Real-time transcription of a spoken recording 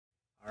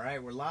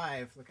right, we're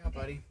live. Look out,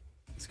 buddy.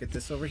 Let's get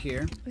this over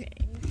here. Okay.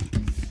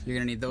 You're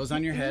going to need those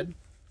on your head.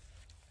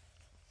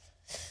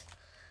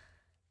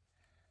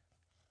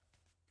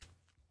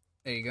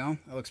 There you go.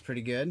 That looks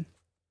pretty good.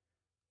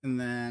 And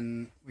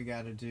then we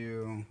got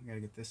to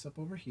get this up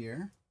over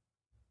here.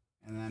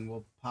 And then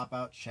we'll pop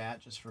out chat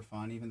just for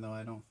fun, even though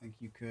I don't think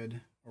you could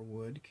or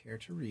would care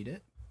to read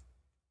it.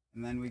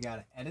 And then we got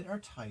to edit our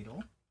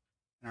title.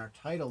 And our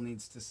title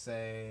needs to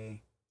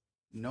say,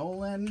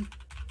 Nolan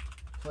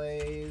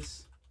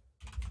plays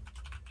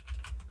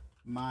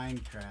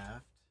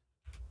Minecraft.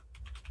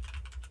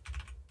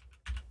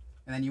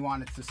 And then you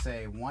want it to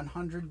say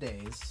 100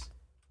 days.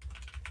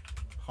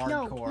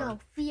 Hardcore. No,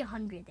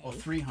 300 days. Oh,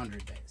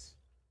 300 days.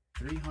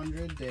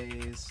 300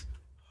 days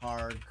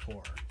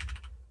hardcore.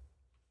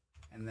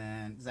 And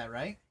then, is that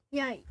right?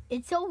 Yeah,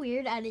 it's so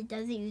weird that it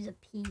doesn't use a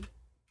P.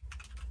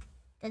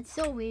 That's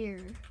so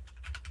weird.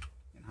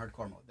 In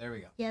hardcore mode. There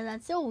we go. Yeah,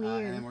 that's so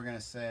weird. And then we're going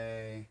to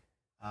say,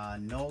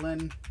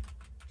 Nolan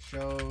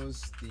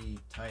shows the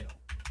title.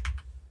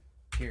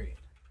 Period.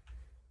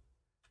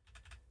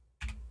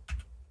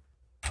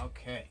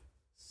 Okay.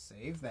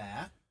 Save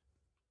that.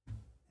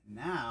 And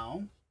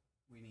now,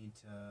 we need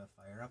to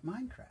fire up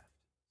Minecraft.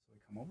 So we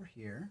come over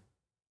here.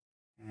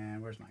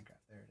 And where's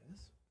Minecraft? There it is.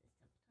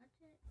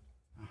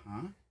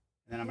 And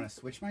then I'm going to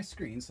switch my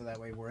screen so that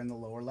way we're in the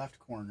lower left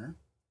corner.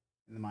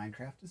 And the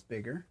Minecraft is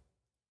bigger.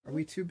 Are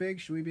we too big?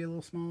 Should we be a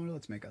little smaller?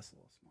 Let's make us a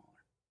little smaller.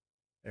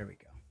 There we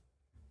go.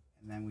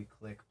 And then we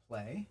click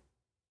play.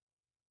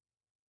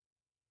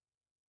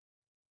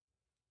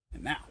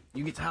 And now,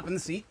 you get to hop in the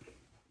seat.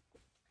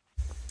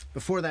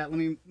 Before that, let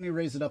me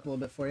raise it up a little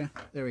bit for you.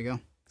 There we go.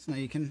 So now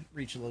you can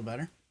reach a little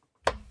better.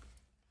 There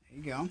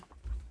you go.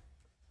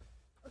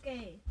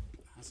 Okay.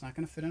 That's not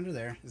going to fit under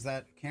there. Is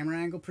that camera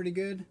angle pretty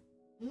good?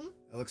 Mm-hmm.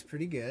 That looks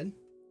pretty good.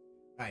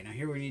 All right, now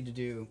here we need to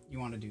do, you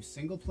want to do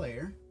single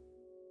player.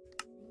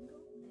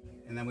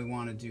 And then we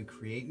want to do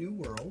create new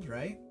world,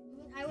 right?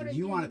 And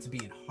you want it to be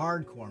in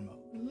hardcore mode.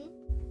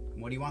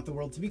 And what do you want the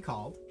world to be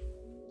called?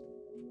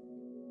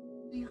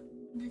 Yeah,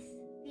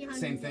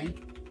 Same thing?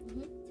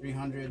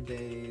 300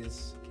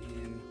 days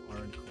in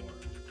hardcore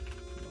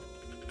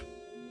mode.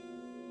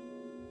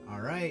 All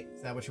right,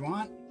 is that what you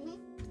want?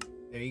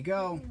 There you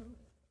go.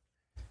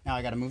 Now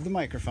I got to move the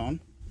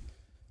microphone.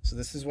 So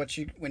this is what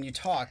when you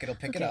talk, it'll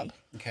pick it up.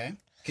 Okay.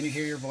 Can you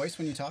hear your voice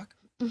when you talk?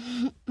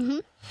 Okay,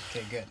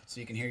 good. So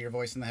you can hear your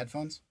voice in the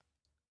headphones?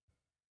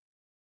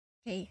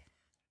 Okay.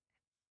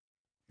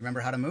 Remember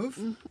how to move?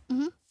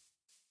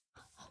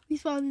 We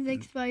found the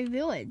next my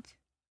village.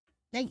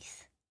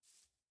 Nice.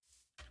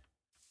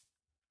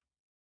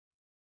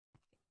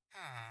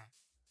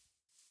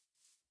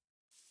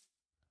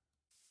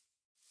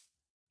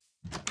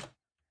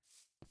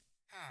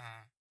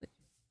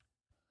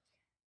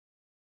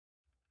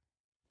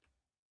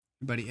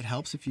 Buddy, it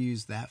helps if you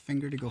use that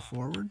finger to go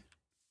forward.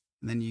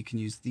 And then you can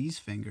use these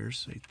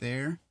fingers right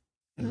there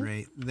and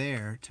right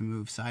there to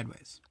move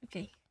sideways.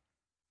 Okay.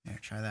 There,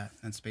 try that.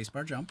 And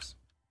spacebar jumps.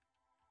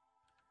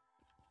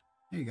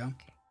 There you go.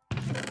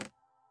 Okay.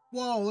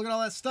 Whoa, look at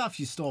all that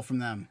stuff you stole from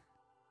them.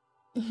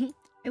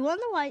 I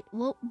wonder why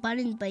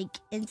buttons like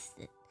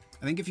instant.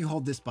 I think if you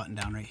hold this button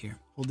down right here.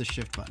 Hold the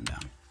shift button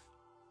down.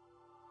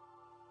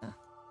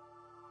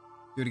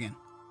 Do it again.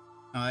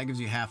 Oh, that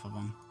gives you half of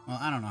them. Well,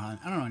 I don't know. I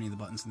don't know any of the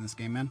buttons in this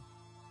game, man.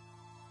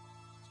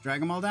 Just drag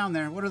them all down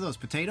there. What are those,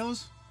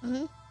 potatoes?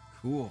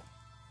 Cool.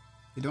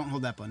 They don't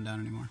hold that button down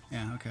anymore.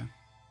 Yeah, okay.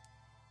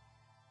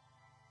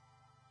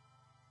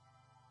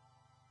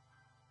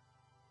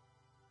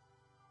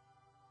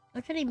 How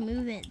can I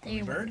move it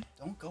there? Bird,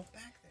 don't go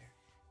back there.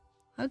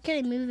 How can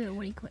I move it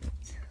when he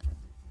quits?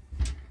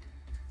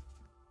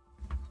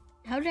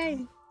 How did I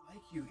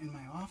like you in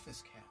my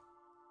office, cat?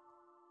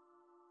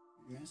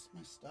 You messed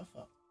my stuff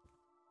up.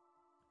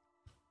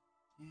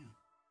 Yeah.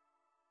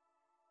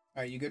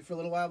 All right, you good for a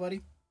little while,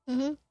 buddy?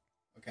 Okay.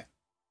 And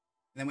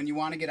then when you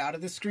want to get out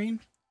of this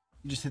screen,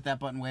 you just hit that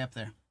button way up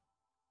there.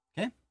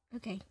 Okay?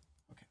 Okay.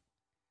 Okay.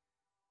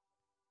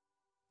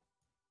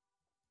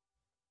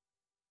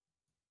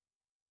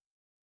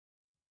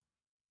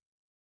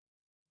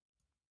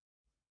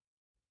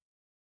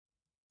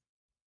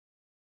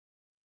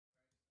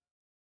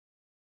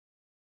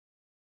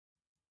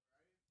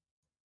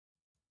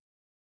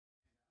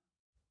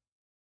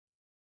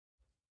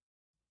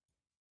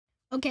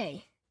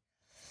 Okay.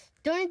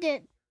 Doing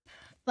it,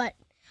 but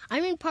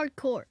I'm in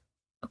parkour.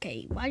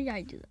 Okay, why did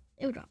I do that?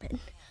 It would drop in.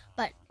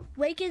 But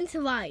wake and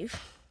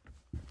survive.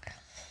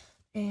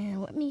 And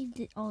let me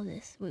do all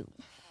this. Woo.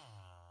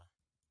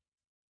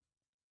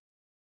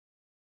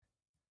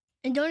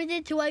 And don't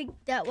forget to like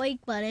that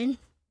like button.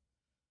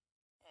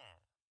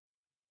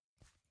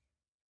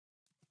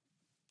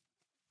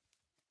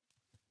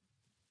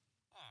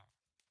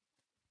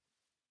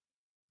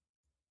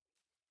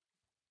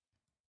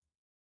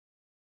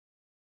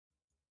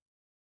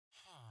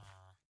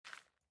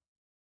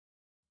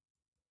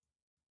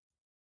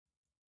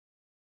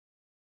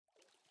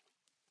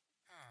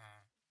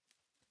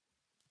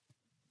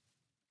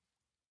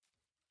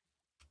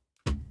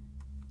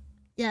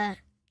 Yeah,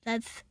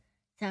 That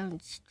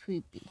sounds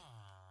creepy.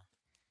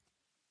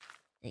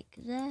 Take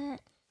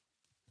that.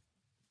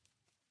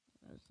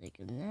 Let's take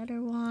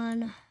another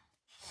one.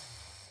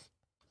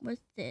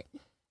 What's it?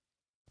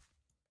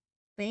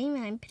 Bane,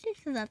 I'm pretty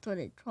sure that's what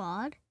it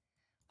trod.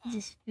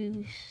 This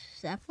spruce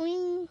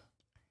sapling.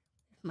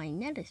 With my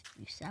nether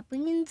spruce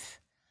saplings.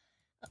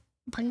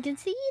 Pumpkin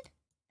seed.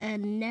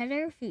 And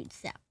nether fruit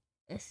sap.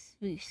 A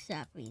spruce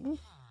sapling.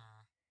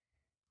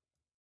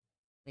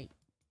 Wait.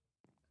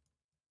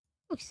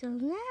 Oh, so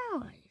now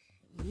I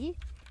see.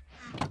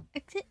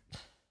 Exit.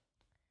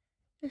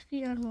 Just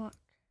be unlocked.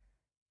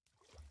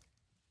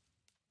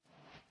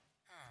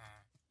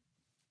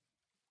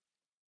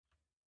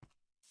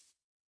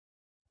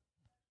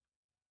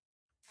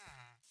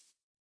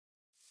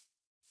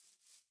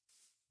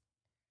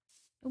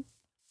 Nope.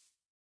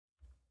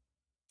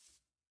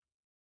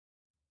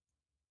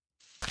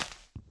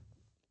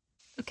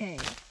 Okay.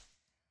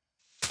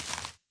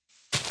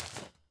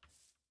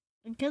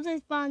 Because I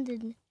spawned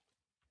in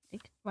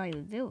by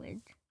the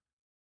village.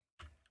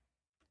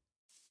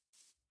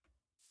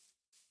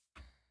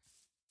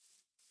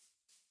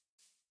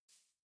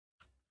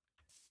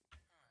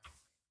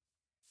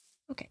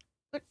 Okay,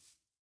 but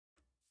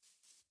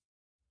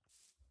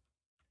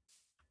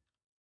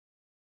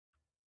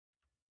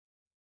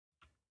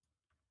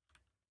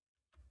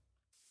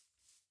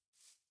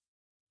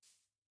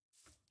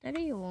did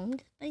I own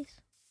this place?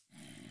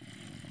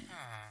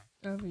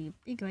 That'll be a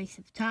big waste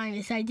of time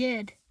if I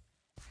did.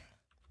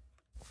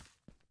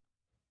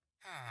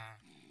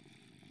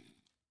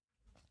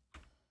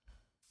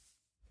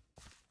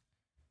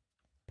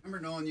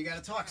 Remember, Nolan, you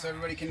gotta talk so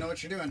everybody can know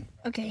what you're doing.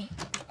 Okay.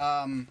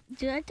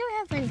 Do I don't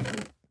have any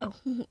food? Oh,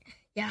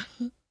 yeah.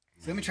 So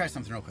let me try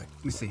something real quick.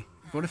 Let me see.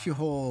 What if you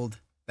hold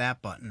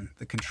that button,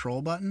 the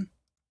control button?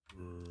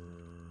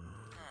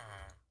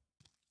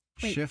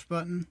 Wait. Shift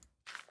button?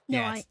 No,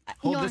 yes.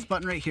 Hold this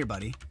button right here,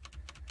 buddy.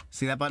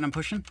 See that button I'm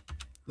pushing?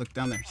 Look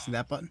down there. See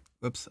that button?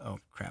 Whoops. Oh,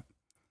 crap.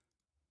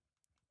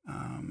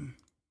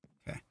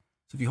 Okay.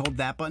 So if you hold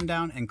that button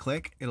down and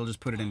click, it'll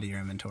just put it into your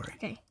inventory.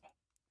 Okay.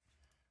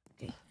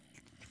 Okay.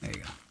 There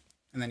you go.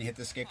 And then you hit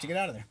the escape to get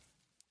out of there.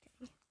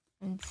 Okay.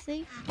 And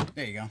see?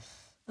 There you go.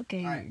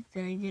 Okay. All right.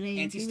 Did I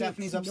Auntie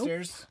Stephanie's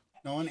upstairs.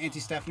 Nope. Nolan, Auntie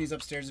Stephanie's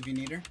upstairs if you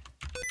need her.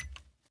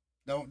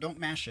 Don't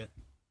mash it.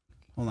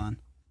 Hold on.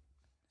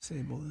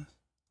 Disable this.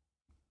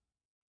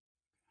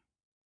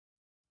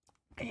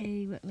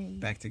 Okay, let me...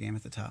 Back to game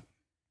at the top.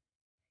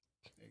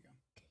 There you go.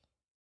 Okay.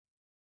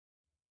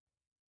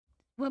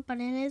 What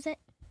button is it?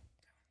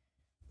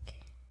 Okay.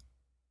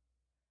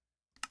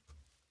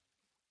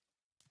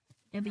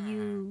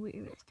 W, where is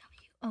W?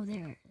 Oh,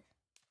 there it is.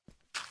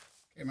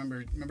 Okay,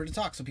 remember to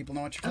talk so people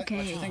know what you're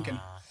thinking.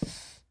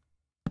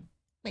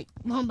 Wait,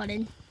 wrong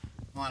button.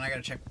 Hold on, I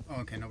gotta check.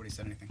 Oh, okay, nobody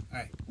said anything. All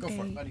right, go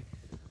for it, buddy.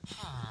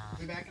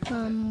 Be back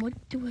What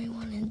do I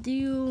want to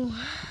do?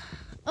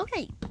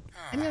 Okay,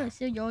 I'm gonna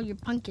steal all your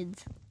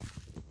pumpkins.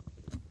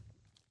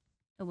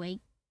 Oh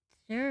wait,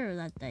 sure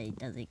that day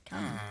doesn't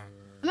come.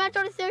 I'm not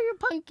trying to steal your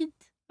pumpkins.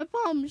 I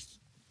promise.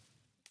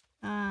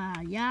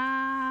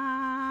 Yeah.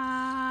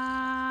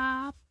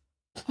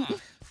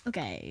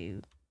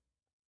 Okay.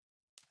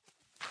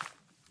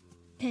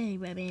 Okay,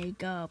 let me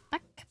go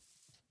back.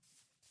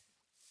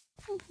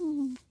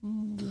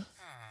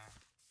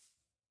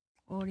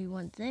 Already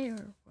went there,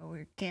 but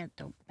we can't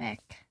go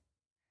back.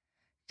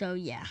 So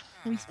yeah,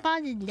 we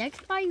spawned in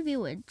next by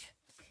village.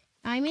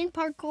 I'm in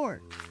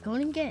parkour. Go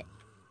and get.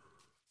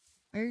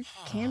 Or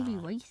can be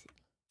wasted.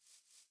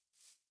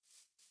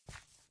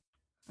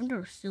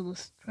 Under still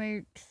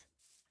tricks.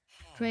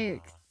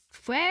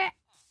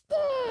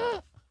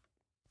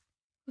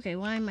 Okay,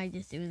 why am I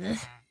just doing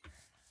this?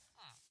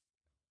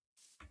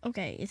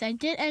 Okay, if I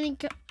did any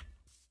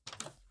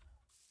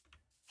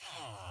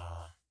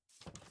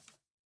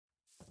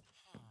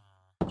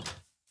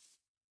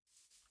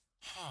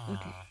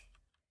okay.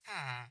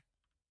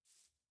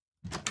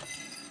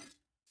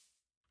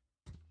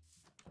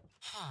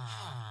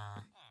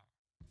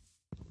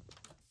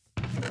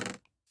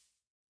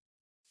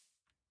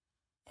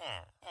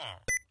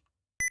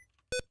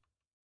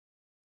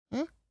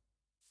 Huh?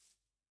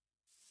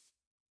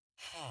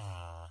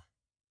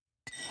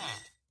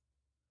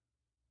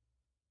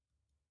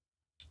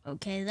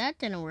 Okay, that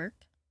didn't work.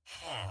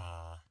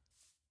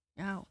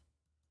 No.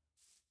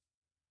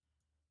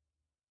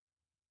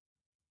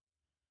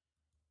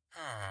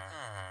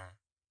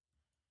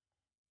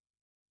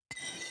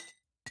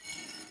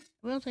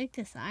 We'll take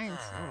this iron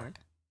sword.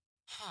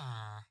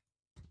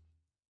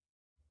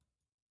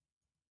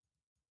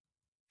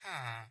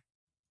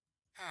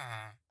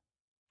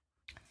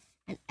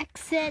 And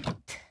exit.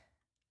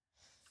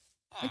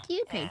 What do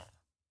you pay?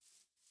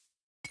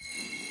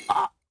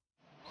 Oh.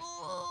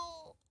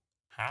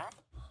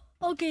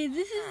 Okay,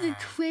 this is the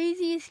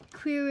craziest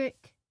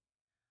cleric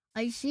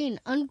I've seen.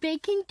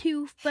 Unbreaking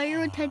 2,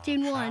 fire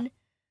attaching 1,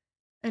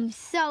 and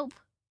self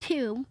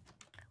 2,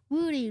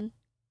 looting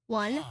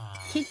 1,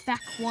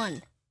 kickback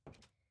 1.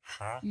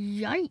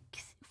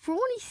 Yikes. For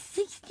only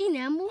 16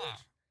 emeralds?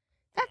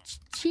 That's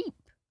cheap.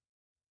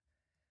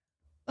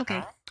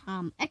 Okay.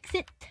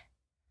 Exit.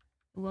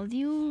 I love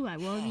you. I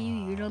love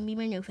you. You don't be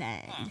my new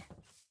friend.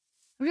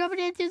 We're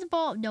jumping into the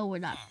ball. No, we're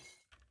not.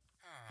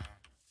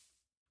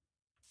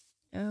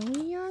 No,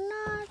 we are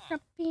not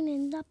jumping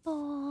in the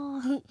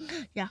ball.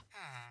 Yeah.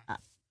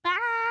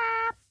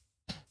 Bop.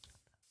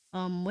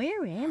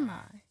 Where am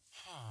I?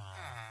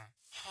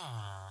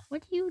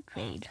 What do you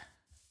trade?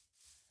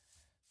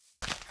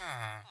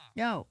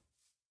 No.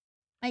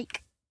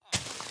 Like.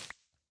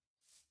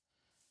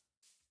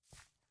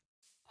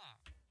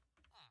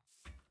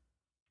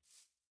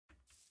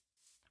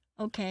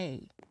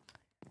 Okay.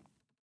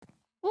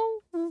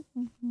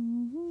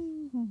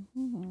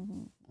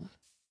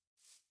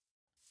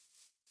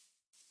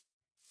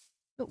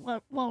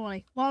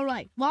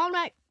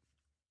 Walnut.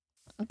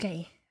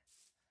 Okay.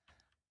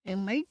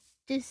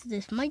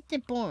 This might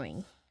get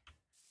boring.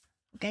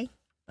 Okay,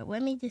 but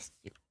let me just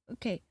do.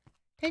 Okay,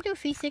 can I do a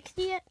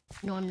 360 yet?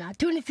 No, I'm not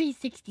doing a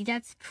 360.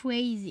 That's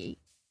crazy.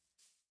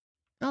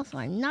 Also,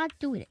 I'm not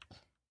doing it.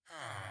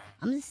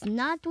 I'm just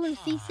not doing a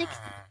 360.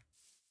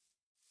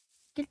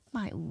 Get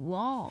my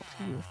wall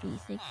to do a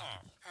 360.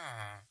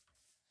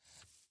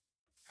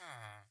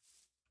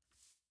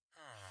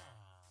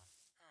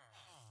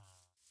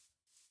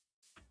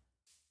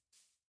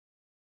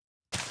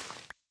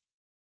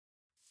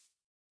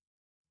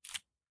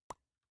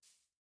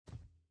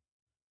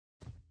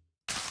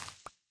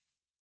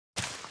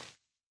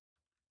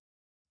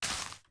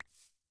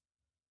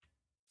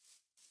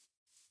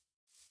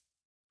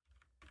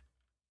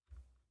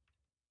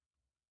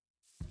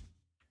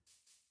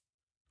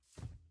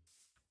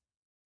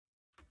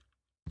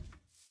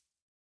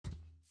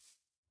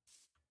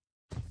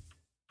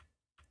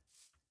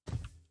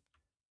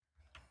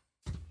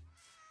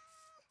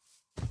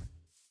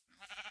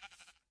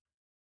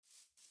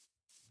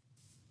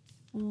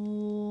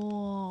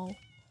 Whoa.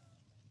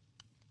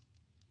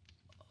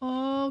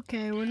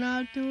 Okay, we're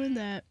not doing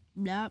that.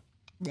 Not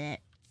that.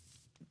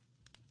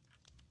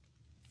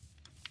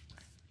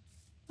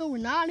 No, we're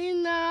not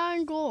in that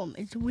angle.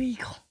 It's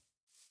legal.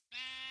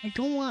 I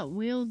don't want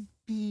will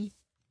be.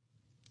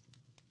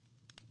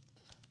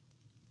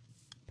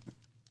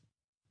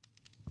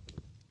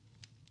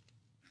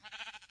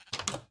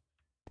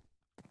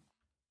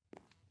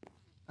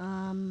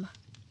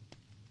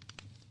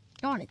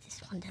 Darn it, this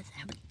one doesn't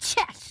have a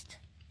chest.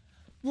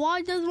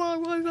 Why does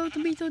one have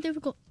to be so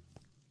difficult?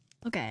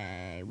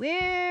 Okay,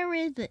 where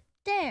is it?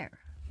 There.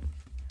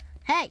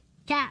 Hey,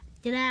 cat,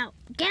 get out.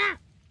 Get out.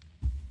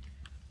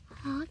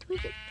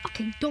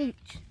 Okay, don't.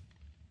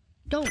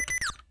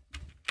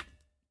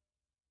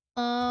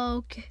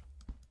 Okay.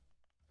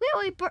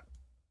 Really,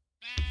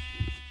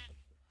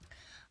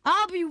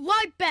 I'll be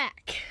right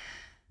back.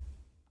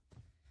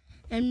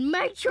 And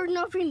make sure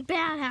nothing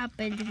bad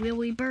happens,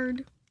 Willy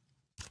Bird.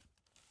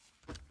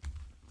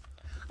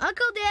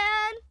 Uncle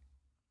Dan!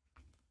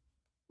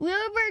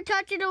 Willy Bird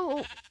touching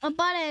a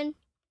button.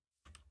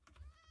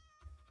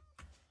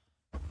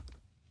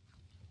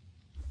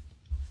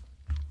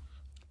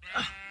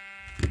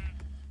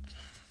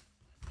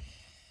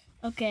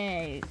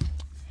 Okay.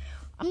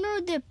 I'm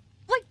gonna do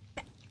right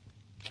back.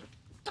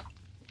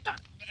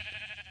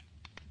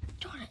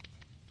 Darn it.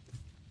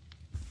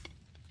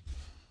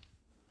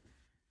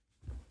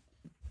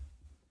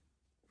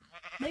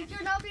 Make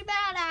sure nothing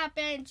bad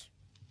happens.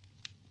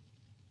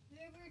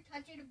 Whoever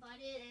touching a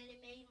button and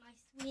it made my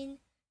swing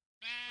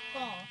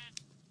fall.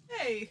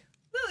 Hey,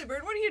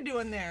 Lilybird, what are you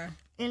doing there?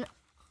 And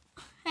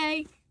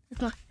hey, it's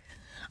not.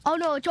 Oh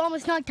no, it's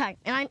almost nighttime,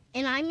 and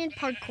I'm in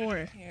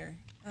parkour. Here,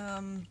 how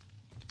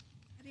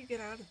do you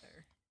get out of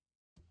there?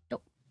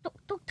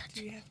 Don't touch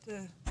Do you have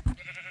to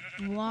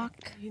walk?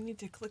 You need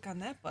to click on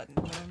that button,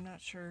 but I'm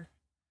not sure.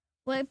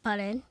 What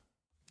button?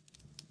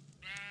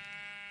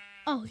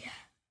 Oh yeah.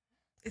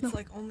 It's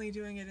like only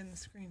doing it in the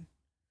screen.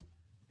 I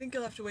think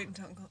you'll have to wait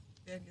until Uncle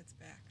Dad gets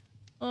back.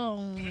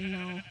 Oh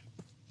no.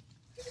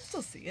 You can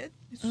still see it.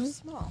 It's just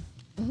small.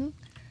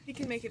 He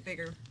can make it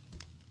bigger.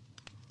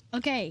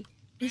 Okay,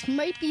 this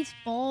might be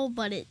small,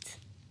 but it's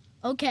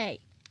okay.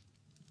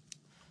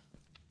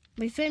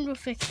 My friend will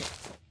fix it.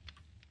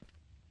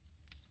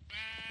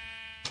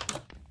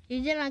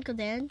 You did, Uncle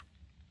Dan.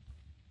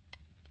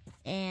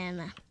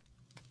 And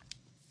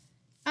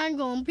I'm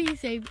gonna be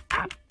safe.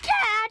 I'm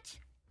cat!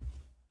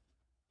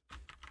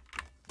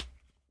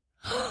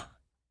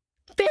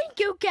 Thank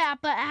you, cat,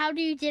 but how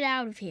do you get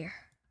out of here?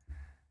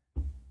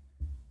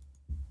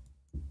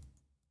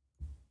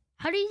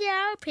 How do you get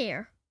out of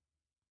here?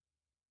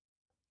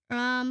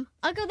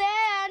 Uncle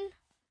Dan!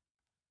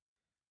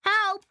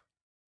 Help!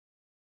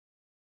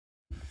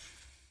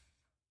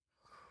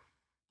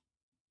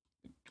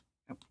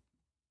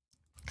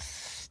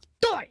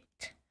 Darn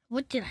it!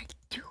 What did I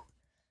do?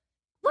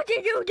 What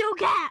did you do,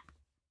 cat?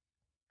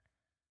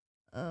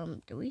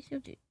 Do we still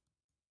do?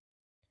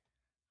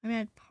 I'm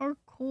at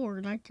parkour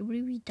and I can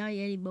really die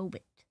any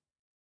moment.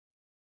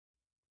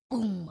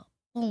 Boom,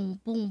 boom,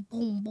 boom,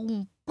 boom,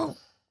 boom, boom.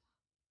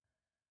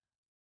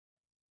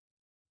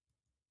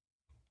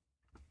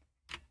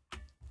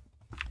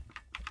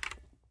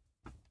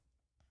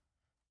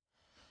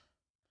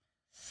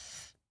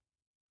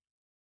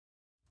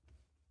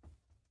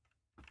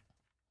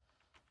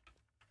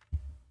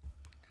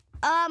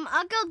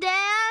 Uncle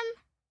Dan.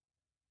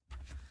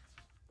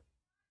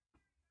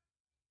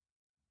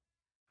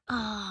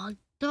 Oh,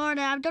 darn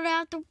it! I'm gonna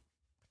have to.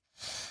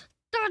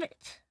 Darn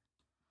it!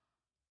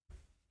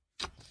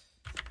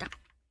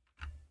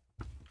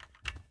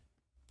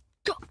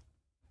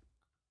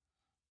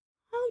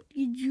 How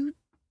did you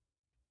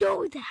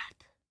do that?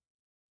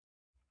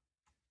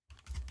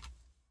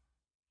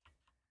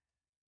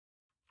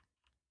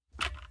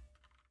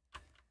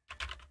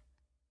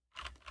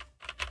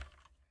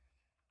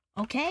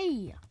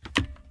 Okay.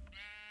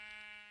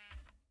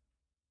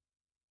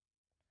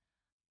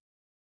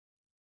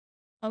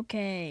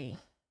 Okay.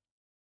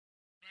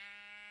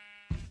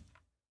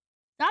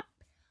 Stop.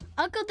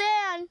 Uncle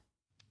Dan.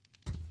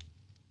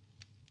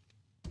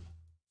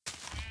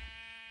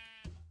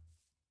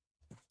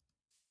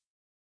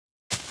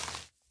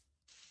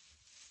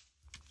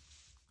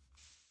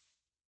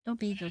 Don't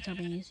tell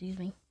me you excuse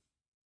me.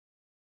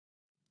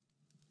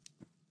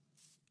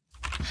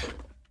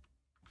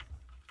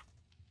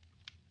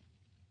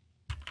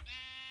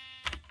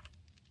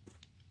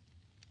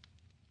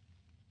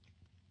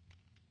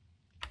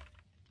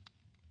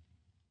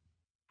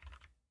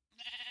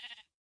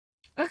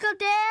 Uncle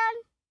Dan.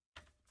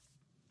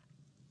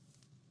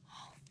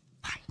 Oh,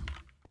 fine.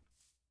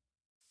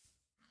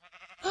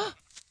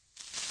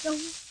 No.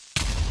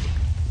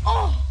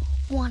 Oh,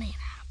 one and a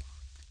half.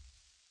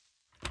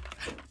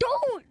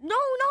 Don't. No.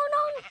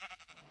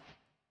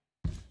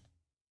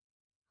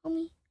 Help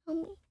me.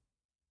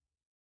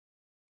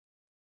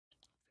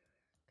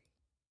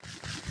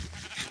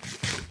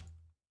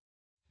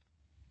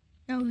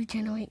 No,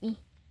 regenerate me.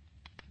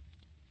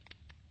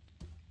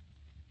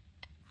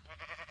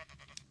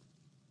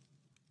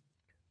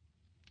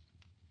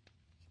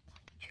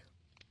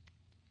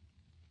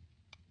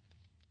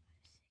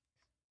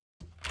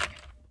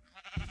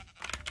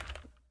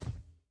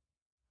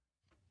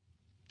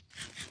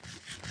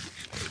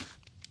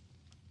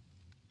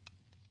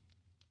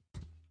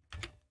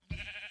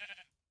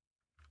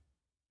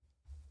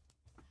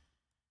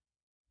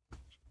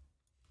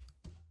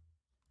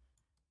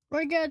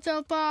 We get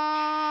so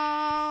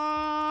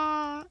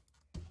far.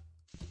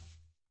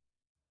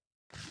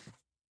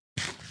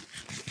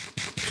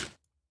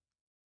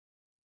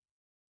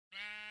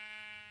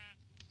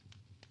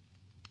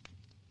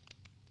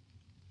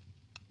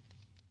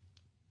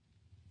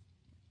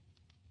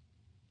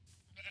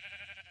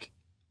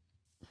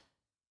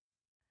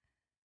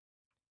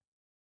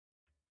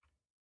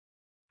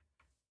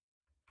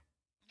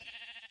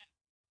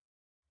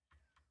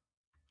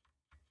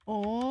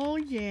 Oh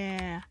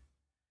yeah.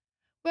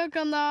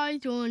 Welcome guys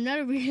to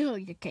another video.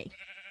 Okay,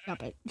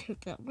 stop it.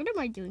 What am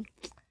I doing?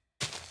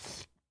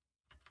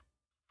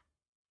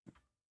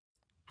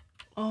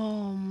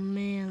 Oh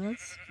man,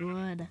 that's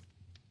good.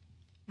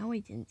 Now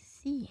we didn't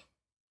see.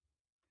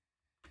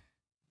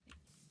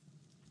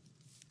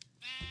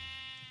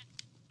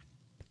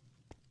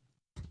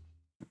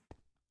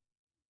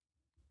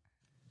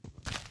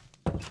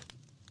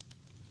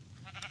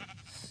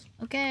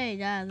 Okay,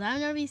 guys, I'm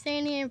gonna be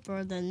staying here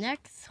for the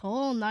next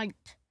whole night,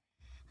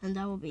 and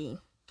that will be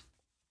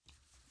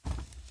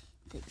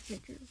take a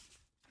picture.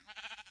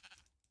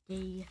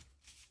 Day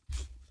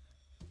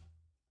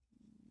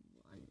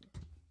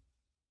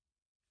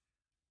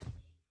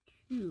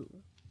 1, 2.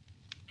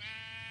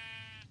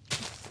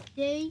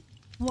 Day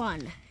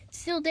 1. It's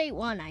still day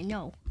 1, I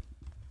know.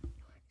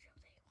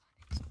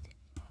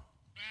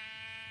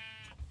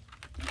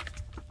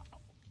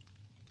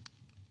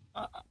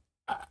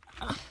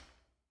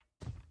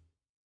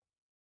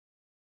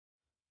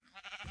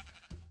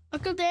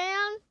 Uncle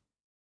Dan?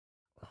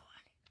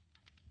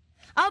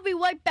 I'll be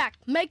right back.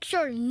 Make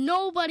sure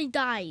nobody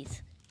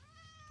dies.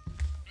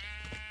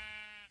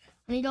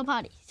 I need to go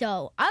potty.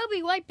 So I'll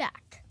be right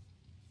back.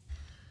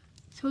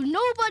 So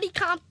nobody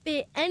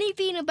comment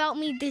anything about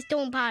me this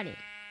don't potty.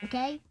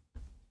 Okay?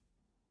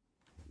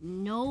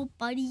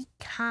 Nobody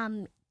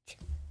comment.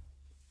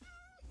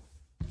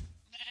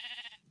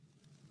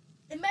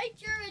 And make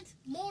sure it's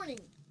morning.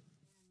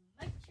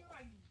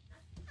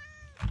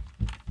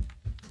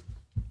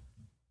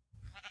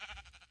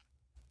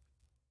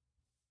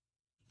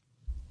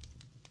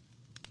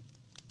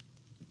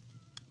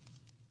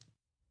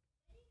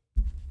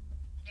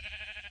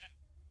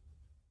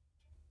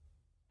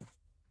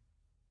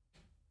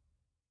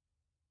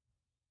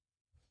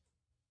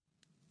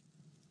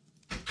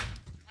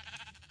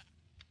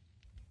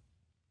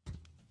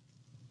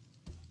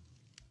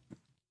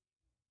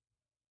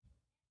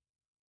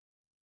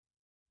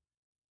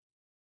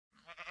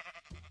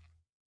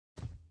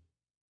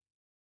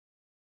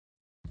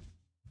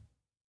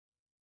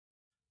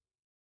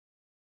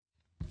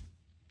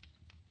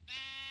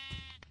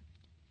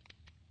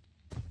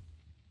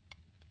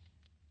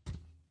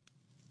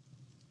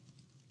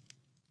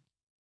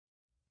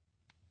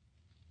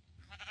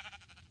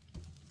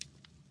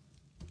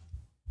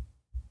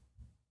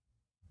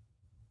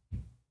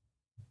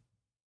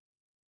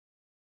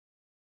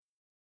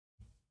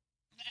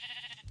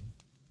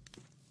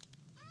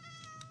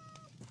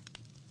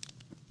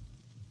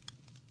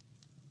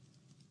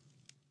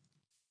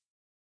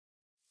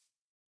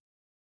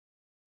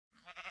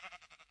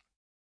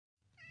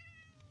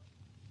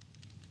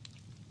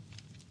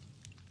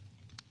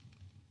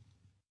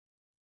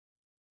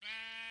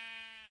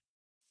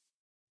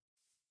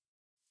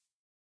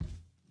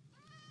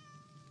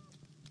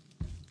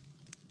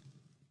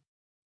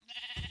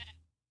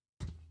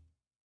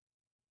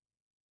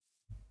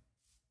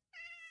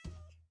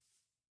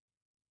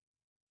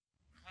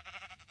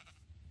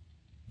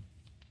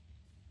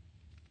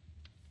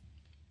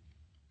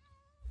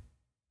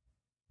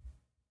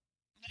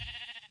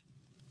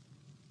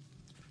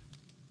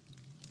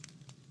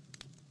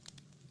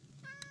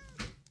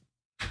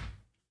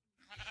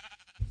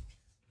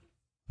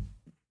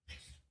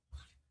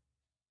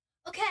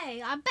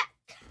 Okay, I'm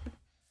back.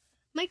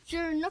 Make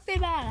sure nothing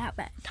bad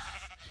happened.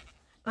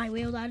 I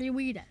will not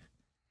read it.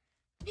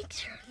 Make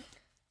sure.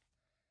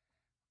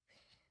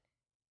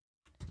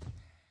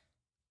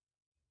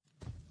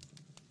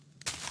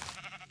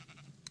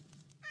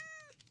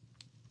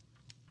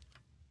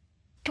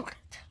 Do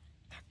it.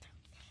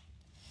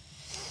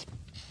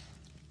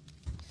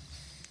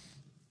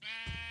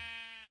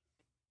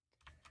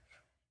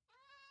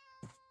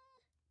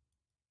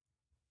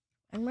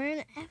 And we're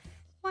in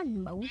F1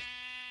 mode.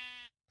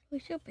 We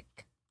should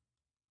pick.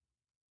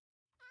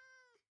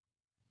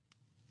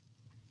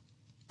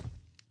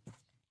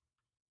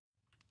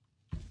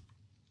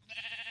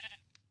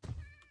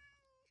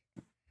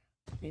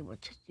 Able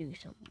to do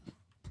something.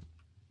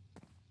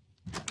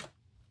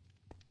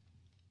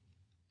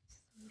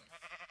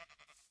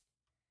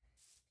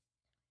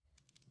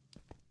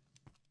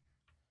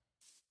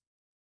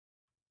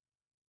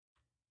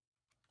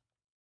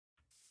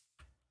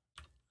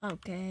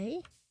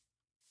 Okay.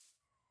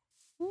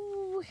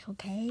 Ooh,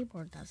 okay,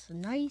 well that's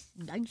nice.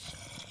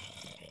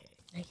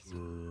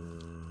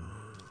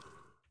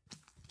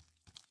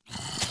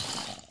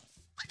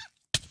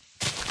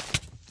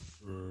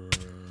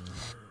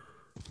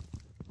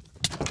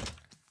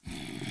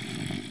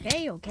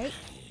 Okay.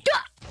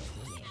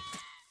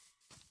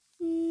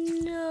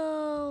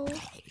 No.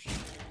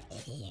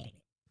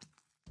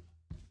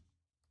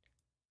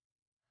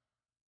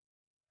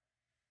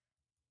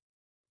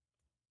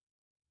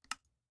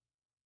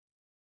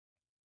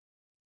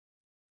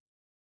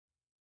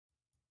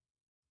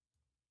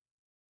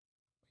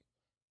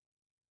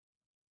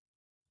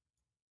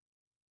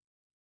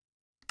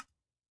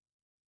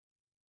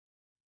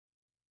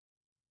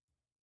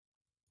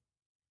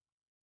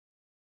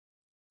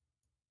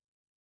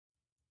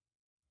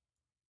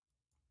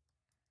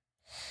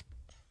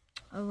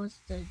 What was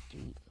the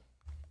date?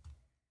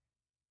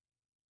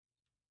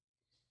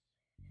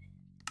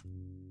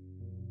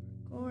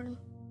 Record.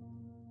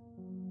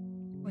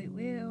 Wait,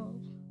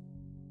 wheels.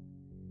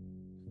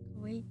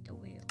 Wait the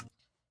wheel.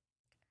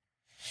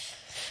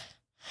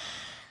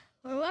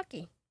 We're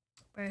lucky.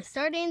 We're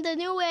starting the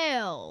new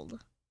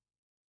world.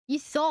 You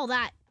saw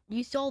that.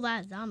 You saw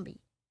that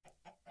zombie.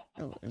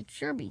 Oh, it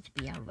sure beats to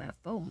be out of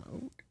FO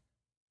mode.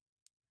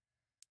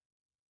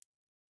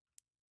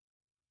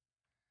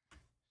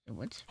 So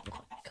what's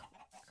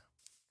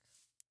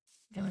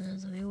going to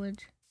the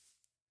village?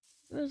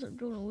 What's it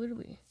doing with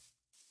me?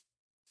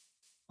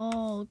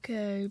 Oh,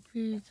 okay,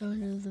 please don't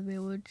go to the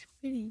village.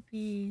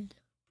 Please.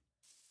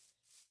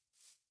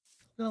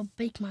 They'll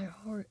break my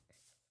heart.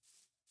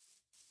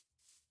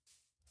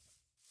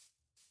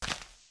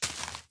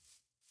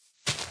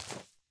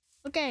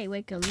 Okay,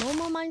 like a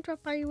normal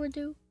Minecraft player would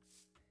do,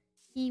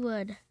 he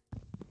would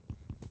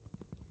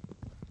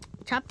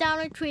chop down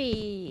a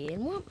tree.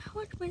 And how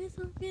much money is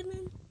it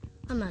getting?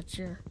 I'm not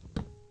sure.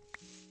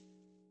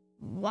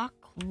 Walk.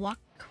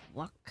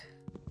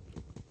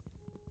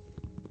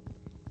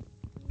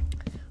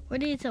 We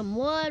need some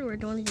wood. We're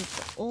going to get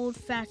the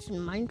old-fashioned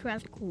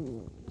Minecraft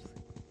tools.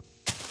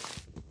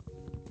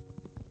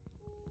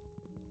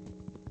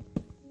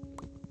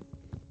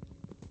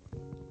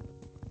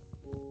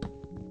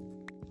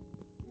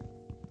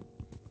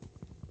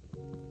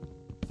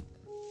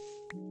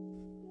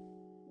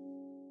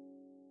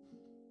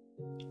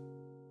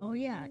 Oh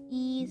yeah,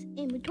 ease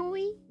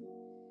inventory.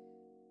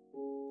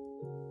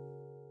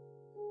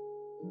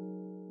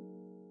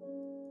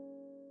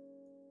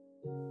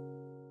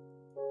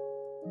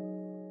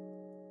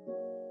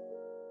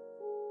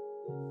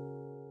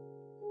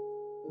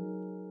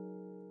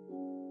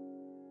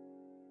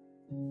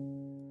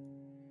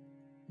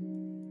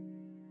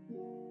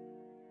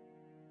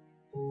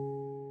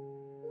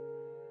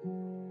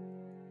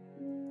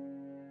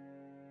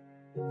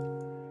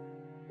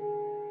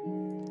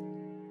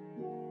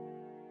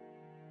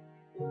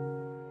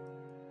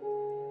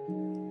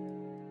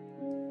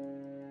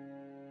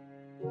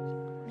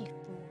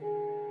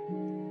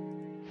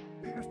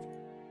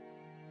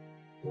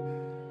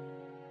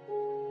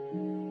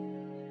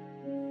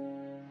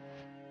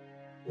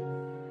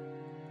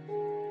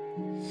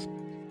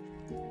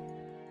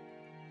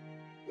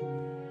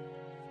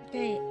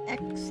 Okay,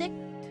 exit.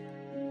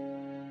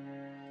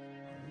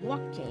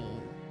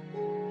 Walking.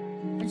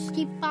 Let's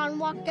keep on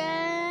walking.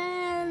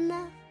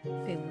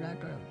 Okay, we're not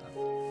doing that.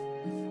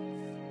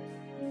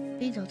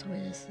 Please don't tell me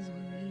this is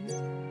what we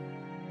use.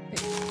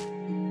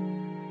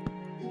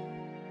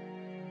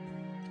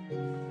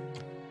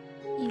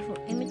 E for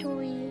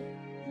inventory.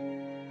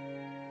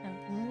 Have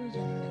more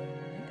than enough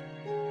wood.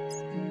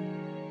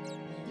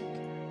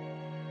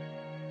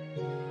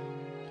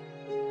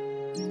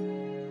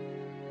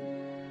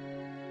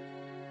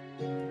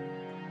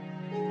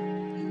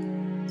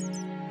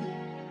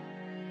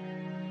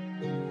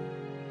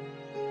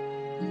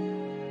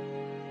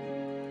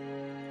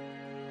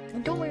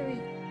 Don't worry.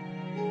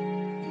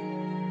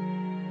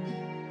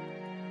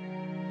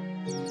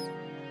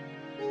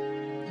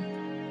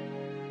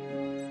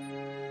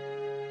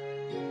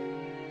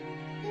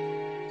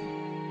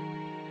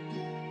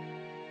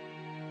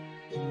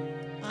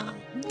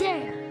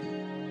 There.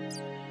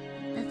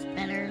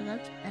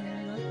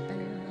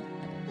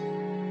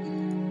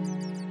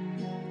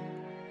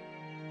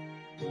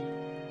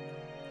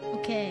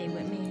 Okay,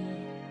 with me.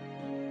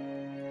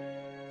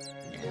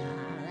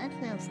 That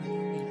sounds like a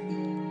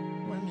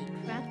thing. Let me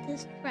craft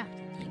this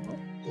crafting table.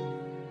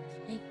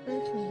 Take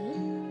with me.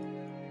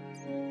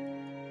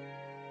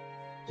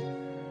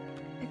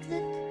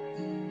 Exit.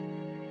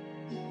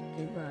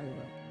 Goodbye.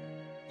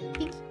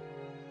 Peace.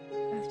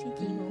 Crafting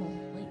table.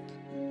 Wait.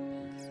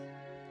 Peace.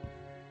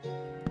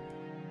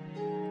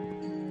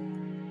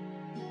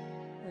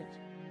 Wait.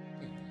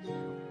 Take this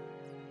out.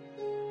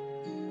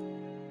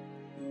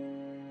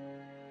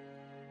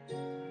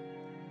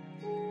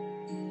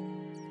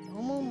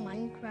 Normal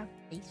Minecraft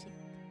basic.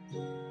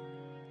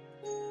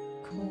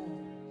 Cool.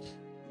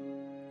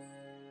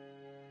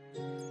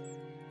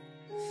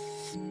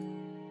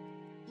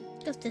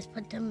 Let's just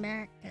put them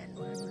back and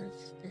whatever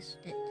this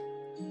did.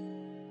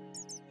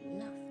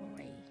 Enough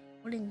for a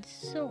wooden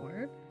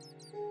sword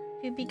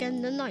to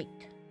begin the night.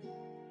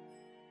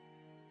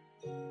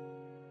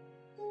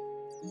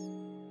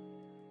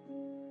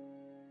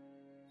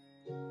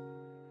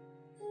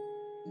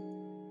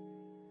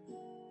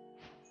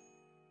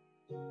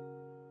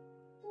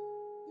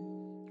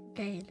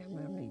 Okay, then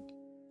we'll need to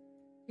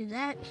do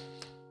that.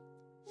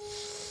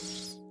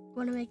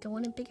 Want to make a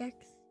wooden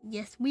pickaxe?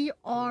 Yes, we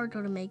are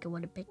going to make a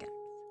wooden pickaxe.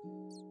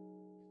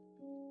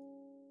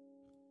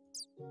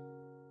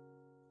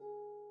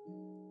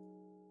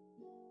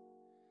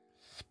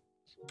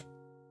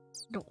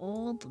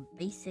 All the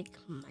basic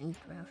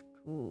Minecraft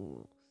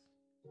rules.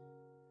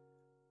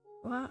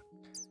 What?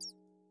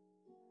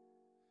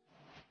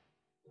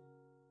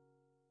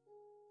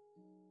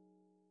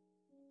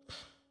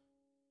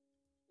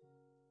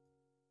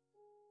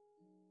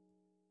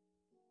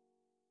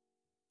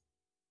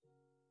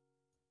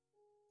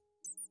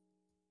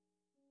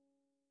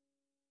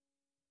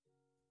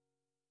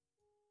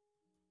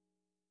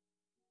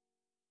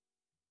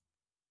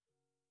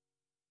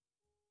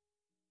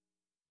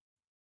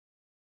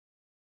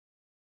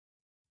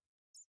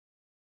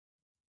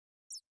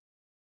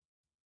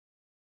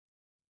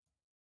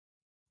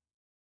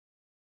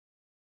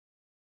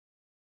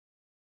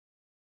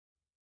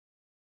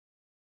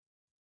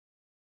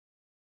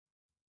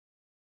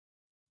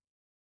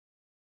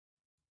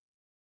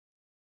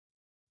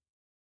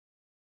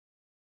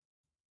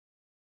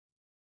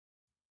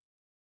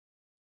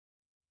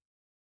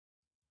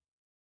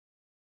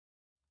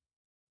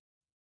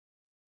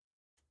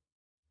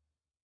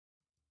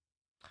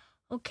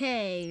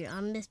 Okay,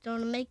 I'm just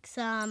gonna make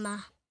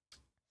some.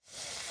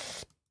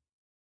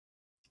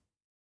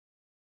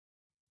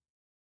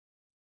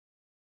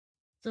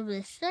 So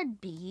this should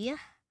be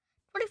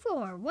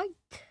 24. Wait.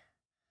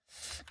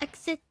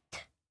 Exit.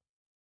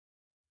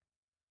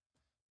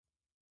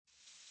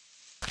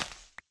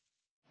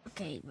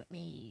 Okay, let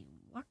me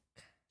walk.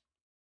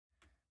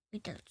 We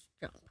can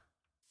jump.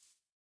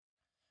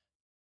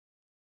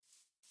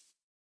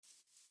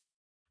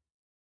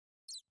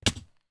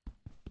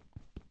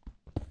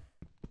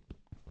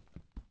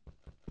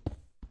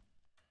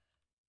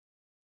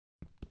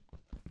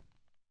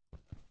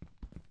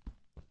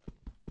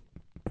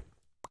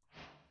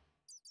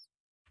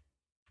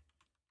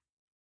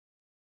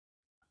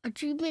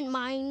 Achievement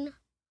mine.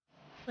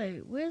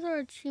 Wait, where's our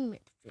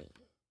achievement thing?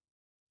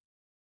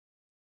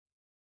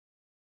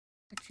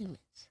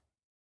 Achievements.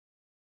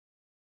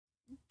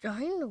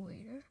 Giant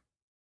waiter.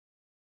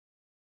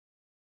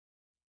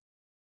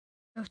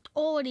 That's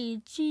already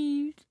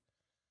achieved.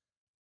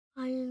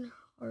 Iron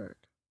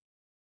heart.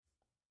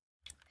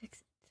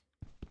 Exit.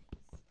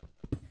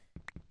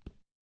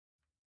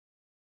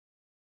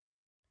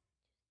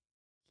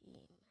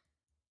 Game.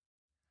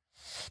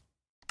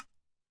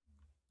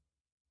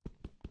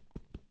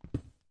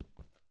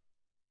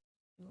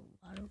 Do a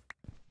lot of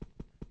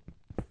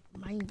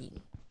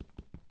minding.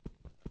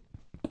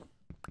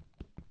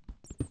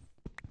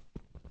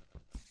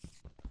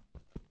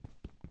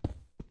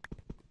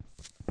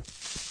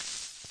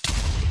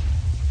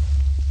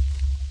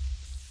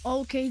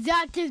 Okay,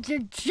 that did the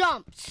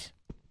jumps.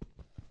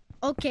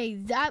 Okay,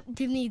 that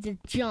did me the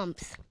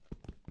jumps.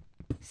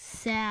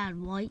 Sad,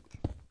 right?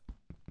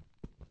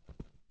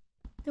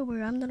 Don't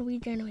worry, I'm gonna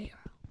regenerate.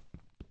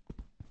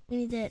 We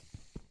need that.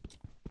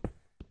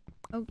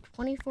 Oh,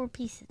 24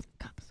 pieces of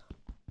cups.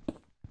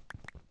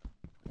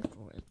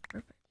 24 is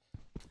perfect.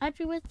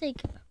 Actually, let's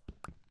take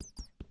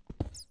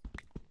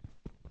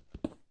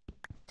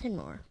 10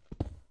 more.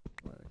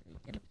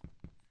 Get a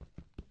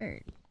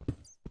 30.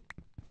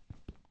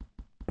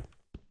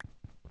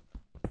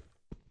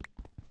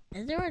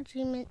 Is there an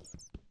achievement?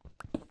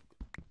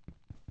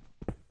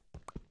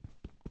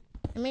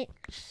 I made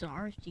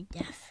SARS to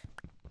death.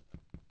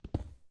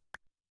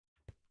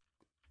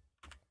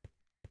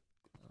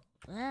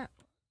 That.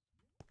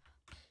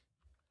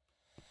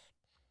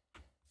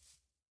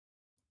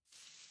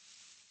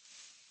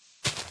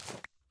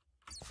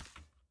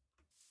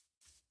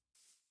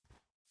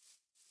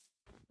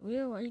 We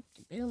don't like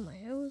to build my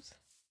house.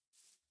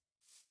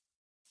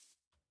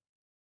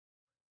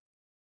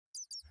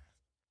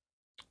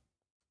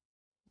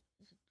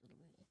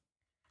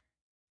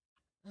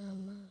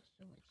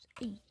 So it's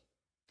 8.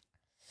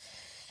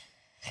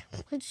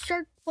 Let's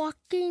start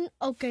walking.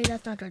 Okay,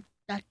 that's not good.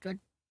 That's good.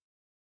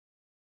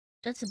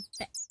 That's a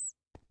bit.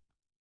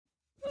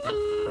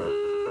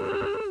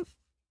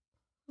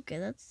 Okay,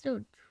 that's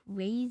so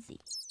crazy.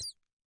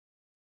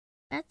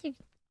 That's a...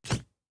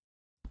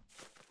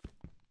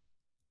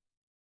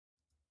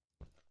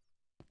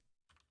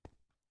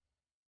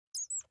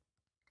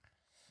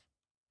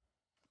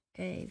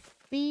 Okay,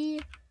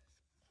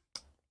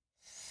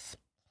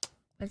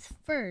 let's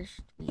first,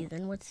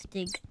 let's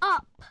dig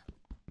up.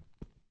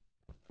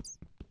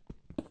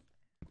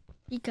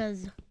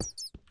 Because,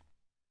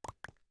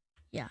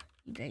 yeah,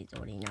 you guys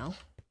already know.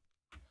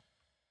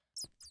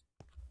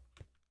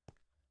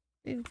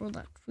 Maybe for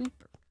that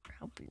creeper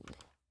helping me.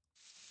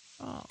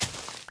 Oh.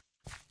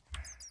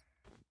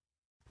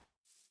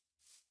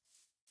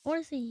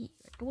 Honestly,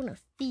 I don't want to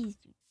freeze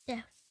you to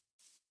death.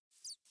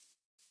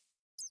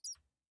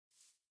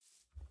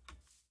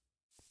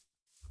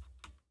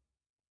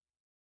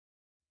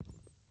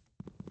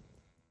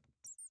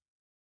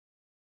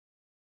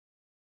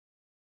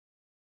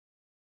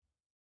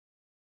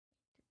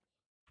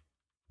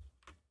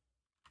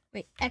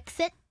 Wait,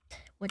 exit.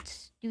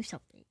 Let's do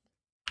something.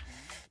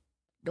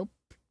 Nope.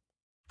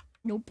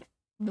 Nope.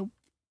 Nope.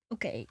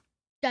 Okay,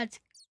 that's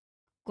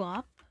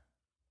glop.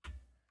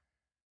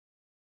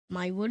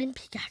 My wooden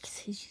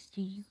pickaxe is used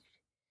to use.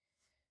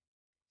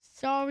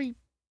 Sorry.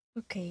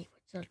 Okay,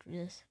 let's not do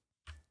this.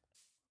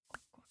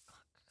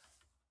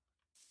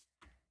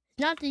 It's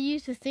not the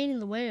use of thing in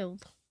the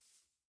world.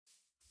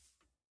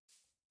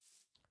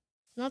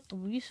 It's not the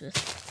useless.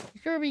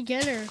 If you're a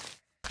beginner,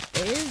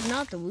 it is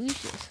not the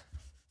useless.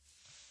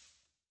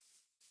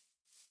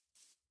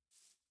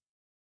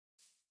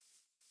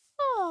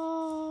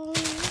 Oh.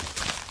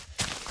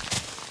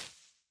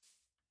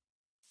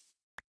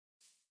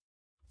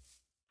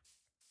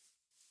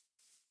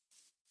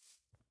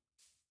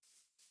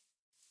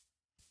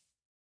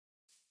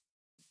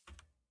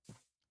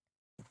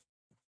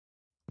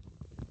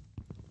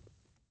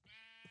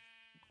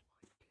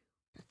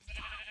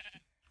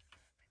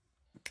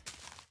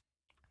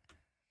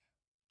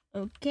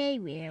 Okay,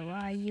 where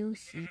are you,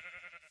 sheep?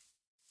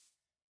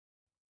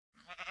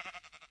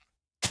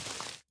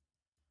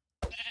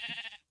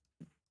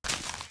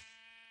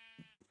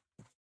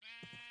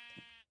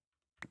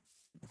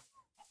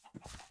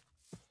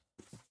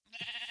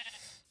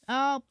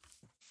 Oh,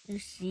 you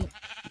sheep,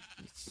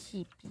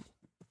 sheepy.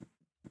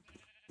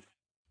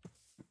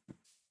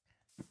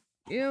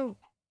 You're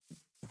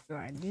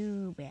a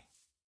noob.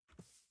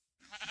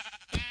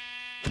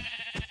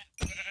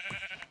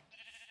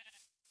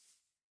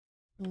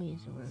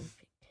 Use the word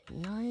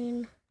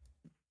 59.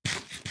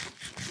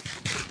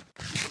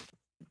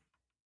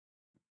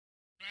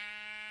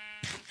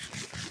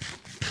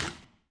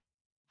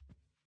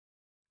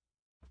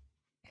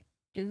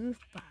 Do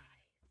 5.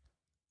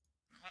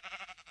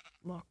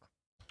 Look.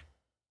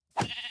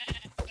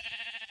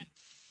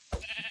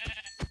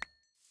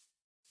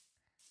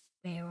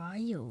 Where are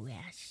you,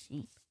 ass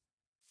sheep?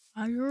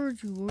 I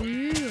heard you were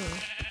here.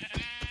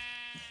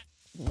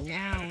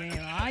 Now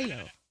where are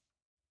you?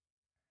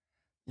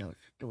 No,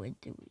 do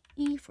it. Do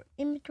E for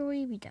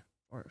inventory. We got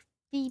 4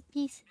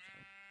 pieces.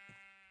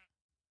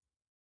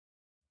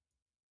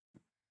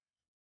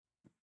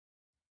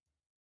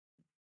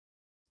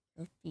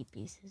 Of 3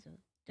 pieces of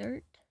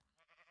dirt.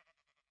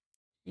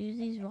 Use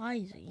these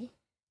wisely.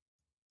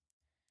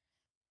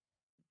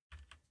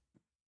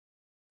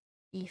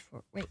 E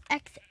for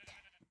exit.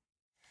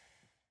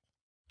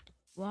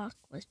 Walk.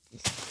 What's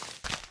this?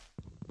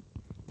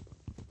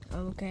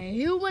 Okay,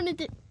 who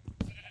wanted it?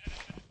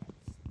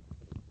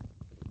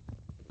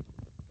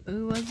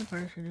 Who was the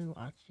person who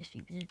watched this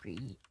people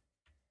agree?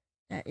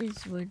 That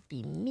would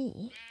be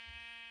me.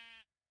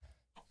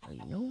 So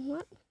you know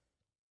what?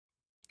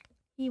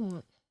 He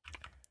wants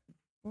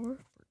 4 for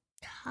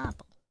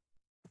cobble.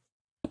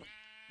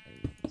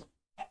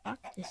 Lock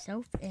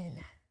yourself in.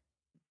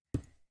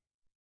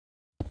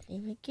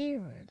 Even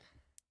Garrett.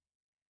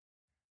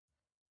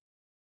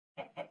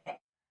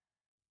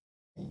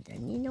 And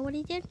then you know what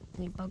he did?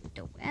 He broke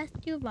the last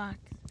 2 blocks.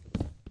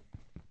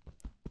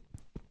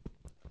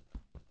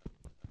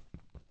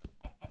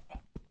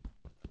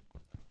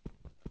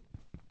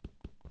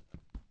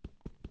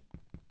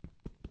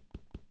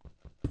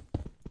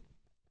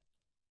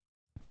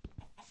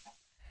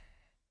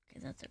 Okay,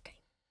 that's okay.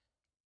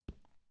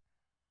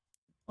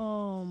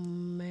 Oh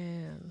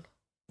man.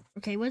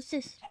 Okay, what's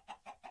this?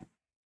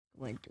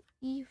 Going to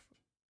E for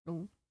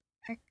no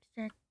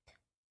exit.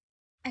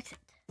 Exit.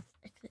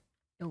 Exit.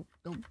 No,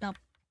 stop.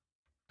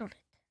 Start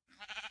it.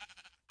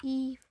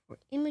 E for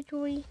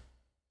inventory.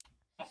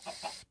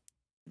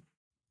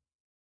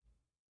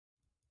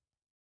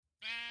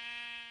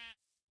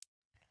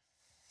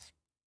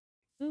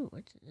 Ooh,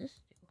 what does this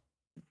do?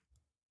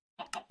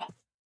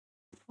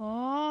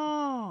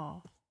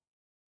 Oh.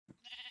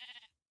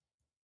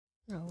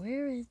 Now,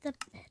 where is the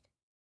bed?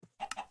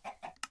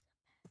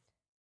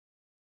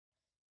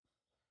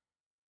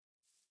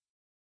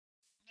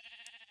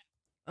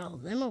 Oh,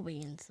 them will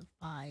be in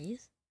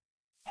supplies.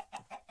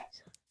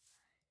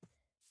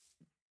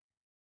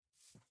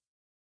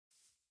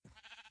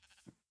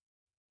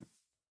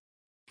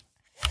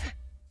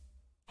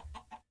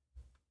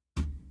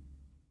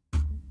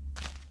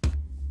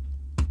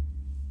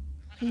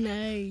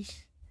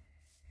 Nice.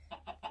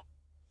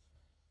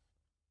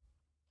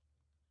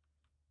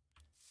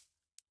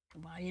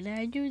 Why did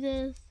I do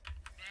this?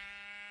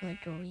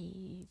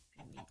 Literally,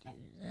 let me do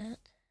that.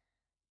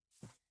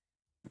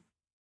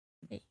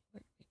 Wait.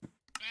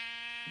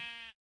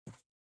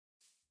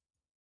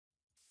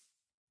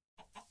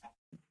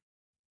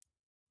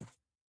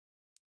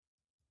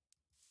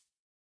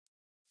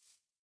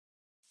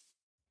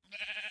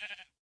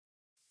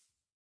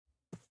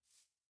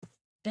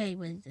 Okay,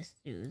 let's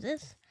just do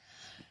this.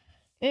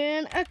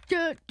 And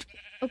exit.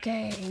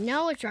 Okay,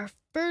 now it's our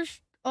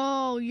first.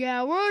 Oh,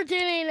 yeah, we're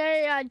getting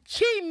an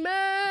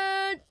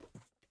achievement.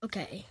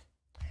 Okay.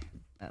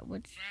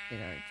 Let's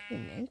get our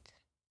achievement.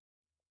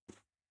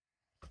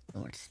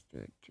 Let's do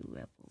it to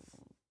level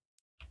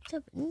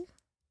 7.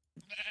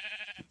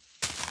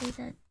 Is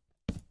that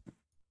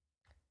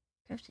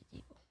crafting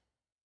table?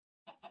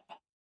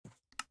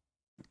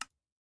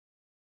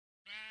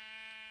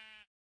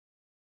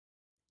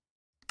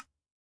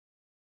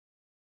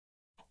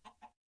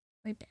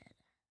 My bad.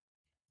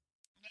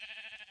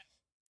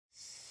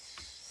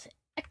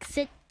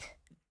 Exit.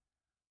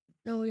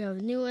 Now we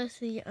have new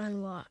SC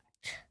unlocked.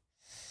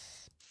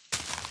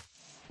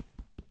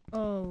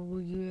 Oh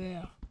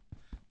yeah.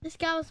 This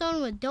guy was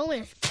on with Nolan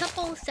in a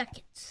couple of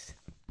seconds.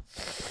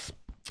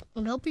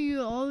 I'm helping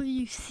all of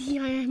you see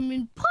I am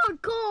in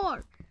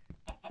parkour.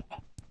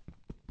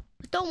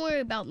 But don't worry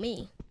about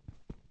me.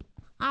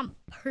 I'm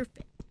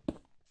perfect.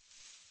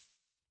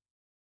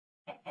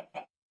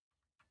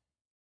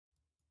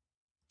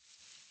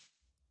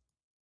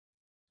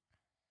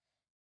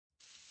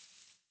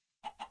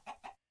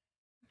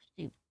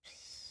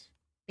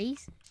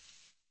 Space.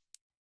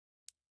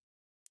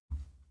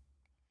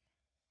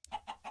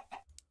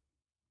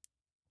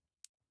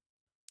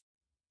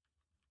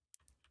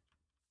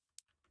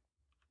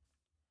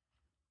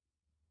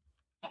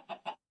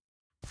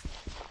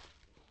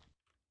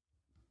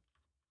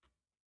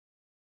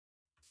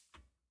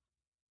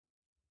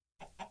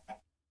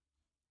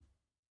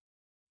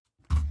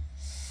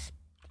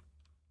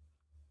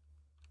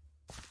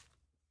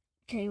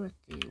 Okay, let's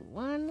do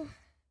 1.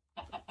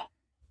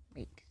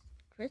 Make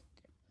twist.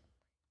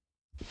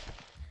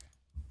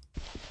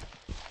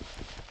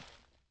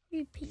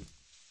 Repeat.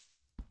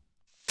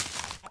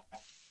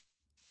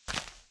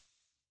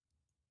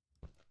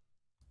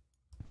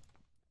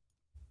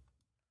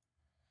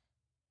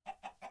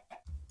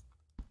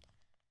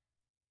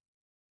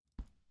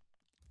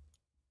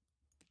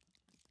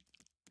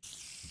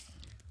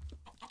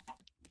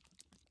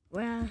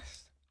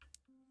 Last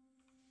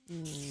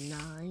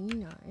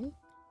 99.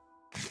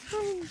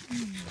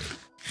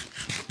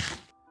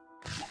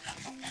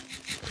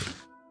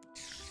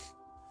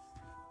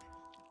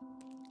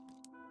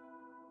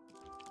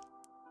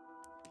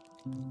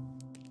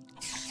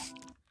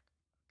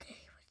 Okay,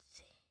 let's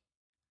see.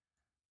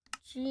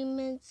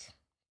 Achievements.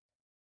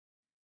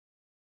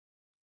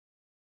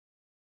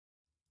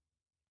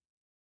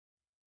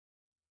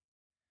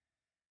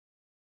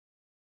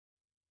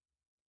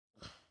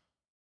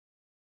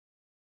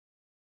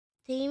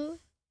 Team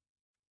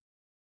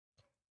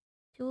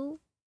 2B2.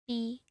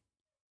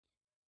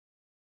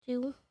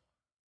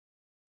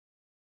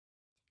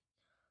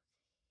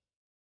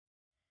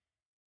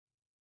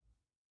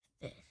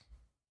 This.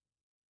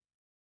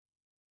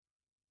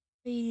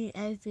 Reading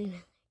everything.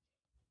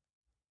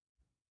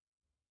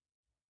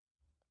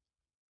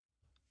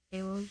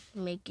 Arrows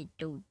make it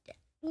go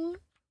down.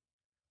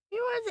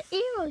 Here are the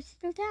arrows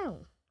still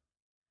down.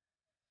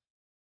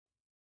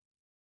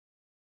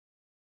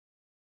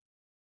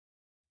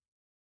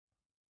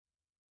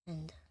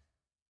 And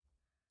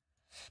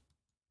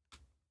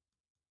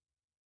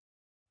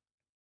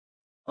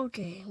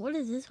okay, what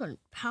is this one?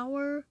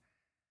 Power,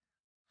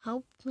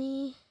 help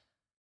me.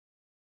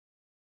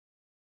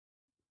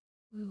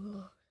 We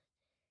will.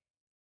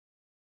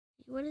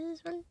 What is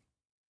this one?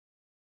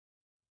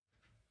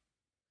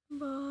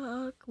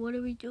 Buck, what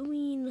are we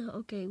doing?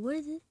 Okay, what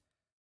is it?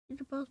 Is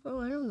it possible?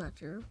 I'm not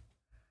sure.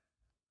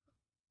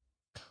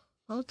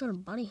 Oh, it's on a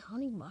bunny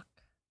honey buck.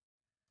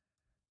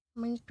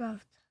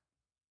 Minecraft.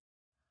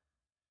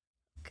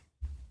 Okay.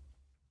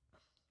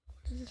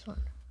 What is this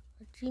one?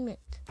 Achievement.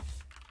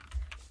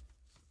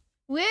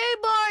 Willy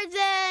birds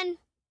in.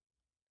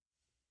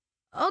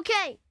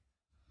 Okay.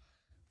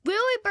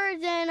 Willy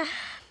birds in.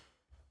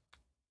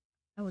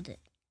 That was it.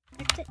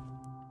 That's it.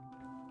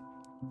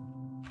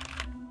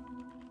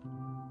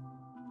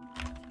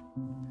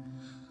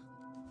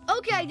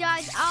 Okay,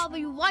 guys, I'll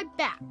be right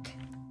back.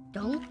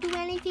 Don't do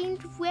anything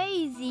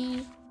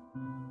crazy.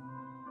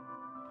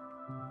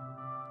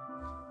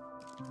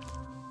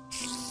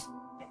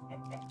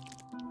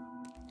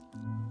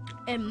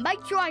 And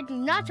make sure I do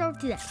not serve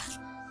to death.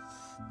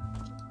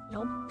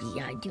 Nope,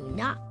 I do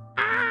not.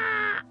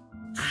 Ah!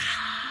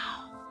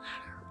 Ow,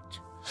 that hurt.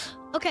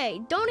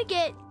 Okay,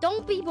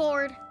 don't be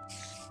bored.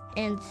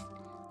 And,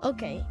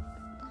 okay.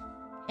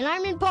 And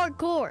I'm in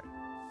parkour.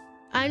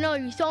 I know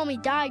you saw me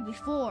die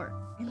before.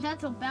 And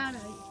that's how bad I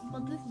am.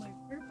 But this is my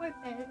first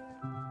weapon.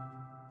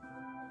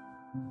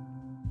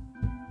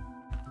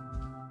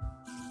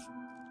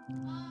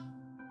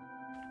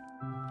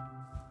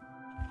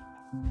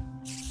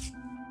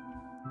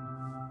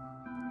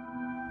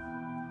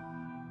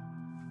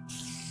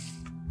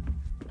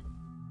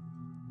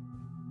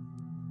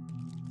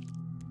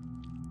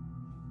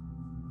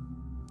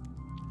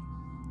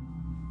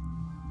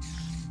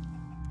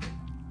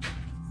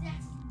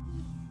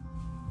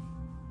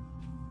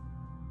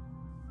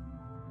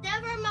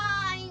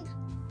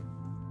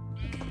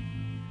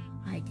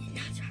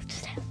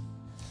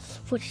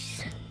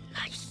 footage.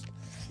 Nice.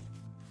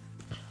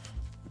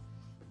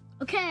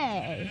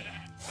 Okay.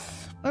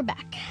 We're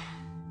back.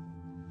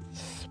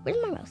 Where's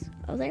my mouse?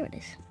 Oh, there it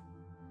is.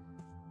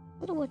 I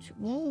wonder what's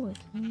wrong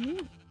with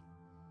me.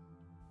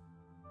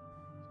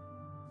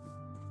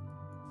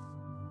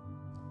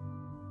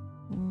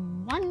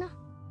 One.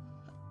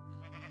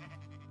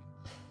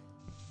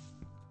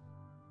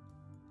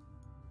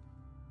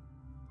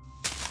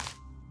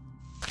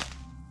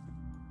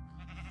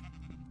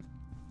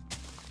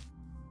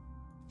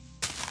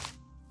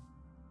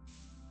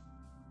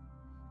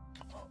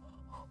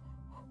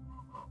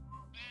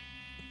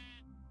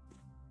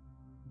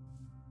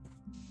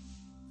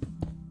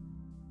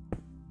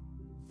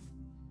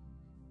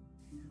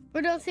 We're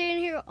not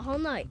staying here all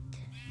night.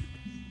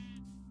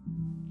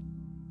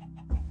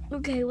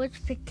 Okay, let's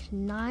pick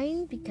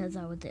 9 because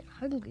I was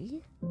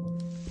hungry.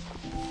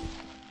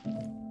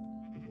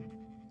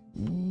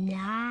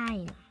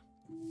 9.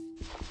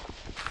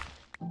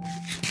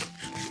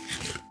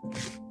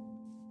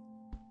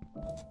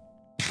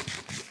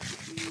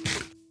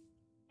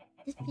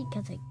 Just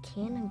because I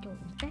can, I'm doing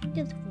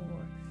practice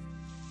for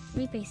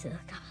 3 faces.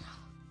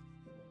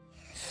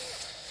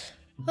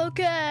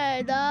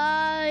 Okay,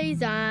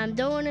 guys, I'm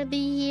gonna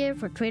be here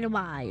for quite a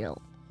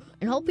while.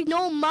 And hoping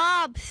no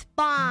mobs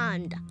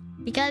spawned.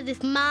 Because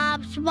if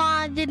mobs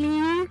spawned in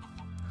here,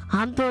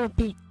 I'm gonna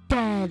be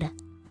dead.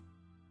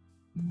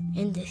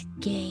 In this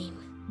game.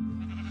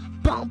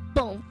 Boom,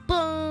 boom,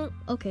 boom.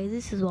 Okay,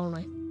 this is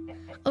lonely.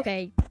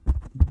 Okay.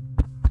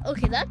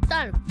 Okay, that's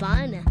not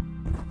fun.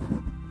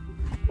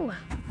 Ooh.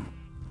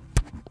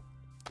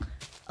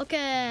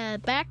 Okay,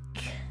 back.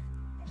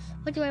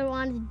 What do I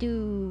want to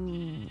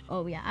do?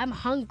 Oh yeah, I'm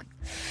hungry.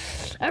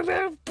 How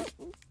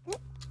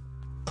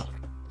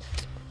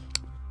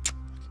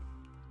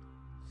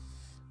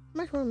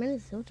much more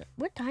minutes is it?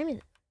 What time is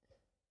it?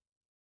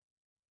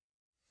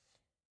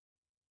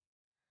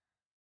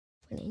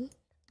 20.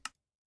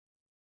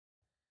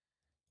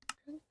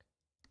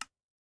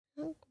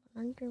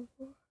 Under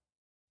 4.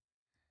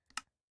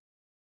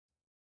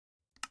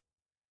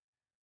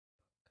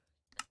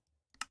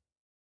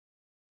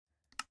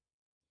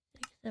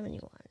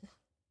 671.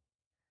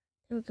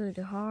 Then we go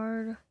to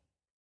hard.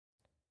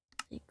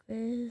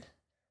 Secret.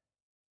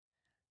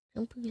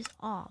 Don't put this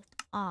off.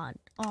 On.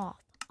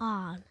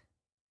 Hard.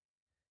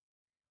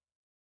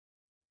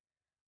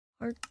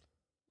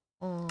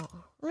 Oh,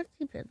 let's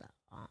keep it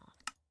off.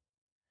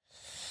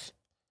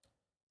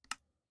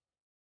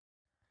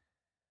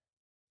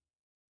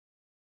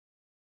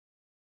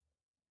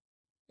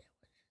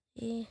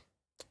 Yeah.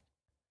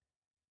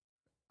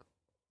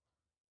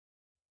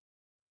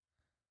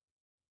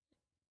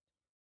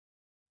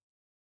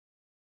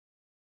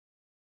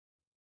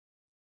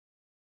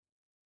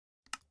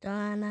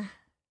 Done.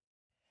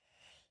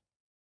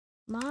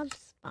 Mob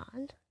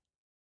spawned.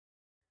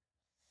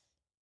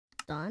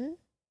 Done.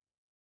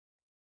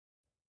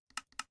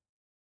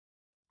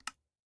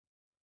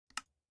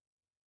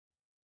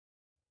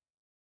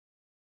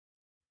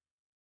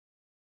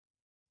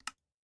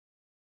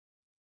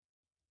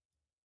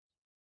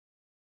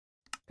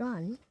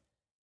 Done.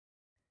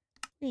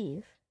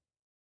 Leave.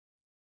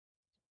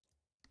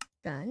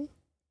 Done.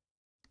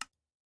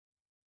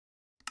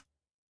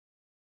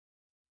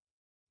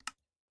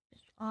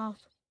 It's all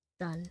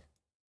done.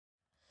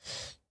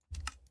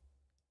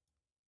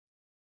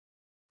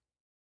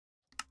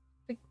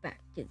 Back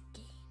to the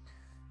game.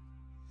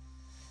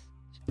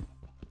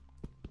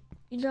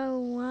 You know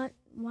what?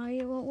 Why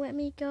you won't let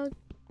me go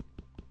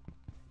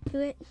to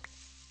it?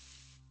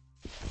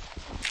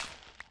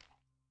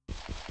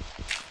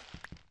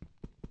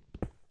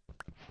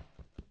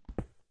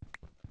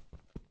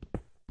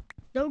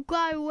 Don't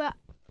cry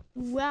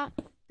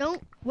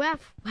don't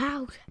laugh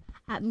loud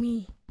at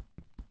me.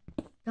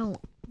 Don't.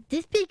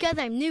 Just because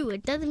I'm new,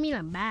 it doesn't mean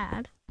I'm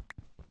bad.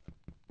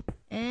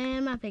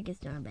 And my pick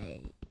is not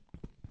bad.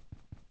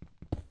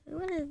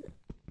 What is it?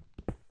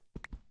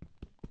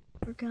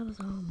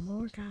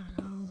 More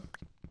calzone.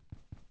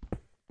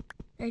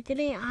 Did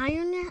I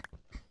iron it?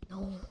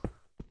 No.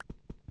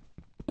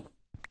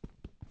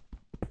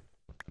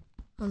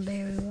 I'm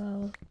very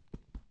low.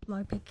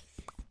 My pick is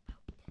about.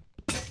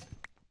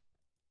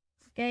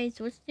 Okay,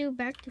 so let's do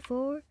back to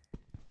 4.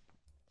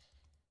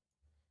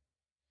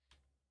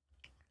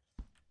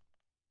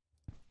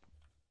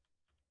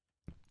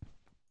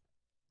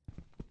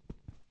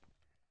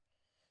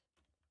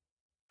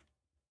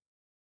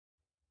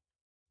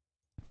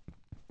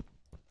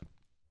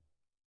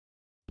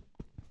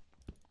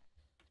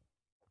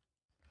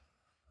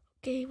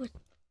 Okay, what?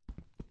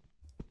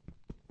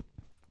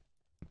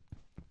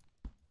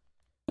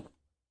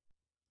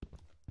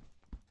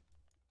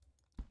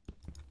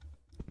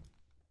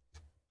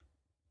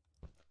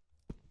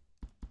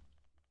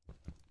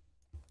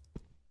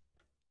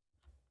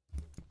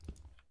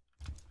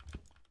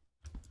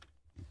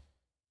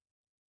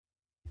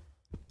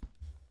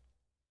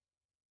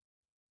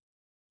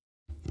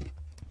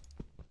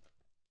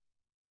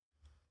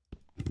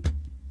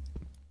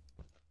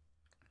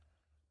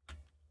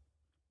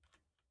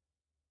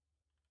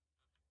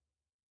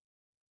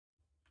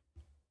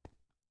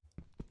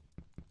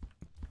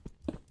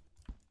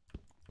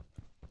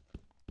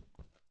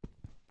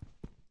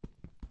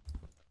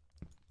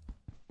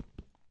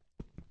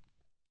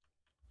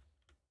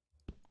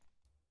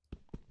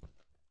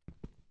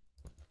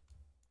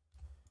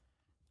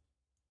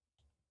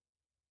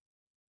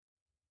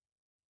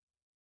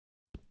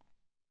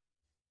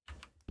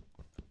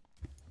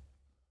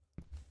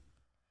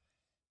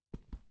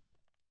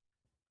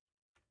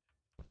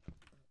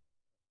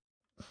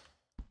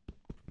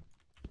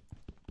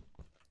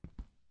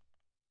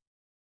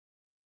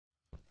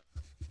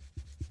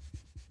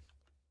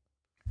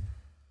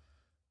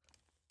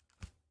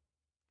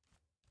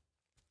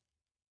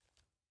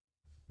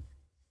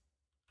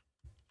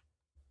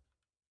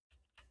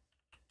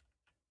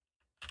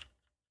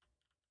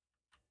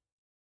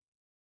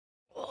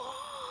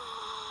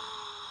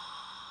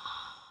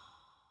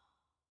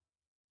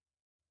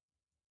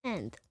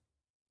 end.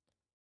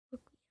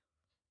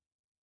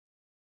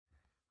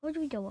 Where do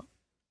we go up?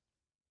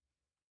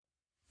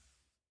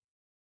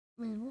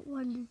 Wait, what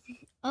one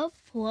is up?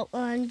 What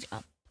one's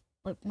up?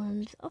 What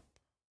one's up?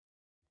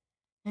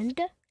 And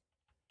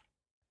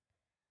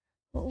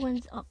what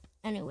one's up?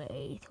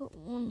 Anyways, what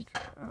one's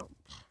up?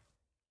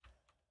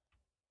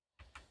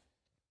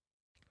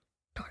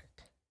 Dark.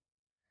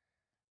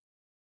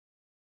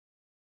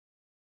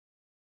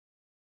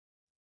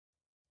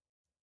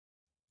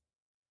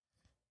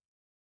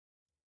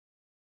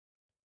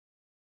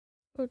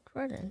 What's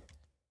running?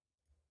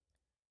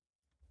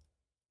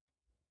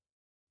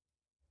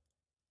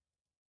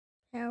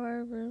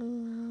 Power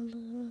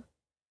room.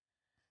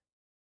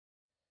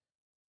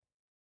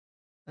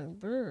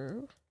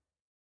 Blue.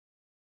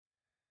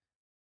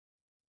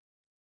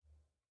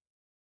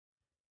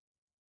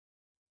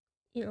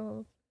 You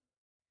know,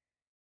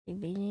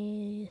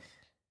 beneath.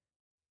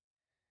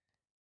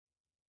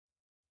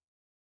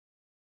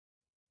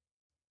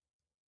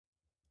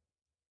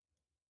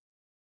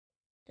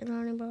 The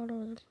running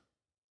bottles.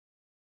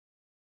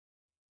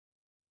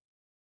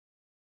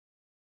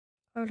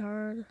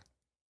 Hard.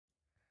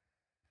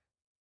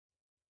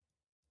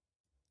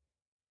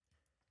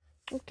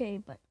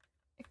 Okay, but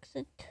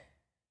exit.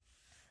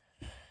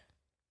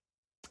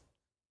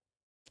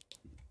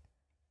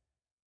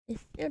 They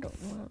still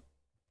don't want.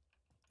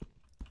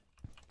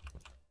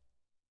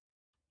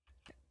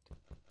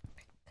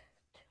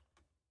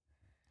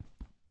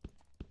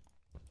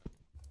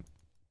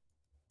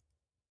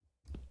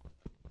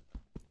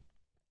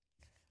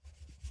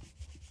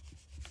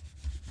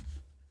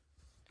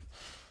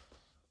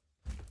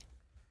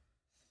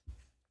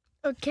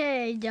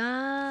 Okay,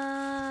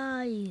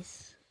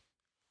 guys.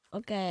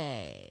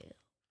 Okay.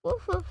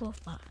 Woof, woof, woof.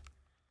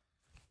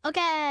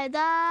 Okay,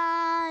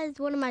 guys.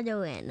 What am I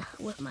doing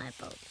with my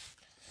boat?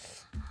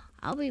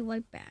 I'll be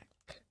right back.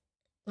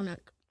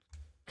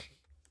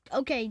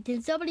 Okay,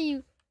 did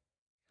somebody...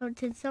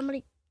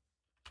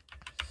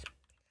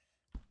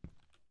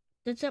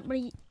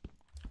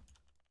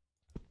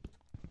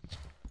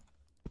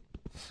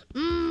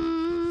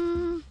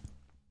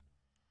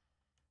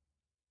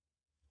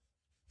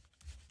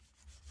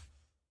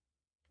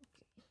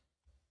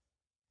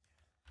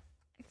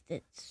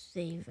 Exit,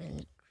 save,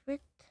 and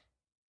quit.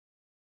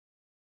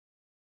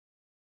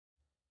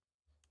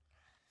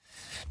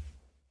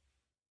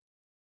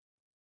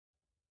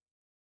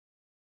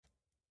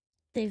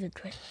 Save and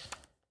quit.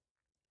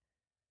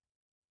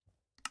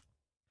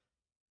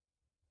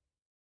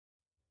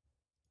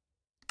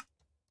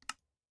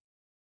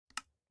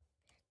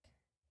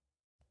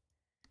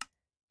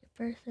 The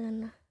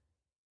person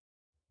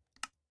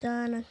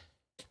done.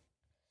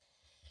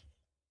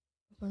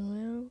 Open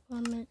wheel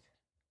comment.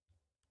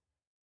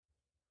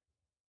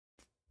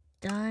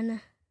 Done.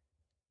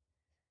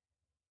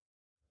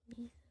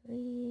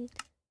 Read.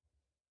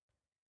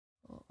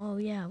 Oh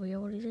yeah, we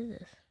already did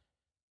this.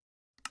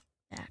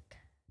 Back.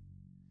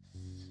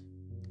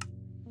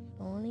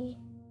 Sony.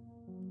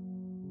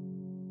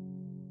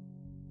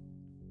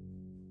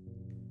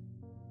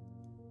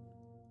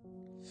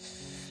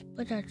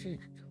 But actually,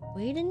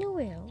 wait in the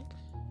world.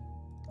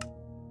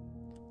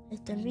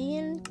 It's the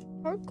being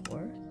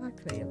hardcore, not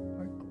creative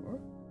hardcore.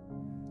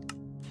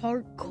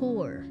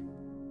 Hardcore.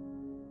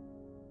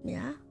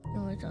 Yeah,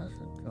 no, it's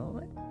also draw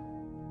it.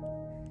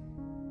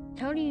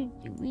 How do you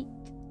tweet?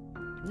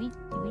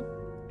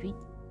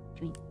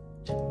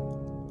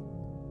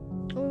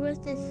 Or was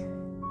this?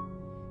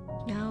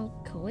 Now,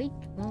 Kuwait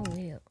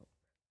wheel.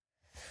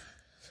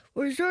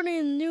 We're starting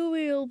a new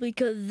wheel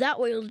because that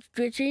wheel's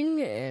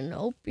glitching, and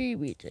hope we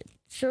beat it.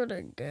 Short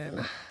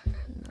again.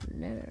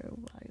 Another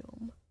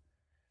biome.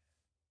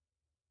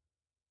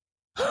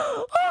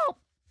 Oh,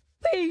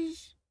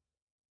 please.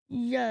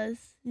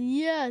 Yes.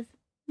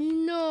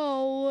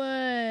 No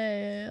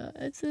way.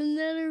 It's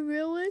another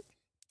village.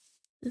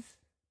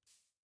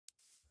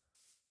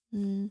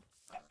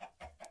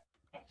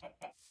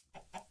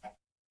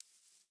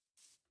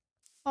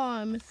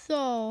 I'm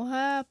so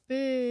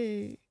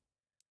happy.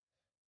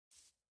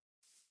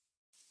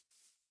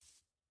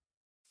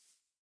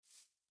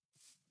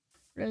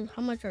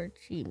 How much are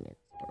achievements?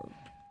 How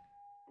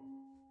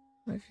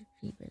much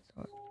achievements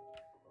are?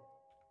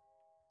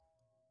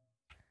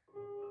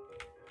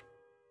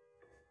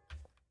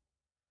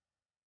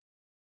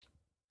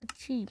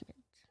 Achievements.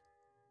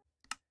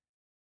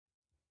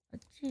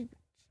 Exit.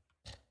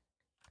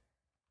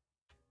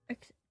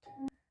 Okay.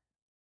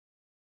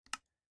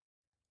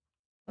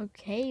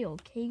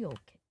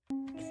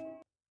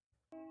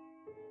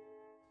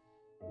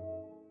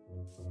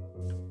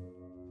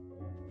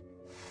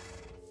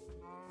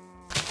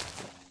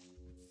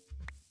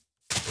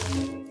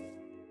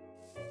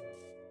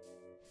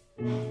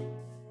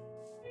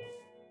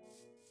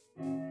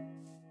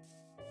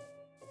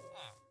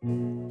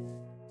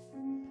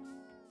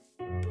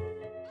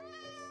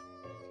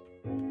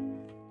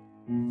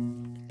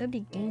 Could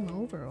be game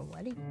over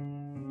already.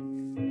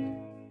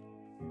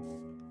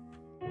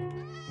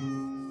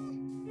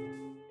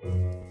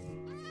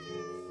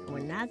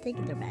 We're not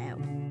thinking about.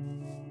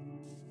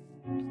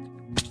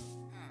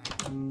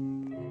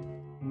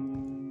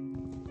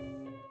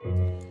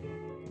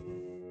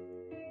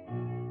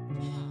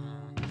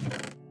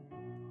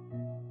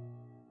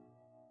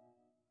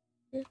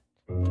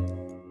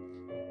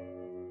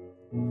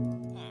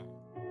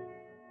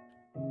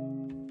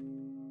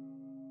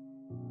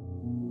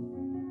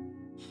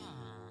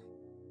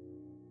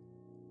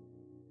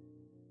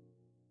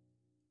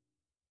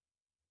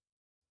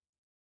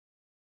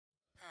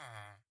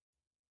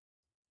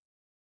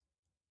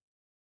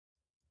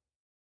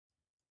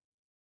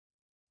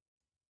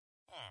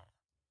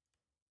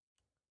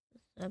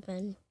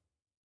 7.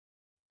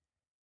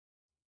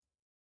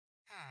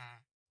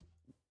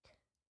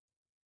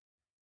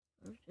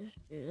 Let's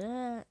just do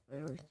that.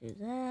 Let's do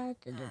that.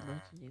 And then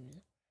let's do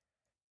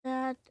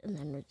that. And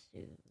then let's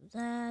do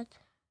that.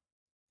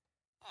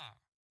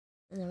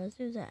 And then let's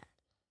do that.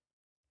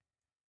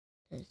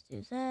 Let's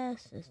do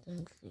this. Let's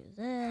do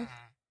this.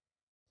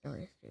 Now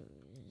let's do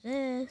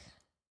this.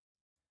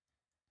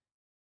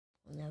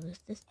 And then let's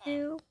just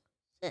do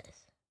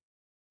this.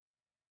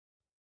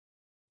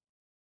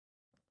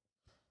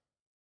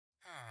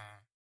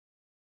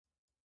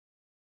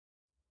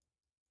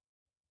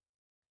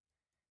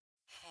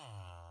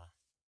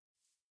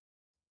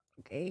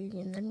 Okay,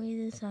 and then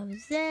we just have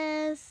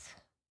this.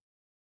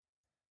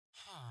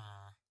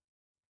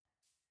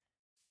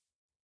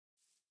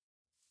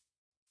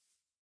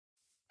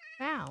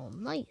 Wow,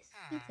 nice.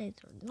 These guys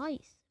are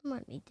nice.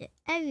 Let me do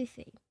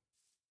everything.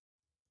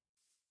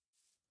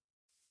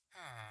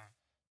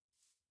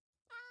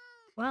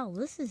 Wow,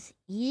 this is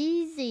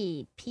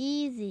easy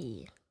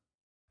peasy.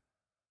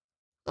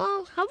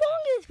 Well, how long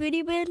has this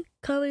video been?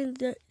 Comment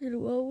down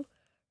below,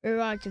 or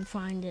I can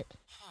find it.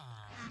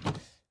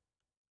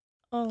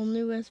 Oh,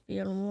 new recipe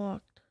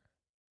unlocked.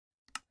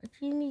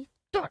 Achieve me.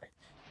 Darn it.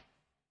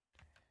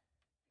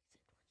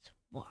 Let's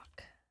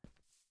walk.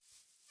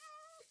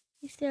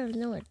 You still have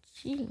no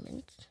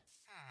achievements.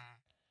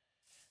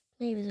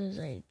 Maybe there's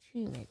an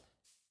achievement.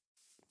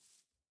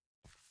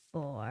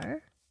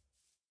 4.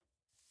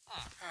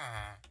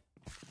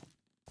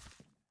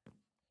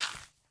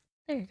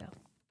 There you go.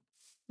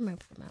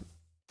 Remember the map.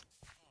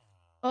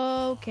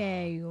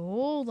 Okay,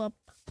 hold up.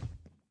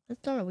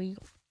 That's not a wheel.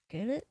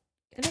 Get it?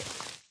 Get it?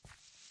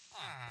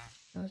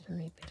 No, it's not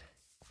even.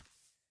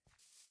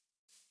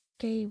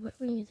 Okay, what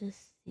we need to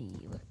see.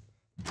 What?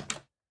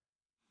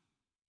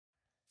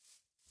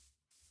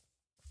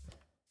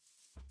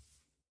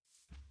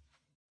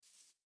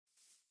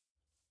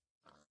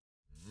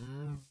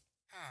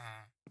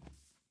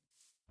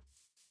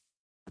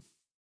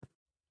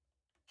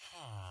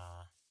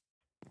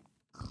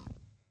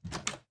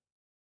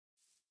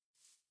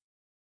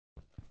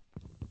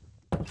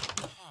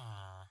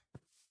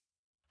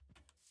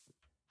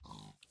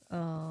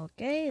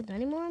 Okay, is there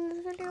any more in this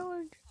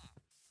video?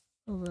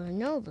 Well, I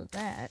know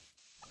that.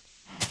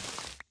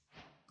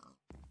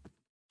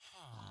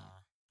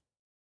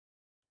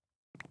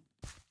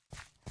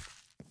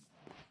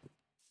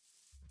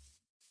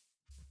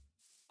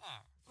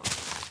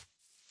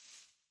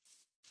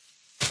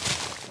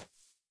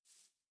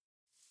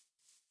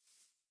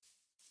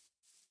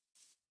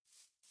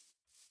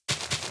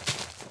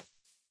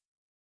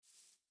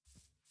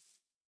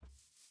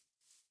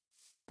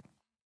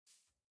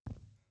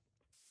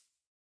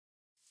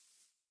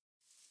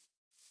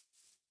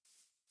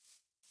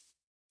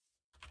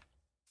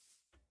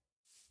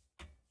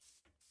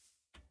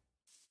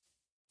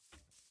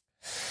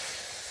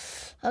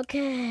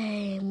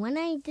 Okay, when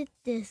I did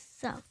this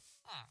stuff,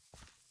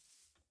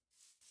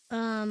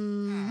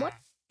 what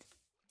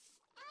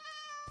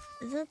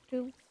is that?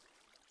 Do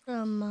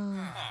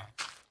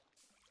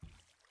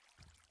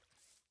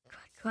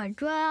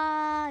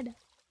quadrad.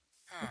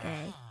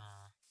 Okay.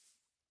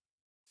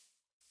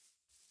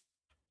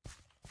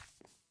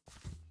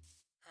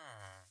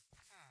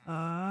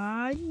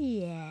 Oh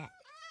yeah.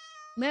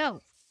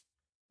 Move,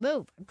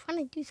 move. I'm trying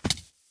to do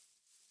something.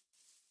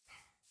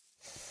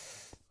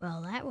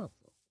 Well, that was a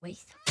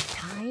waste of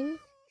time.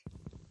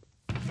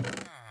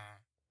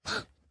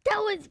 That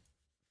was.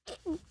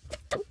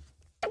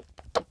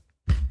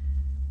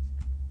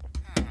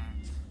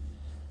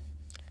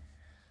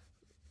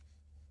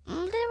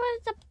 There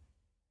was a.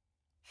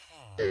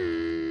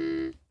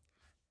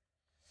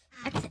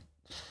 Exit.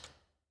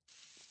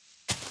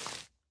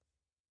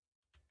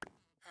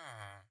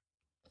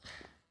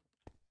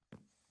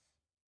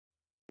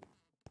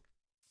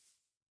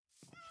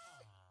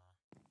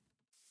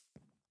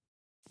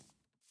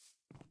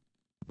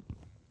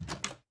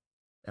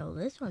 Oh,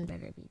 this one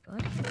better be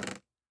good.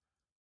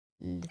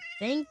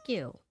 Thank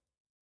you.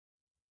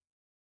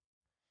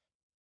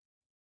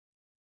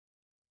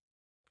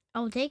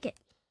 I'll take it.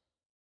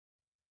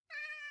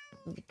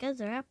 Because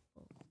they're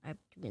apples, I'm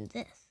doing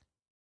this.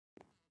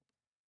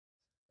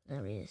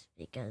 That is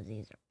because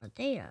these are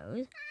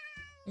potatoes,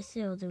 we're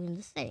still doing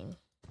the same.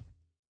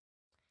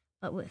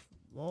 But with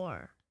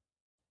more.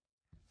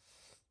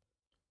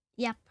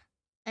 Yep,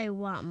 I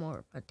want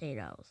more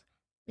potatoes.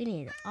 We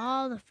need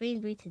all the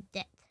things we to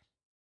get.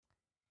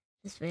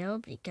 This will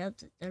because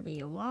it's gonna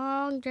be a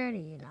long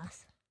journey in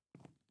us.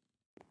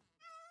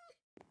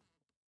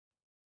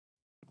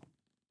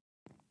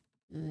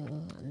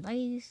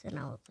 Nice, and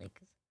I'll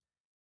take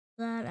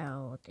that.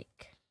 I'll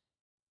take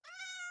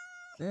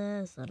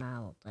this, and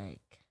I'll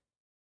take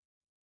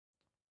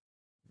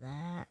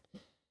that.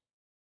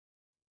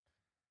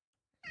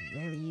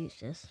 Very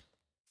useless.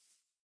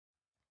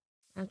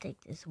 I'll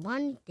take this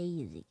one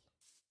daisy,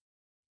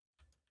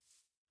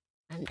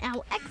 and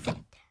I'll exit.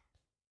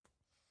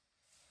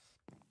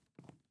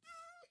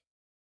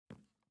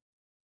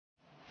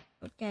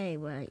 Okay,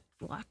 wait,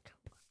 walk.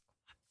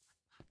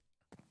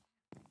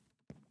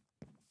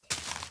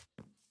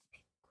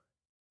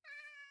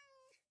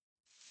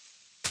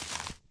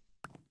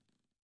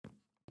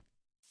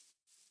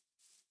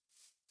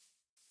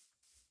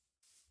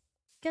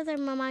 because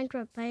I'm a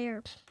Minecraft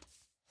player.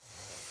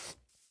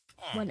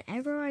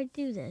 Whenever I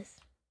do this.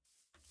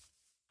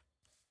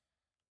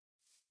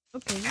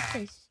 Okay, this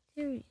is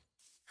serious.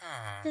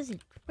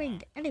 Doesn't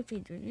trade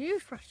anything to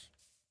useless.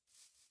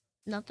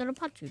 Not gonna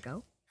punch you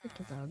though,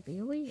 because that would be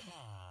illegal.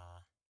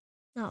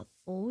 Not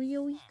fully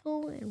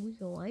illegal in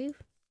real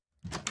life.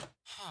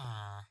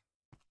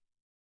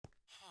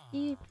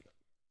 You...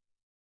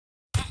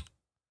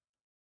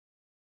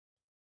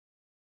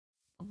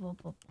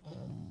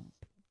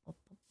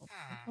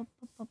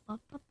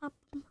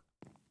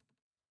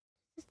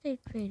 Does they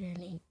trade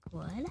any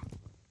good?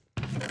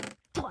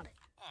 Got it.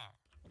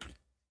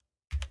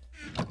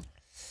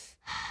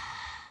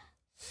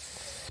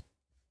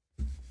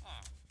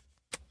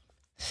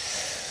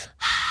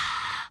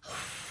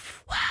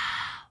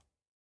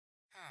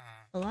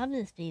 I love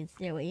this being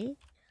silly.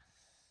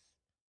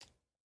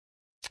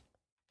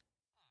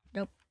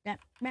 Nope.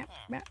 Okay,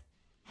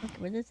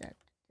 where is that?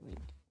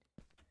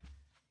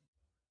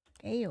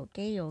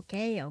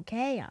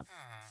 Okay.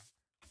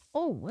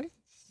 Oh, what is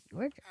this?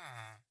 Where's it?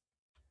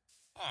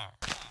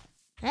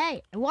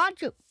 Hey, I want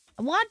you.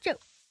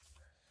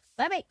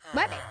 Let me.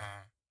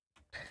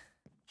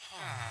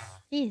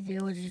 These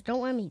villagers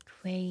don't let me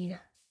trade.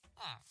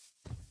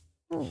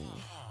 Ooh.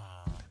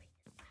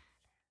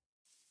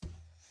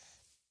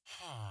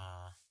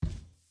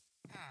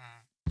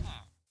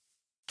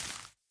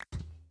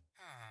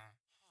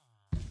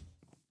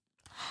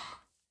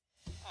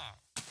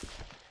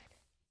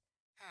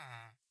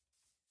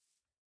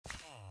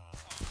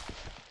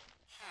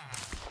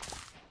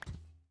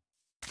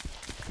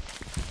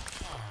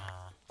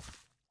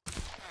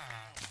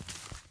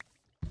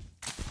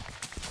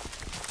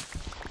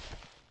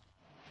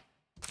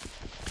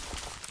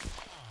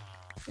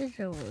 This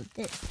will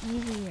get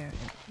easier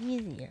and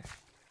easier.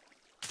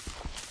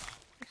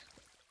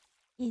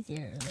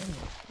 Easier than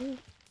you think.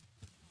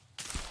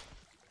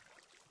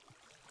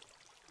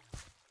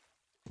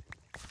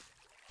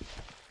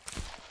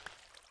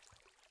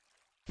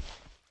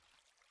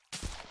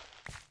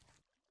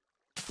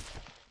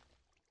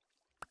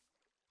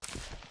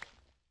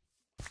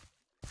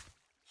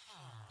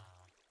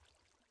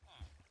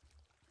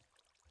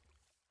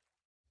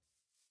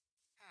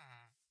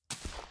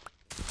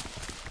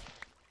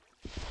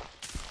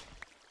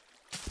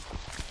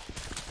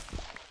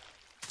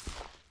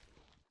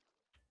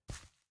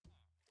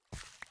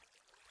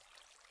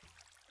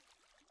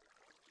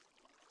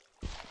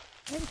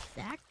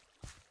 Exact.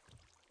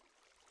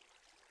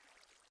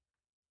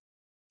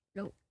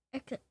 No,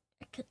 exit.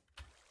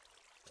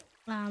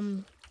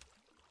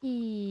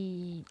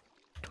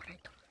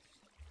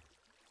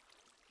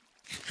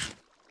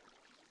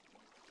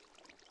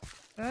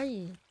 Where are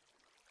you,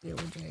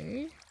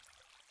 villagers?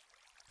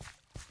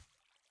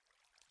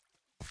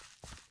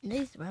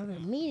 Nice to have a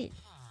meeting.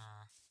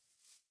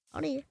 How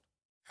do you?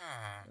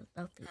 There's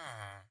nothing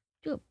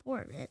to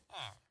report it.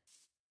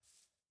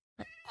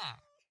 But...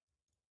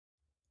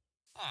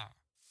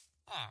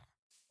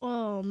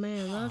 Oh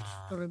man, that's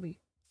gonna be.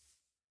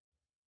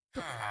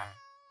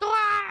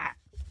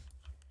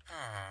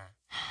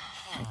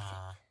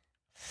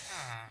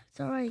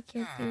 Sorry, I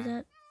can't do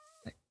that.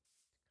 But...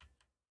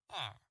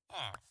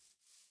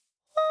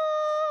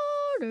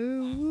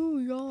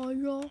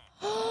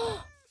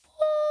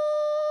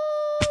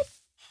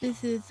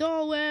 This is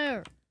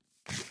nowhere.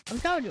 I'm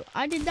telling you,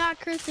 I did not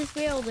curse this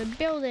field and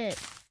build it.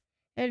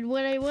 And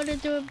when I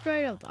wanted to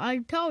upgrade them, I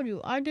told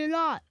you, I did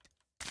not.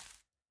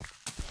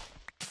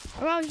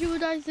 Or else you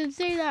would nice and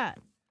say that.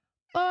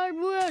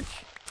 I'm rich.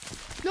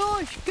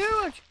 Nice,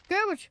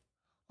 garbage.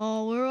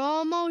 Oh, we're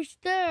almost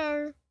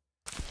there.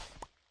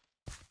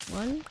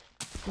 1,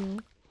 2,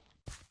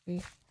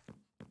 3.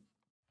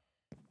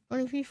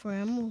 23 for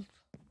emeralds.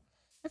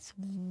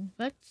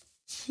 That's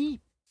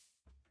cheap.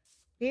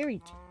 Very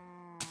cheap.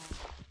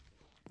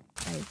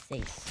 I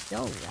say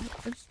so.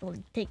 I'm just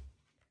going to take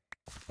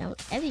down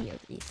any of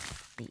these.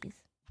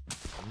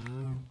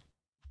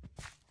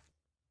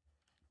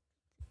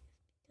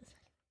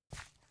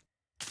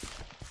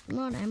 Come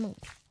on, emerald.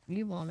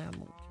 You want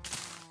emerald.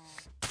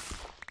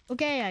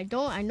 Okay, I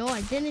know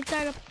I didn't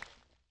start up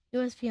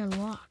USB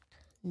unlocked.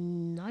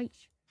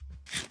 Nice.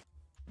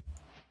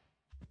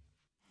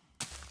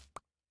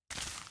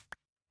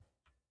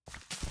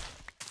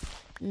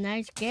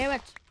 Nice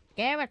carrots.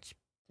 Nice.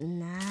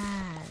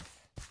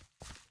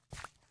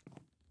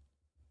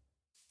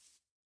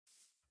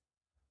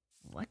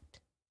 What?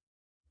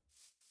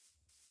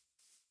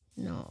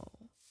 No.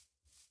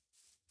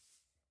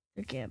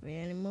 There can't be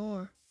any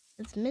more.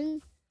 It's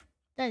night.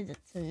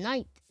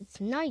 It's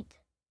night.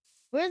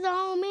 Where's the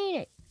whole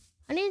meeting?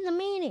 I need the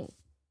meeting.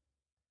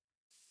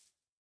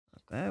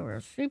 Okay, we're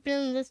sleeping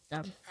in this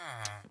stuff.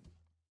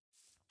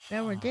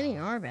 Yeah, we're getting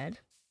our bed.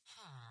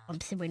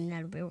 I'm sleeping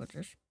out of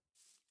villagers.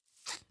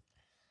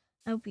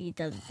 I hope he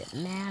doesn't get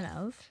mad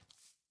of.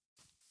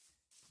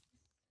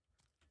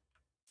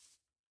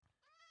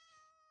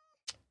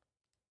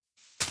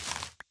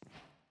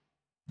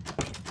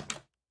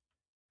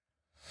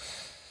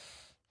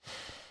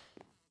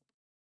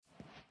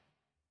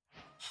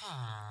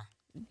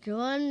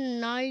 Good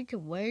night,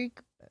 wake.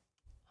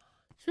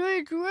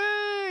 Sweet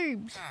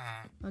dreams.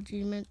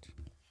 Achievement.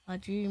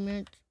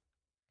 Achievement.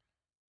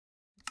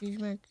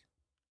 Achievement.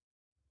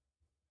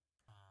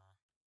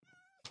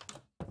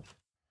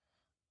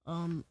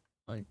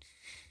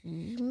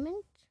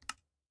 Achievement.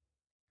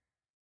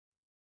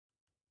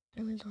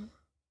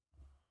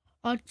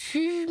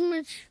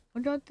 Achievement. I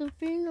got the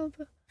thing of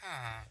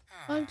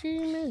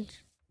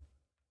achievement.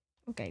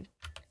 Okay,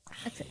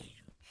 that's it.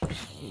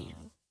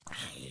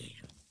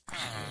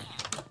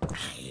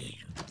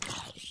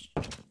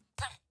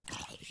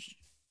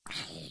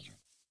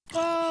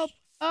 Up,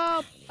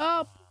 up,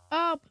 up,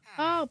 up,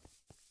 up.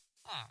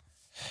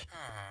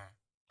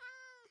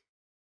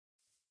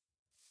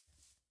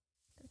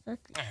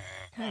 That's the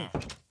type.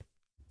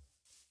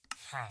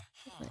 That's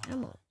my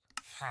ammo.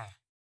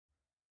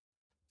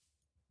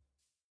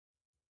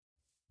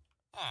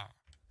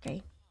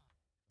 Okay.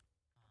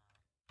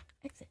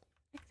 Exit.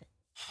 Exit.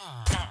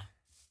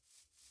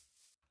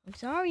 I'm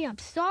sorry. I'm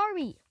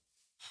sorry.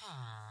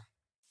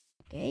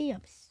 Okay,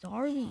 I'm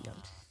sorry.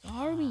 I'm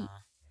sorry.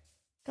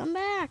 Come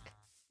back,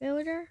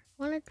 builder.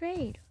 Want to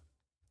trade?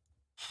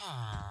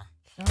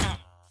 Sorry.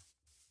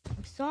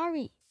 I'm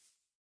sorry.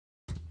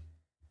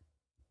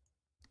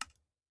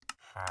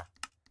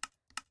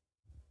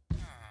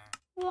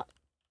 What?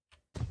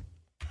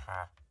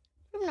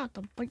 I'm not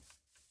the big.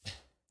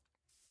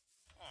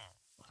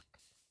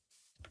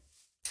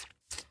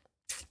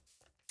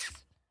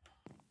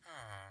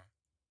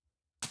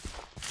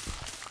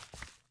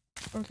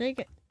 I'll take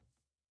it.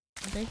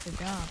 I'll take the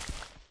job.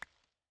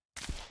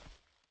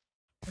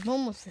 I'm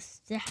almost a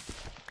stack.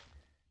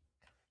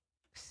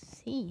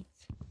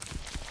 Seeds.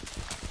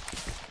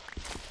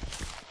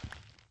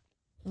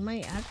 I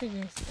might actually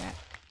get a stack.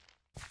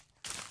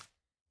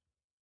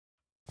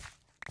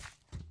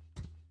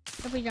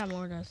 If we got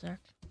more than a stack.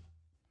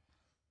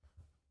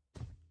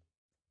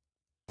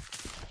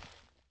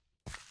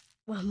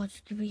 Well, how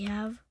much do we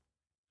have?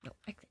 No,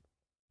 exit.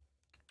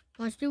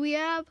 How much do we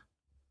have?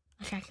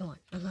 A second one.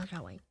 No, not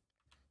that way.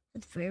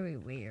 That's very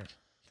rare.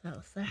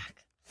 So,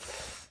 sack.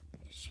 If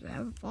you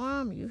have a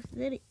farm, you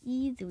did it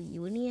easily.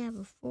 You would need to have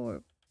a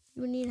 4.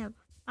 You would need to have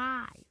a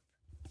 5.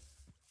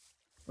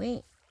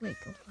 Wait, go 5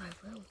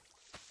 room.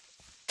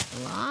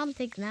 Well, I'm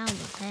taking out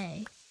the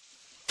hay.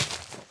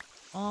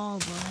 All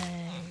the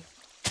hay.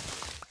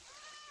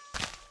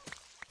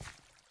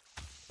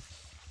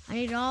 I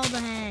need all the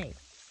hay.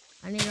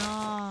 I need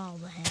all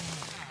the hay.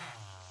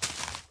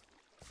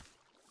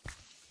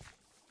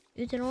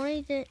 You can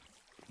only get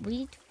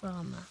wheat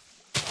from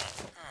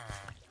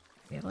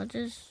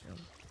villages.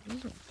 We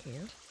don't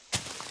care.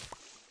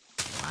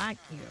 Well, I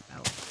care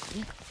about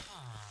wheat.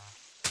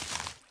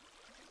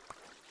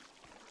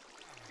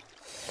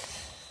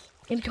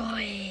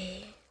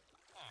 Enjoy.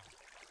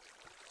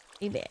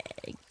 Be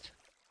big.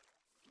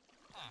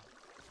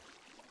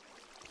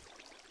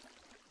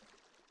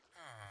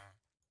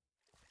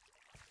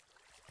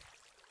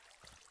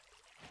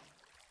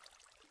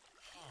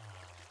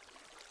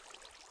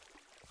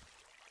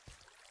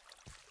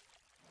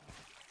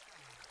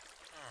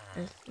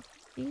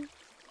 You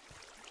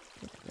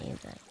need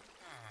that.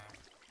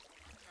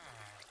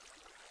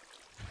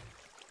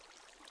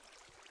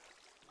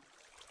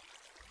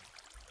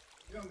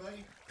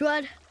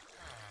 Good.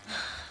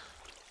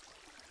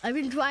 I've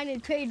been trying to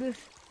trade with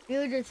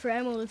villagers for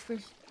emeralds for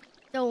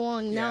so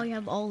long. Now we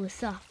have all the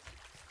stuff.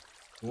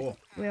 Cool.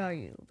 Where are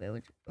you,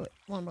 villager? Wait,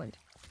 one moment.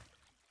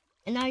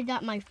 And I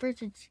got my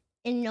first. And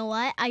you know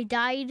what? I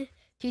died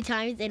 2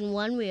 times in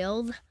one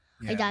build.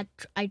 Yeah.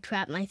 I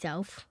trapped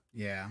myself.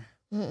 Yeah.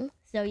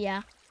 So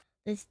yeah,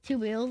 there's 2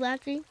 builds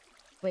actually.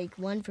 Like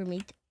 1 for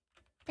me.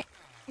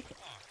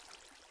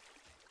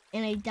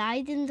 And I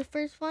died in the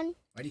first one.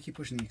 Why do you keep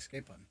pushing the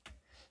escape button?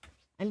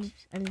 I'm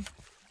just,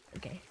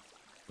 okay.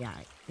 Yeah,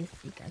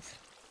 just because.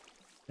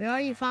 Where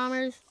are you,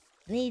 farmers?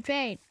 I need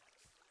trade.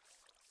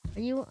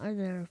 Are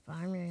there a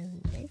farmer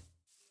in the base?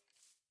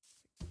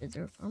 Is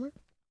there a farmer?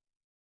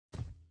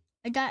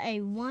 I got a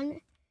 1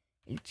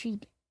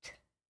 achievement.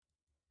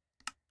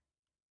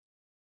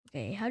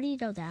 Okay, how do you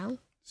go down?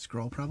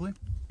 Scroll, probably.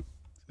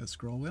 That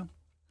scroll wheel?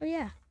 Oh,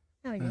 yeah.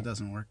 No, It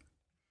doesn't work.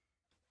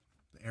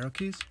 The arrow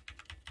keys?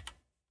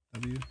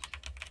 W.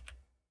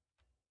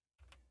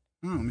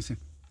 Oh, let me see.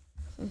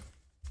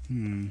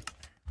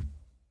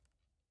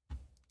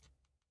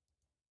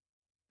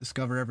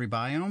 Discover every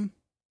biome.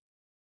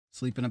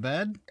 Sleep in a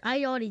bed.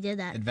 I already did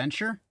that.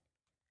 Adventure.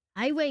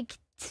 I wake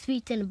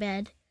sweet in a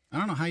bed. I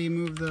don't know how you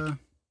move the.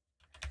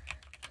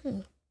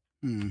 I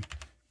don't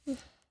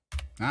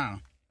know. All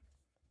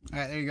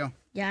right, there you go.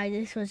 Yeah, I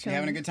just was showing. You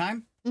having a good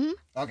time?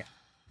 Okay.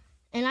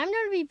 And I'm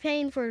going to be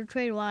paying for a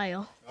trade a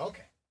while.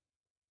 Okay.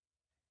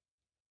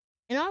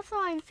 And also,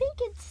 I'm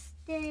thinking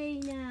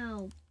stay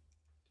now.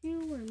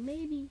 2 or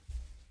maybe.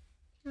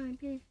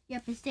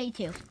 Yep, it's day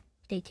 2.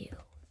 Day 2.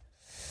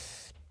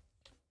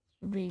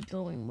 We'll be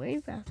going way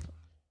faster.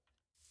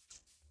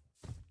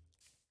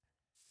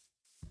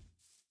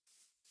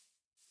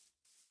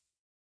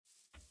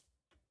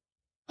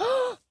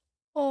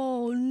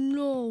 Oh,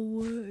 no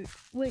way.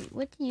 Wait,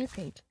 what do you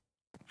trade?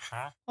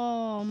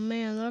 Oh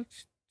man,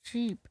 that's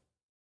cheap.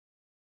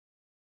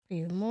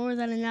 You're more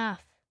than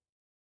enough.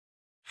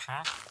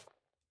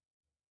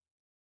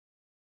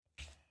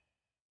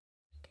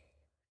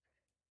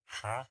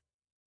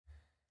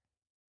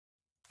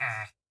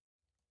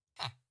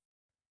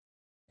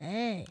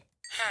 Hey.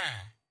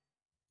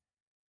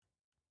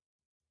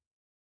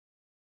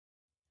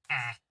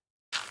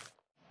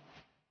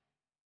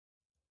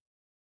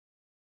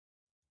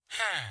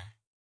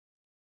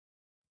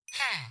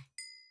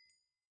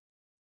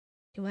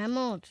 Two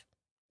emeralds.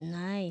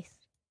 Nice.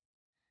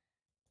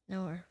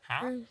 Now we're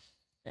first.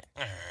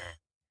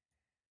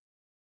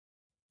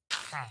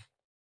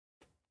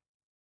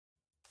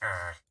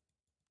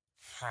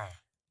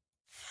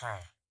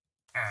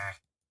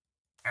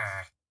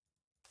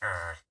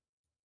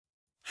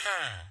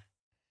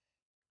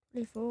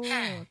 Before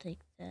I'll take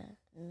that,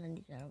 and then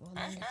you got one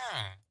minute.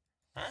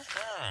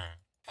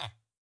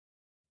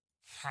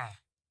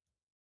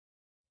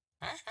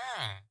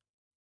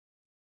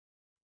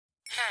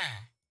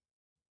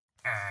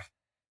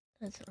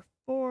 That's our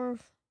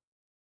fourth.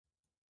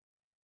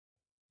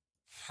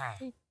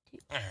 Take two.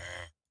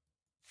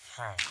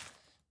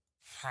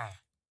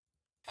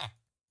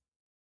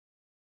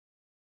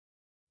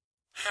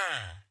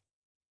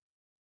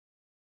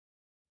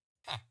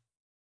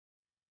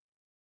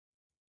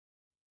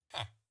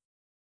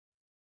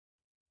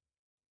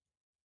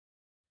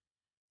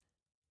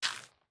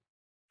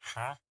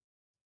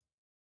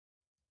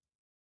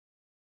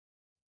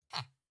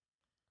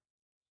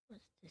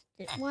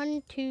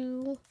 1,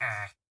 2.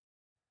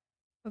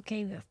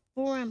 Okay, we have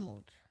 4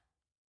 emeralds.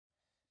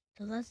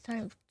 So that's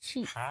time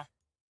cheap.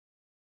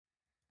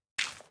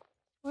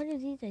 What are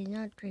these I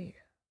not trade?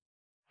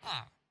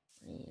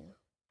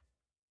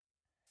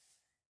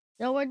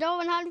 So we're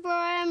doing hunt for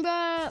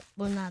emeralds.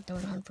 We're not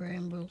doing hunt for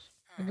emeralds.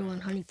 We're doing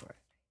honey for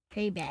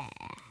haybags.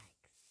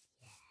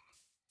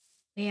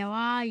 Yeah. Where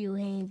are you,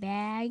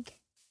 haybag?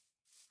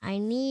 I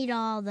need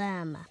all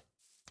them.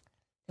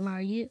 Them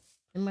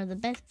are the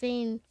best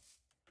thing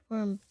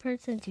for a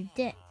person to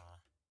get.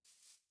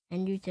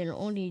 And you can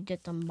only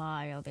get them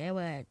by a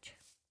village.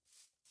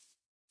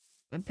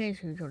 I'm pretty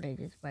sure you only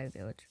get by a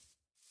village.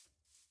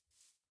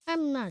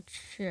 I'm not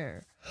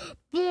sure.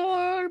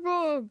 More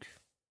bugs!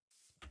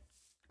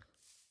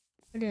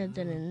 I did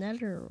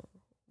another.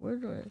 Where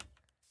do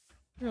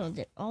I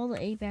get all the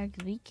 8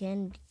 bags we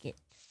can get?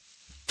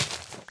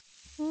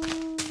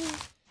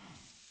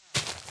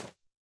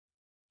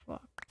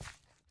 Fuck.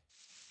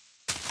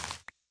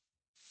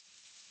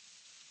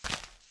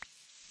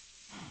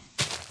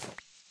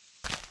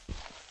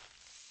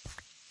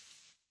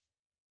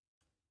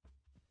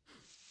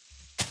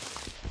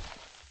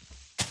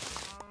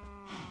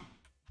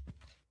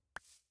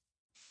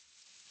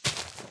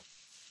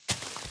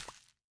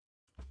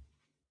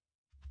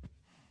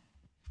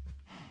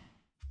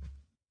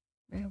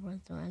 There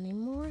wasn't any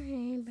more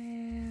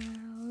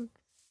haybags.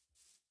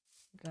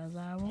 Because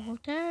I will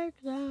take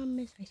them.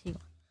 Miss, I see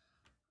one.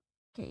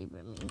 Okay,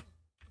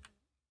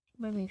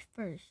 let me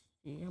first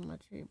see how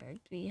much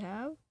haybags we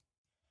have.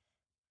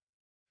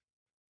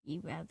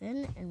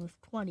 11, and with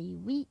 20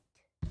 wheat,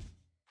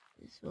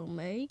 this will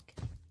make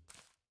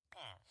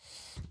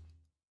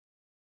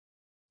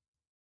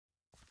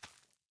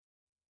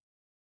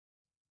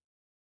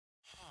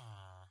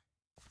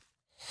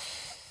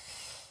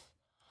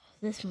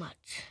this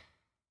much.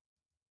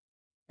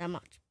 That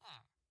much.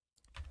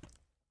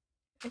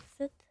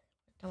 Exit.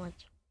 That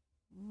much.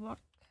 Walk.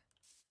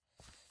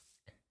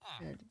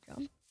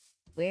 Jump.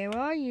 Where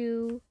are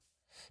you,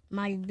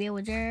 my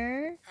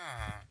villager?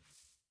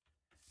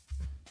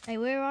 Hey,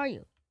 where are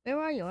you? Where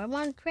are you? I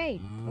want to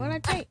trade. I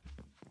want to trade.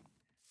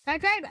 Can I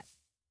trade it?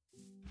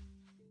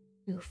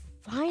 You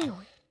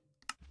finally.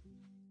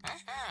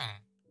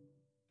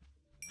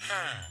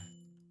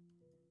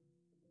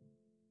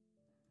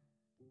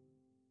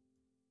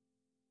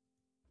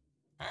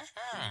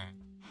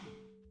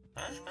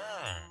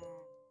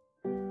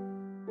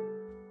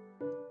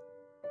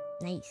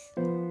 Nice.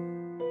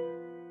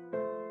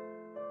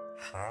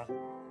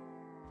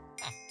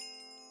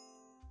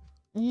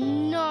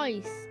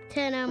 Nice.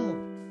 10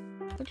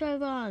 emeralds. Which I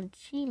got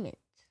achievement.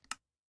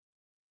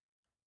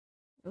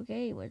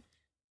 Okay, what's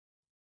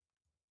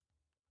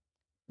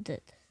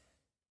it?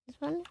 This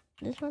one?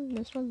 This one?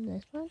 This one?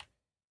 This one?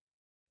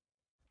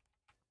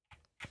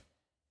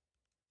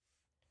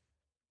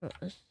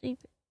 Let's see.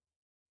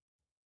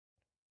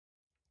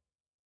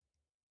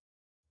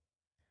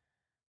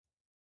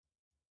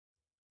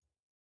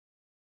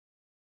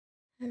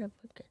 How to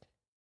put it?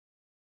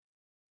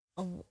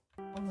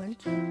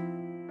 Orange.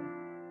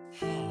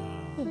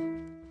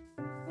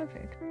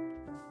 Perfect.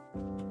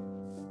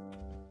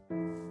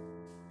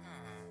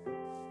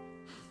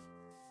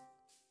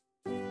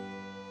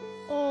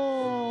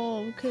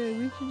 Oh, okay.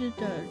 We should do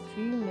that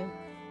achievement.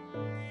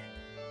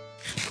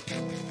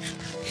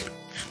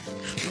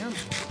 Yum.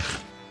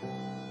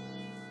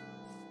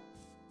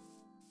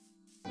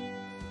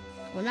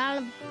 We're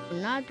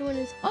not doing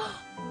this.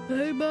 Oh,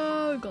 hay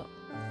bag.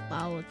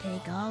 I will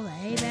take all the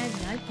hay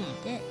bags I can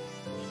get.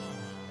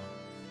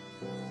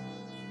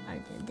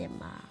 in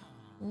my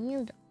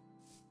hand.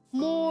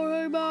 More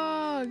hay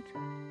bags!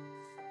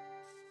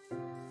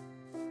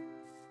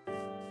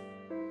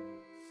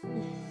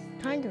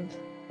 It's kind of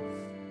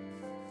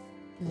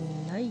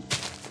nice.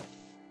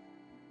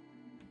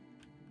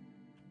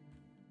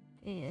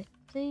 Okay, let's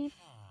see.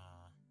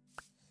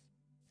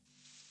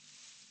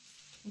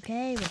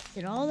 Okay, let's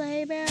get all the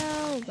hay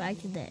bales back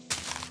to there.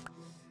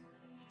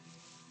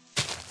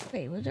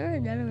 Wait, was there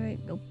another way?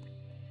 Nope.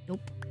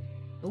 Nope.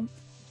 Nope.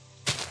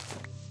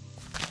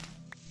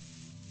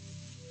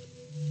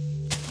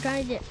 I'm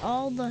trying to get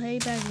all the hay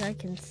bags I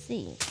can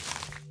see.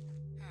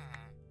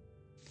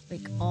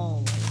 Like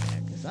all the hay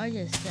bags, because I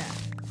just said.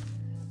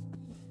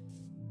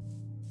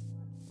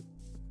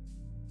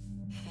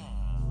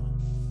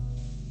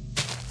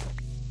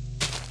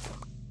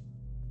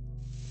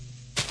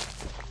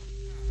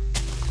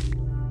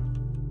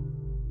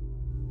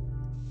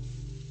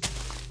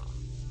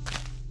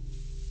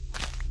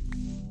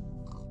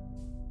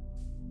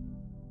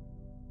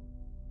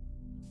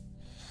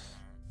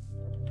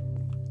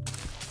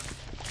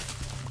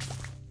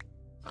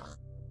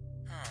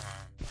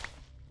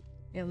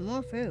 We have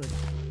more food.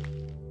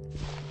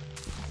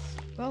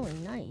 It's really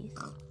nice.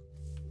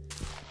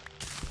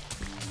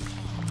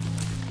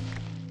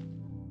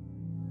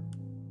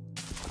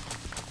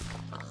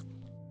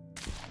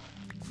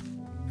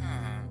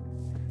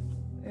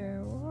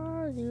 Where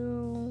are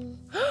you?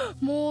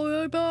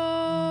 More bags!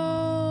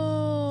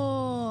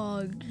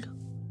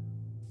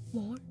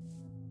 More?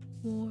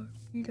 More?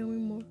 You tell me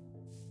more?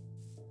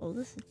 Oh,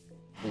 this is...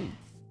 Wait.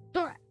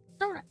 Throw it!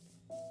 Throw it!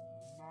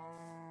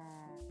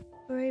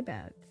 Hay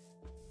bags.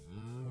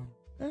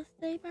 Let's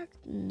stay back.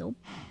 Nope.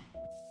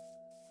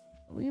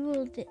 We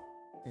will do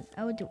this.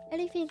 I would do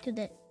anything to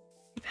the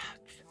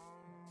bags.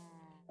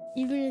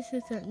 Even if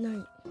it's at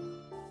night.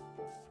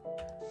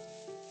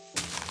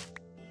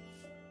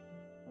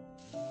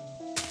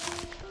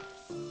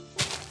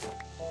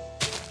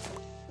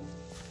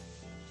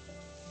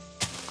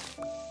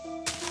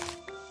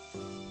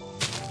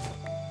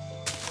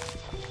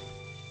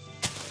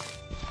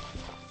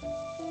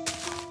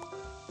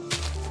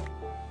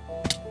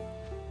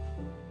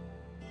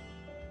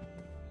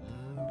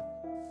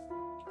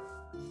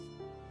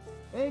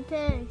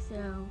 Okay,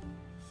 so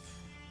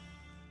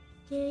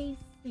JC.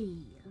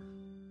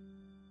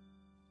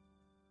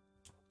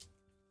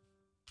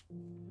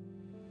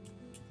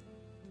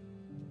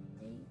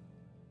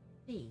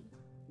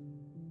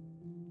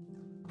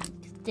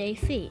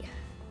 JC.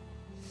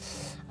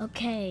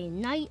 Okay,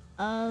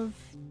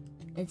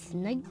 it's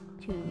night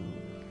 2.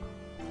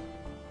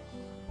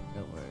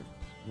 The word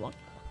what?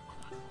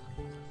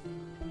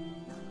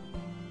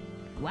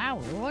 Wow,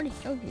 we already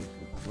showed you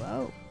to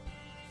grow.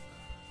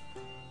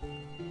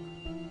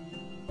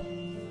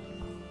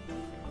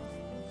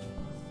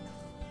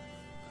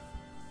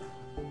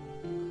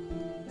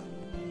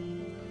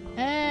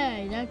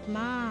 Hey, that's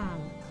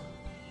Mom.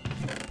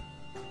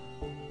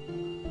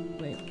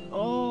 Wait,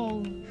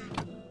 oh,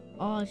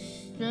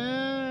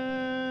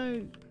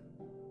 shit.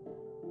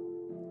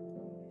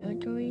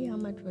 Inventory, how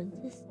much was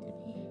this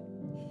today?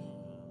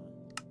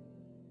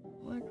 How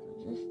much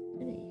was this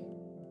today?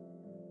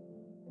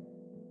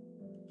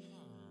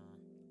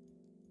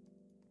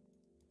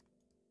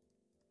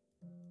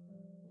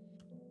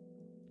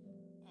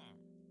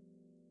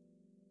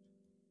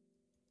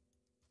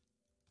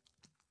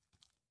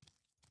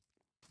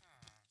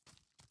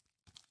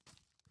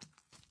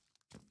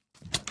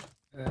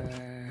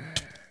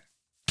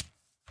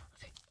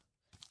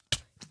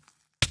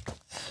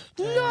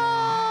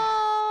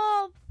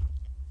 No!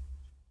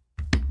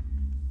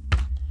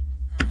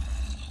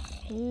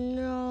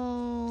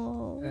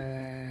 No.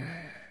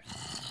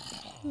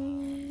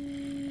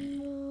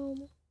 No.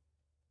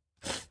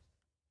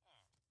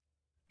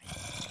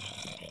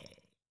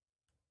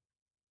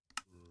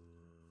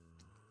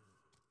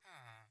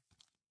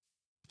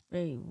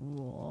 Wait,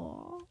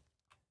 what?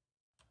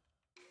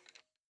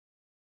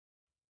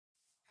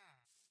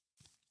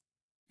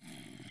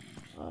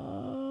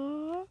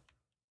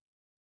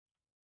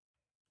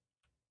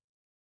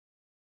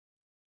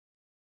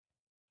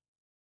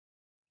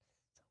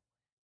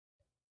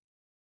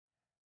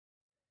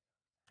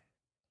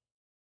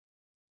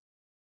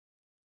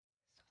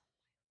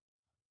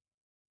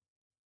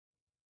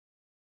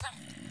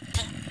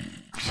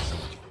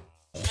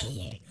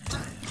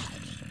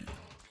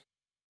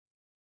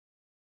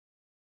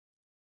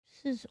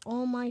 This is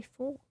all my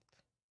fault.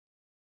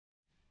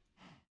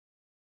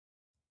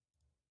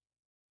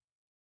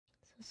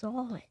 This is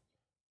all it.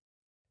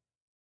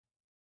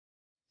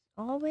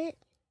 All it.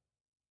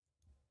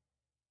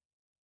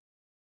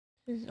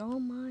 This is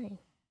all mine.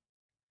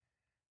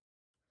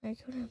 I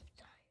could have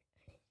died.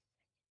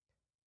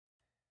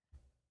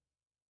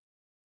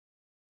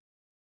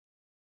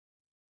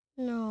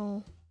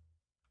 No.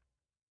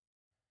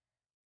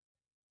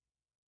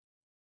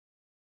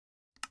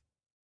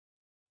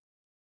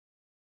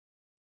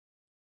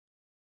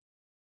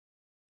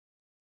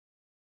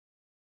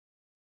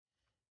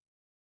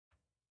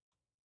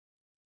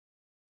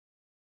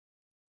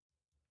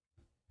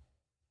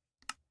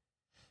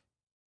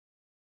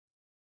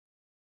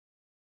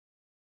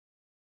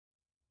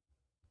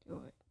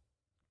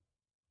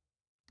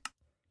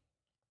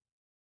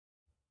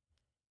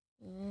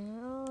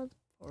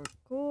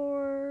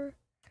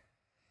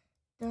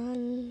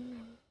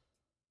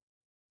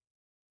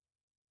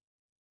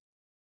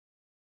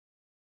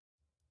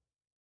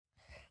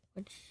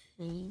 What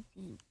shade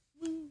do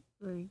we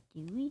or do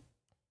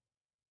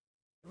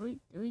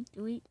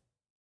we?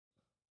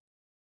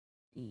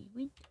 Do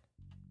we?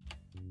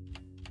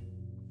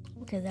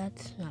 Okay,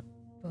 that's not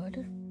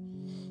good.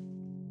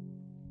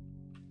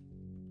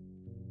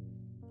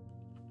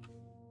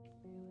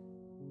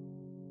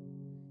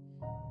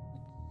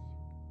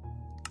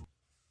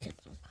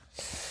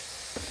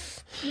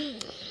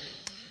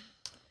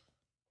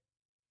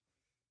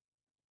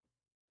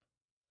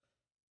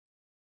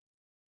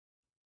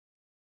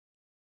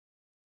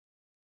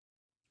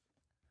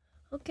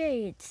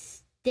 Okay,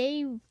 it's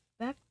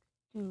back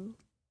to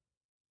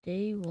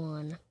day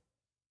 1.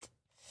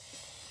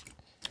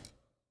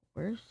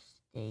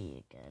 Worst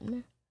day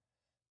again.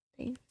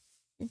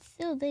 It's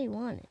still day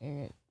 1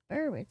 and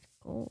it's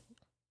cold.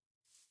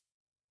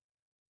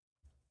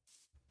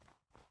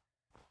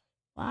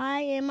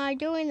 Why am I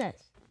doing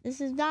this? This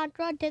is not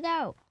good to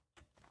go.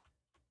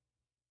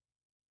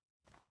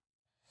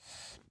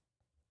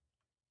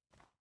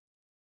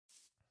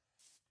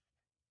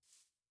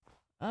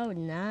 Oh,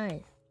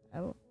 nice. I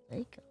will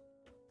take it.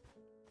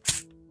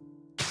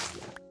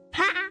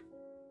 Ha!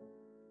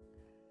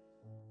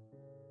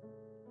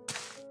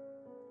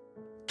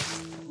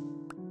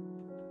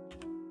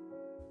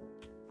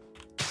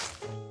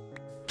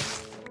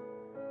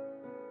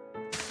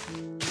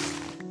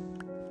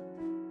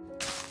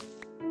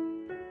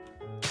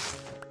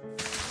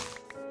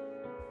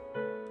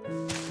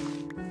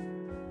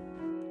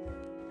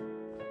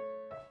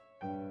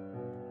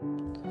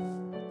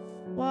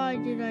 Why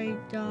did I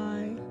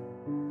die?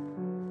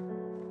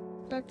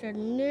 Such a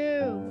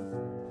noob.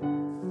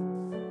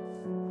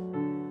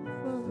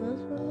 So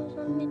this one was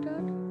on me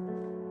dead?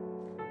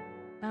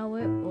 Oh,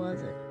 it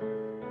wasn't.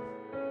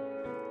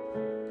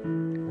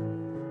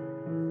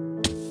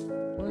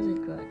 Was it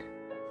good?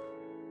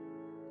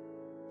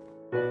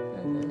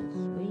 Because it's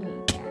really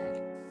bad.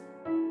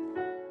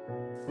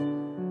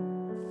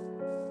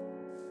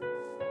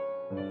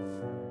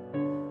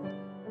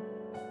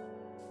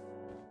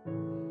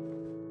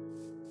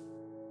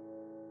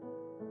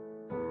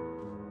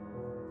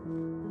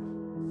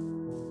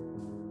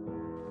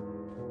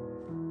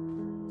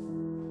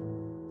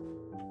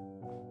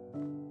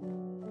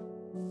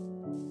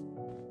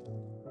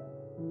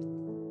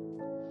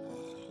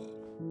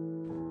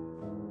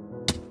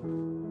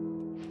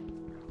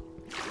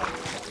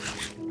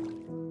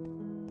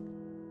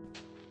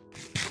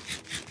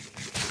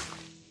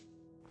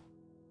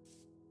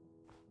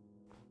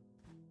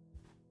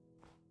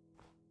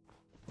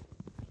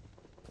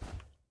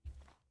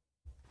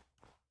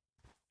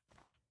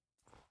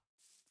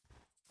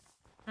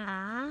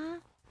 Ah.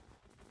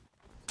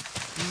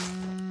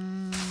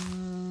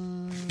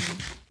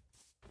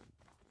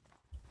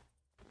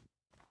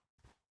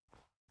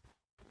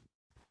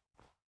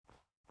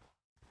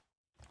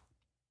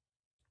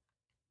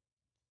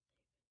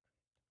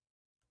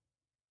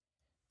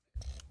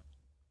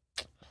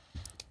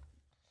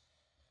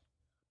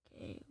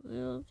 Okay,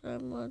 real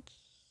time mode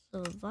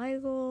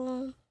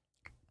survival.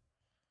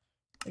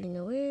 Putting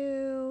the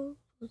wheel.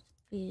 Let's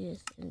be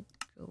this into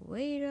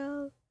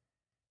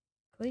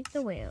create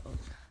the whales.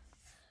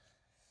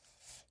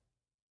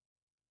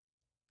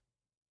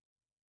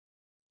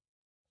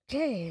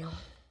 Okay.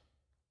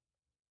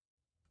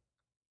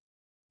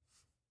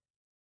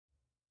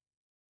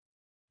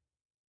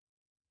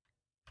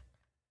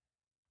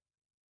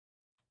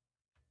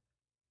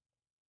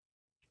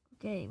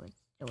 Okay,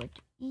 let's go to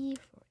E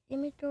for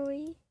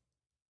inventory.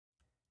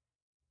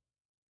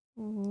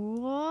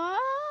 What?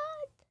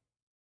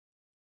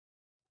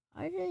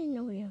 I didn't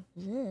know we have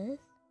this.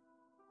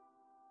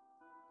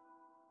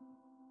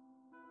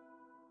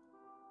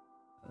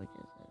 We just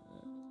have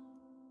this.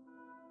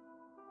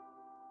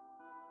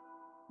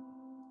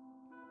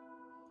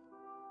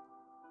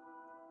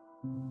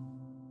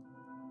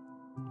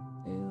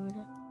 Food.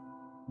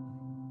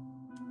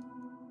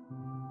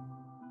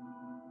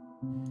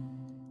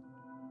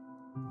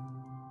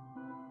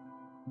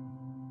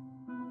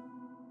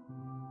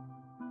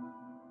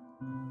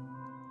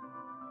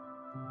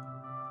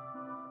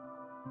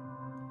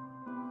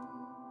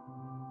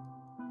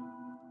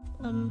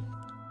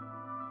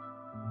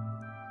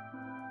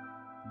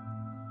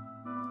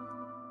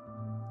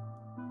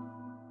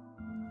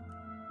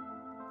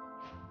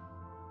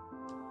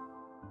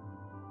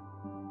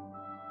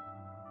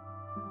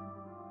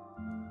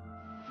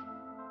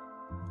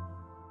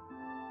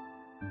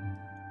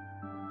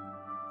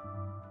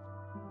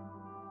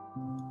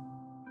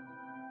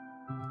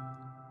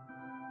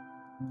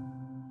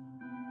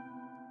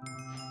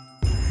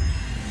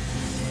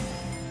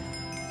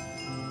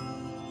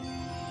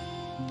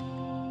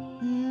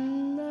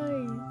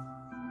 Nice.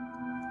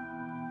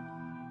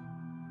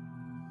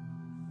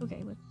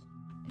 Okay, let's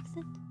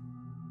exit.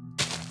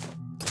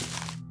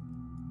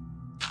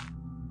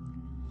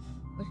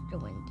 What's the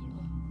one do?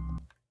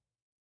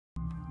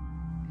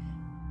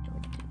 Go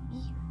to E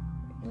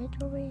for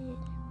inventory.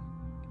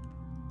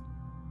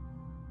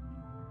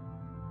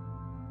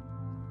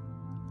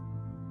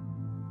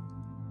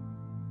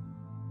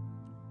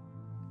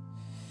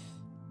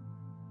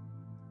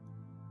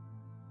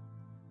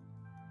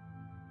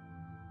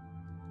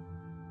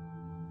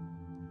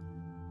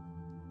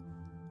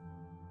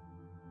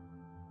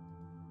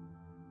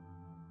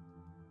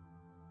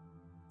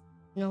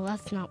 No,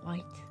 that's not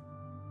white.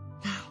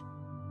 No.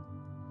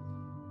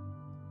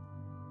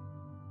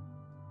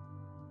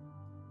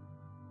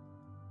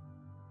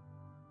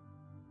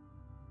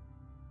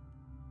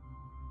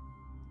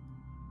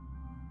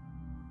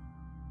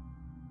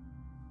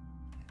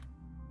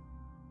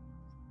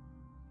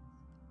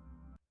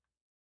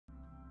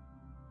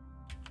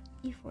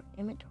 E for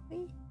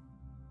inventory.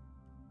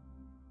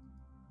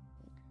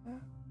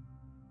 Okay.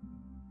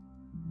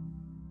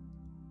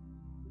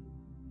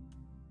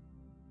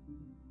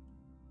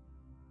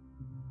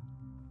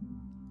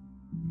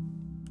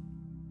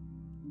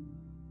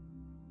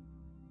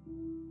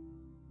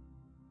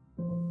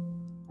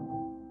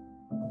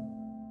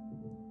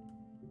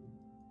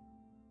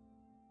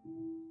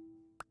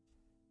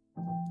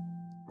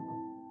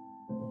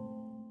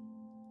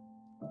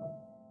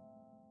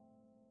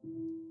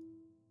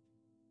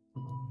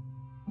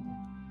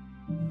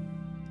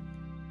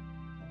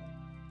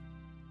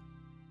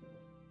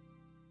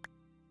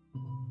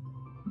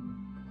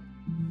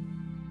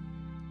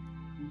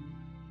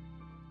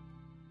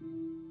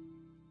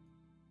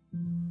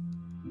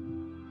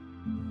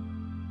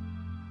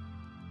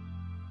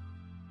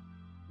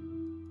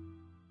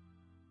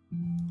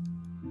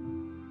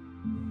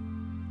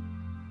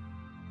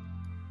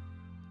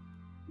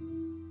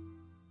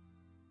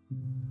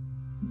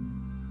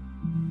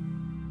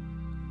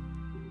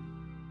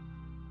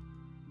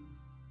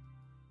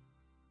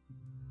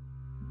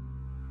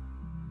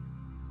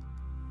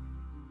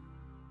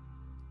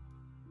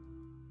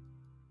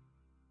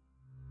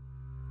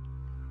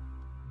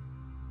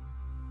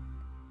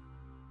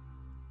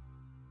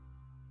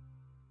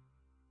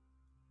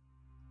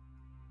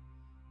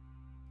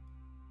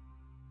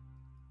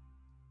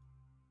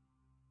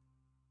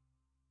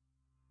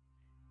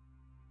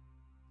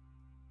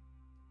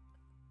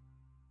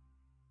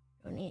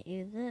 Don't need to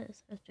use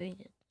this after we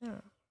did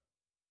that.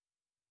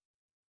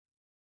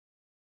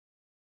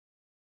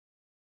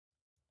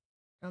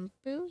 Jump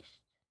boost.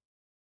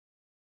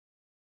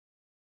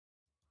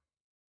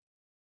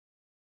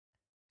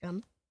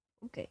 Jump.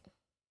 Okay.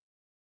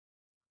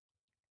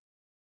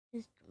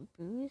 Just jump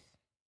boost.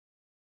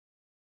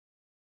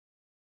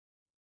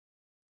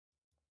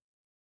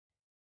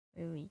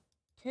 Where we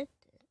did it.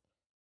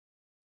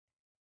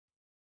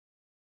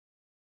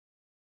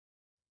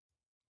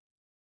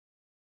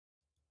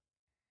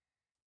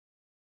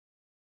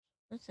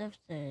 What's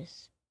after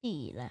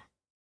speed?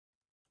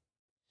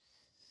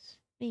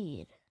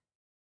 Speed.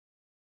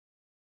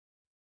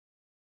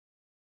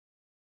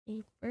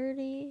 Speed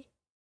birdie.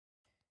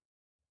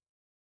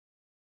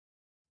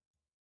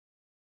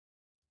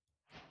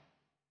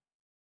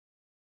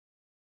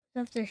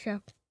 What's after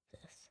sharpness?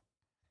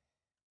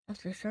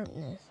 After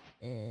sharpness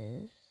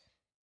is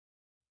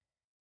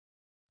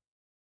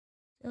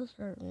still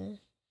sharpness.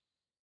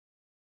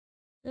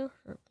 Still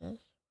sharpness.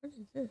 What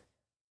is this?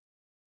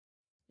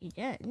 You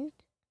didn't.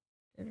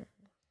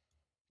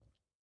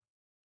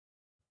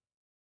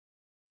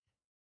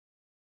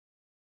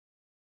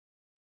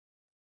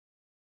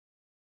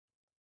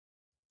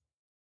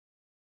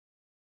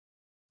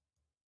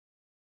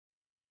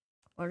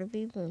 Water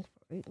beam for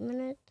 8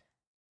 minutes.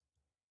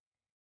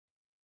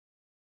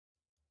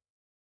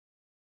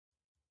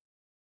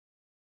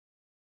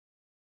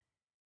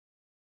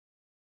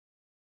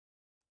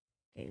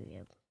 Okay, we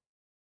have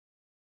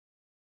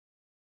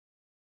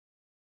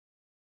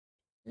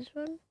this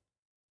one.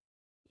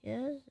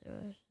 Yes,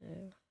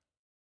 there.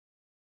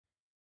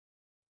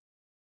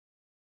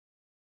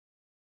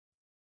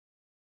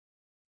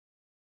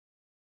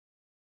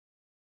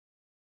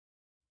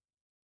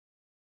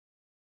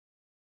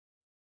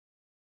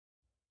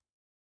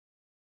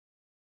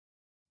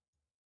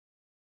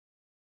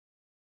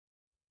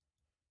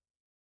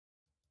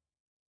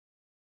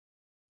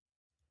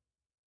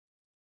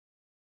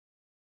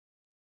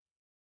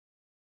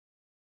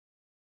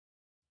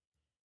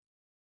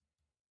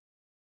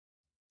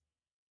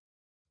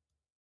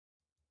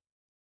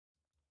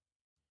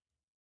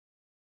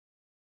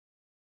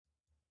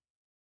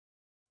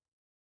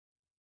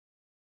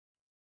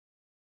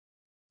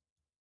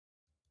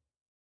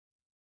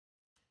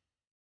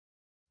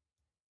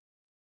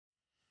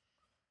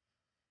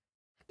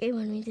 Okay,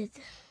 when we did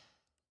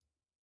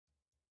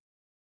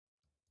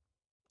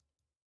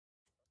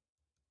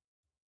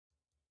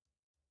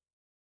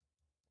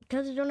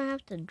because you don't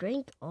have to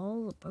drink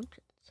all the potions.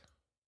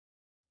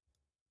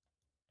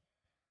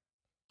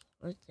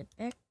 Where's the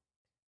back?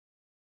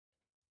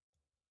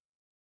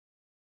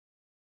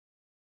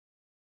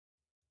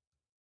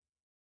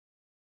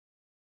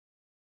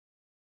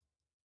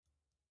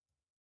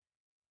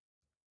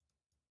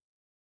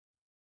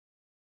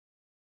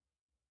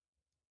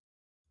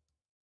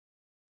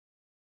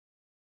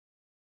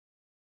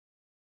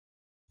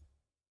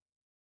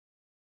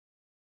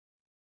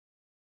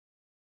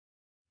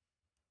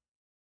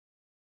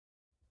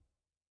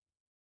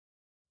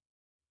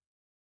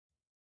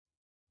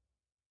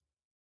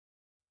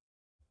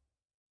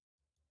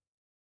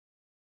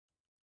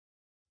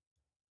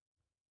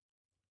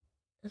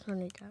 This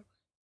one we got.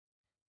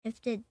 If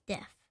the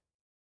death.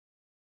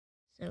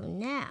 So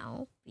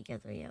now, because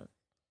we have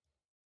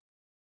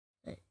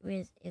but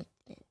with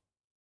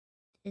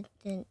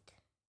instant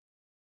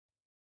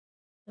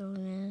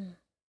illness,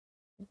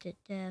 into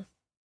death,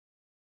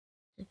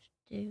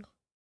 substitute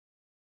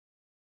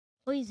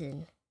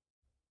poison.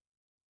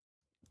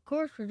 Of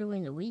course, we're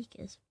doing the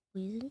weakest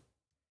poison.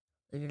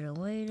 We're gonna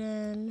wait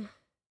in.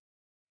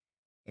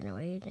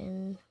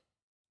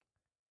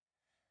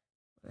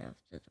 What after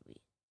the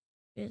week?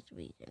 Here's the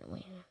week and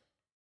wait.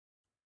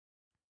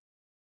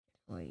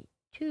 Wait,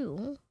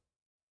 2.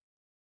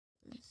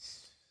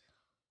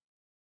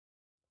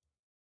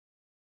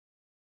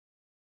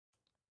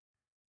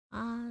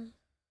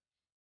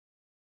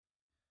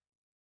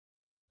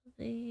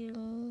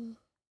 The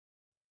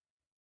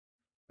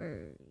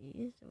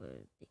birdies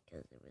was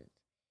because it was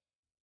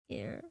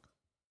here.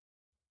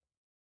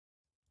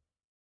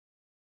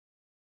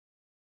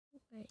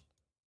 Wait.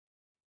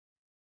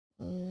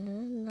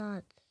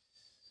 Not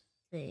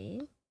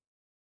same.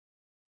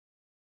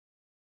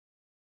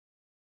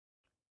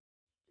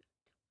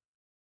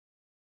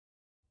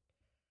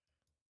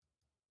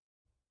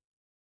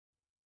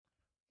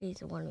 He's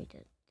the one we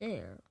did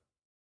there.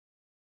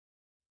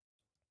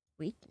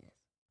 Weakness.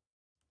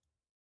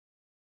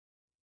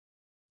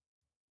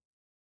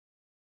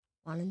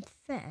 1 in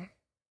fair.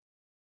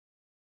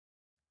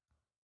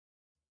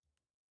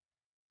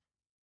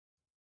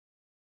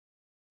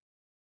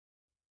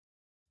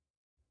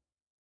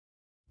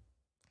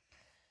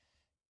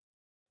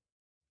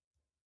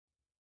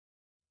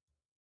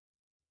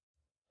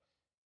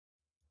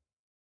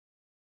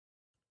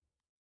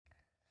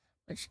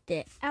 Which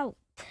did out.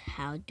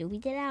 How do we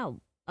get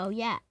out? Oh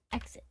yeah,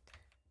 exit.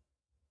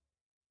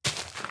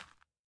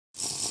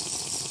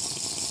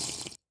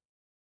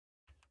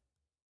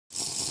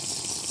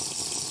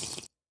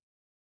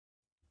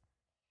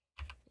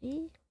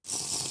 See?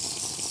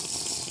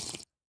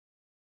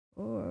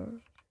 Or we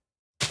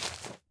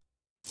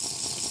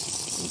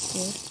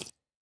just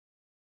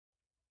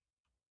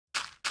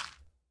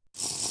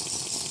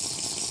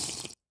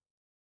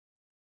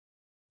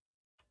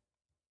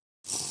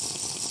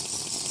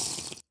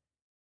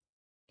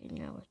and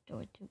now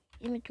restore to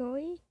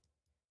inventory.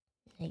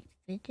 Night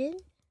vision.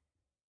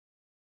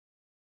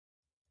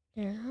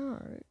 Then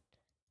heart.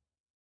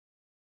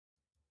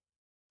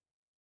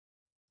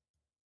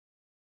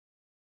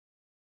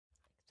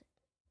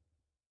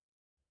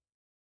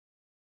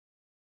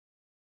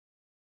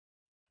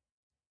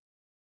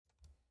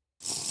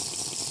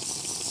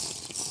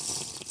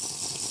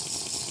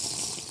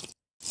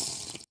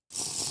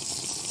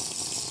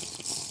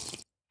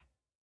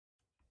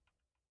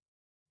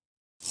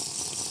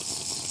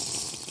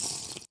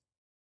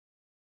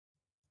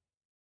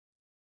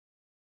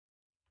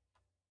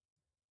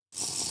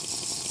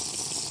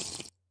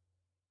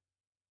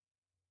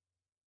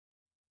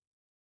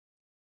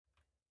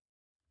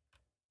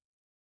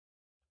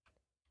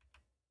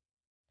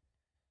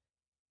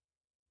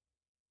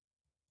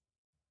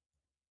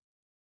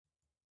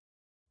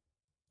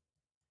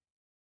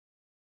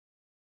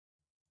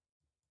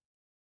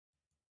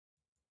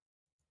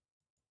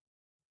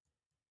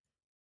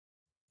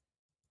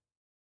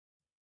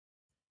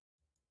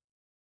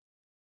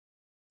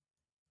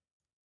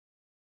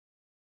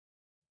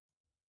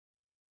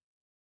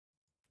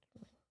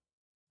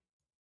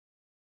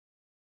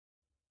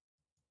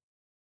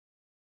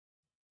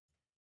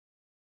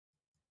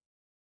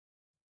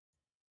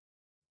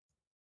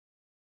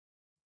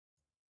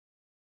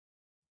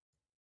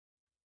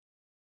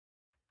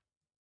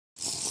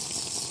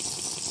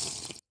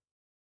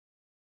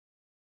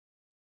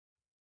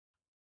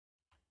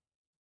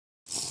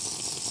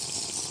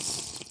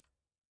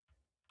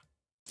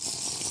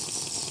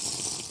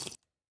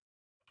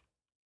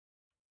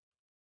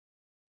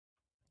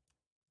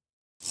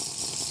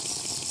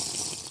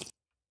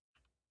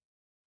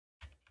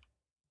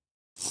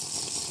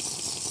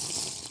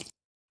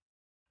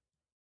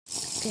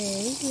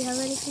 Okay, do you have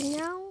anything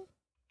now?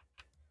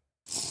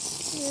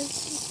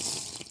 Yes.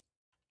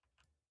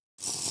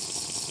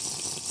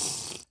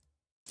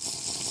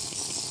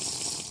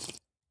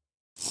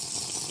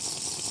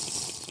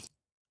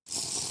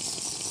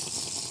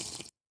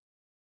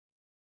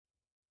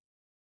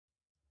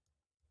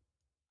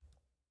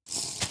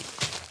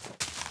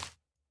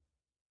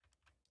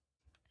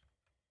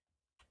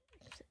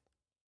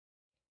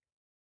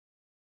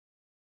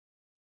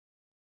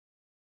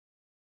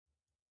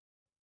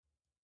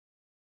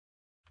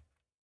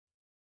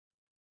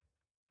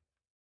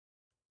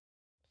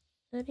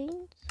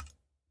 Settings?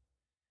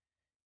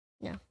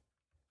 No.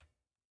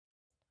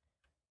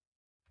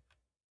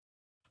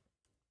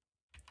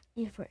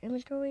 Use for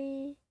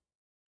inventory.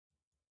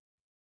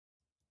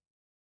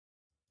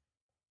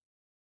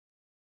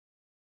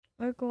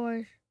 Of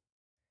course,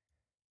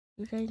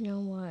 you guys know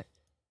what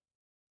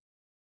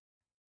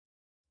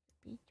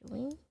to be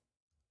doing.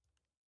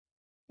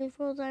 In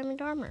full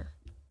diamond armor.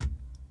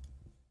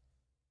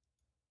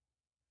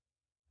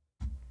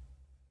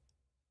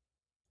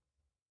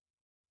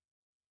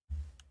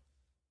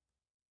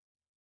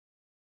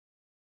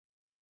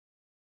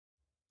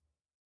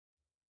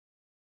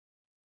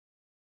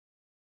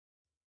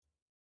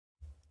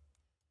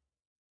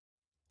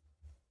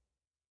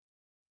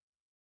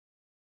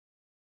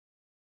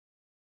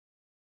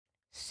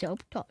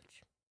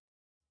 self-touch.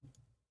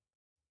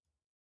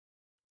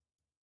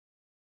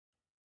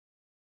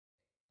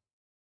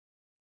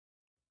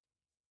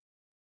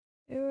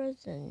 There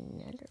is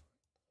another.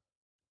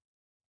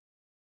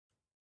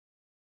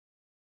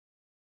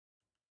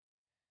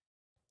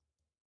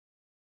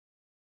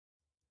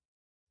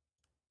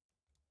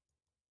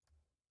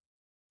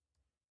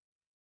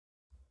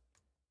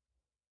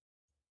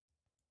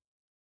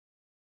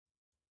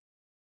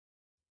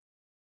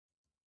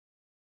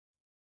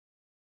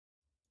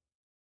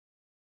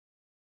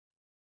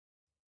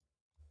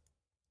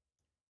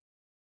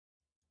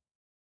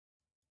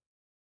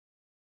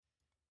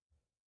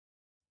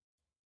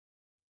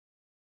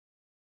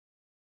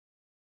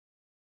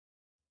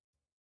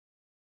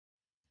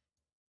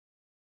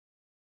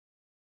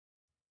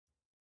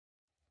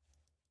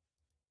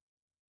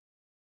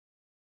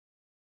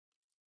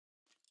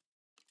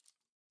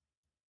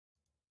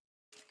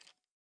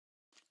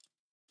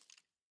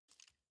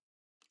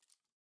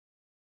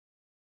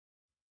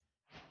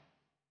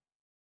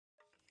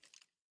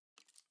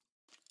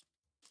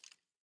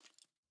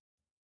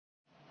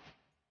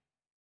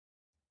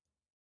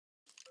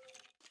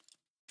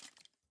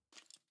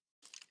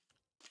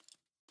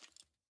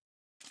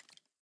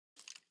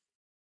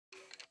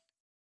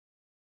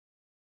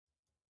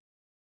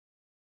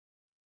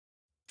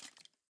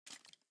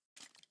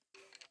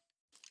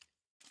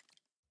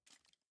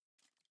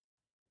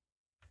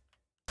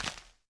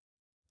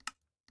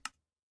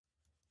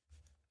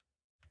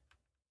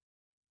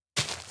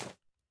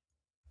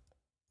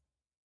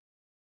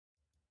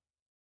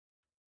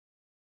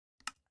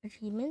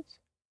 Achievements.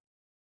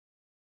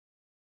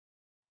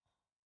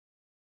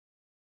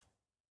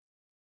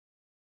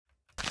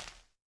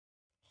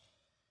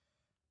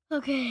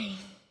 Okay.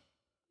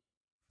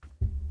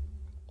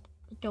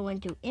 Go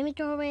into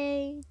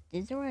inventory.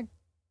 Is there a...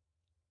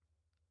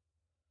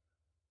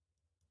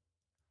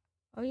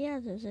 Oh yeah,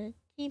 there's an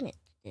achievement.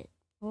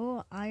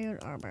 Full iron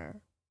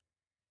armor.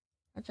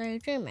 That's an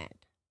achievement,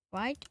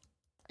 right?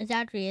 It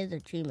actually is an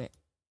achievement.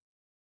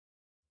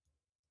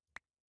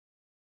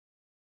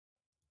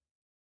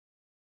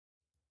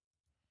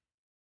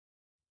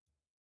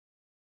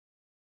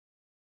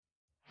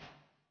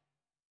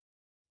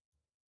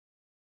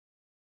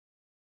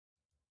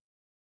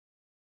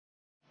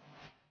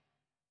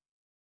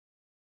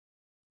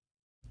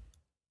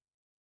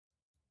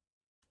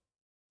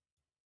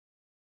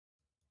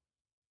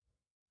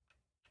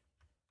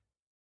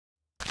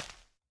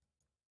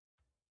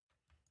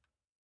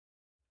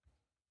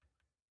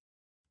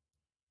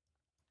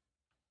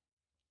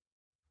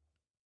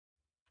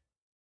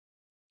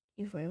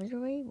 For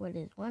inventory, what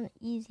is one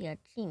easy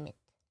achievement?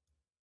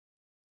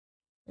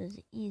 What is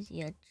an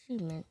easy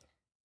achievement?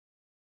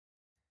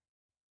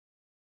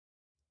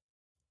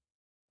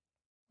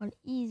 One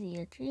easy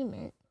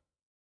achievement.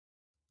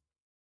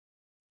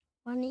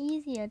 One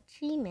easy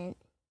achievement.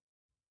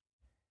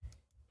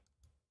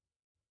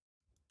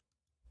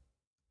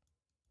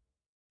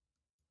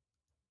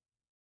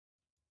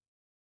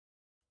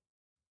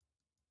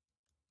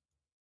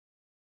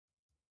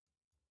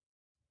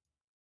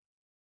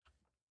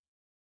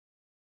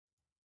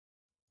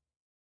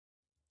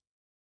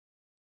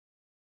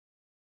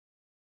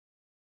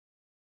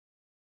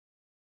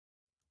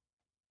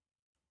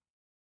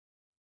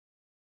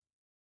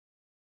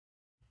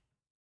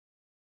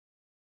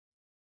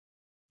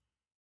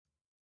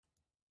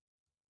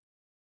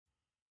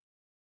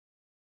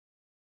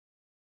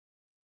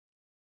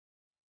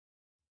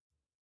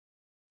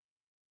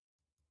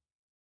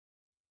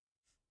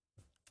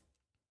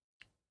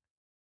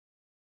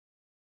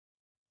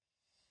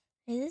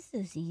 Hey, this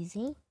is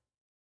easy.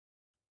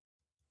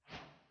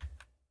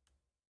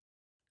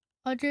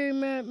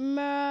 Achievement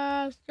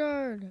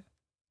mastered.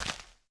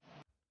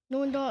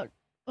 No dot.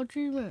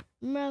 Achievement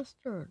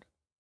mastered.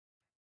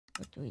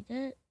 What do we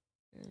get?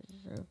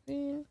 There's a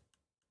thing.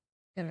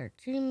 Got our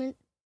achievement.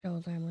 Double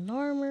diamond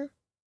armor.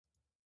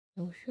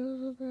 No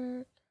shows of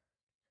that.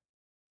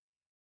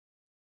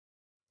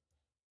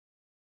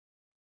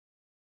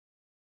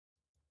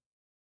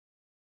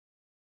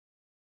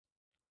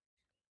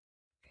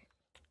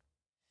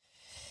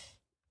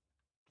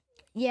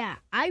 Yeah,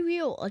 I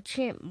will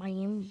enchant my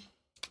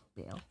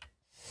anvil.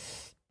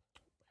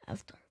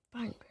 After I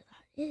find where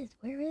that is.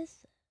 Where is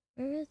it?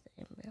 Where is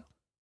the anvil?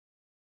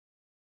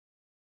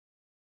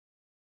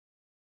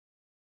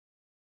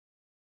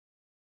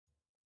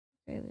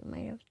 Okay, we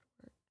might have to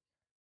work.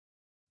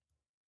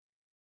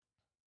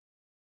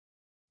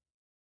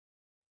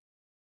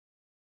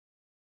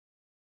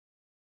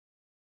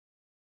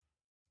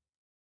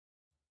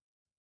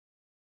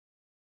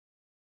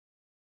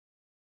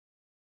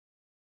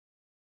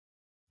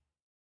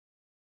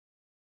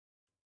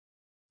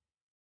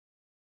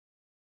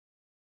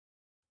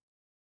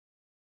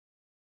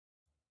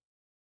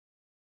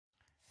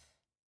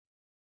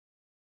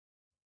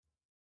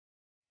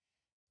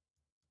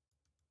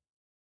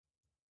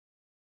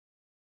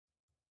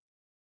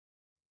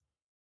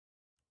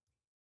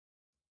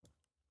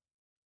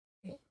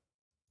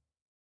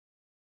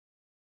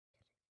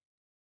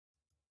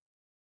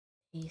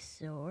 A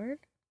sword.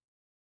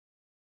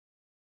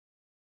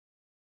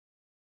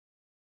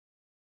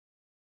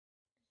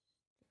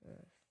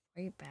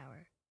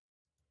 firepower.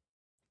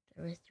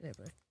 So let's do it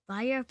with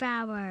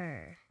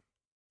firepower.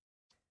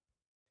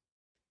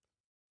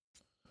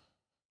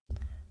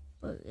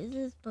 But is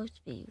it supposed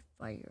to be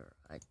fire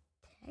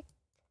attack?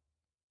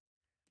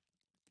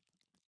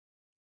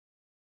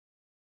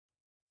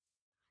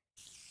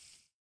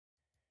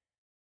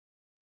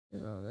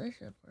 So this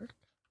should work.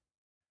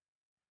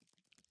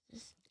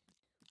 Is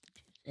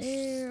this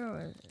there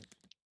or is it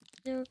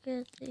still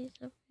gonna say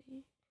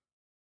something?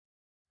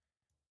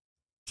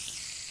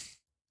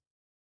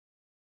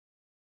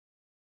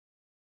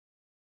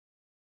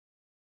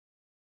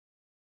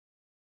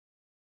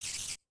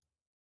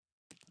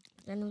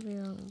 Then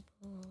we're on the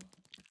ball.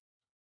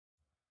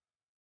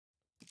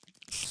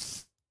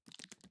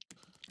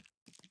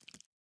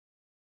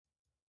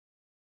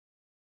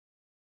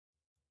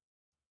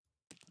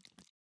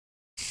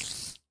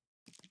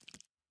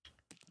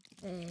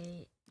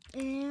 A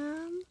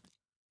M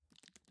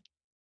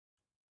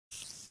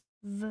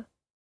V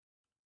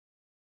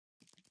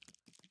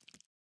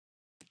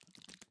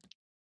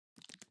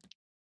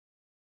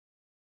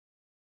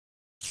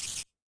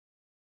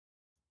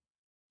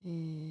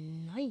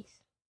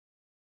nice.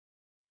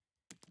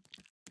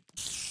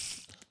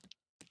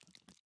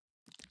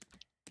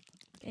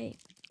 Okay.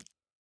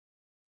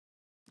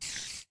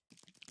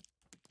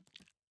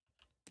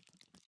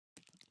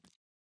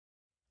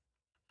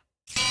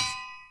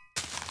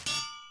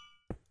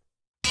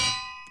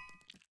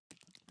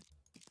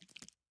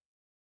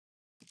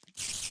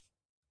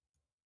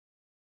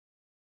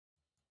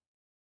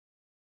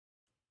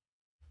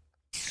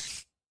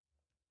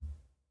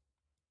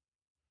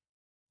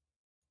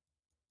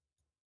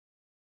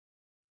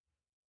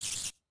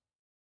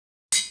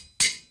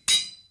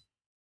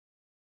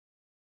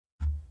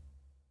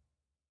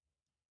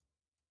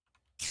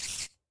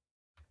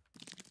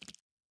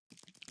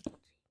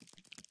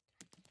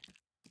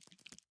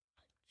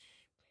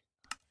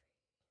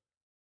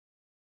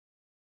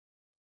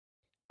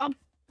 Up.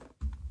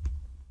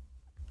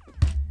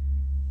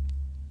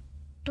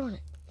 Darn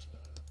it.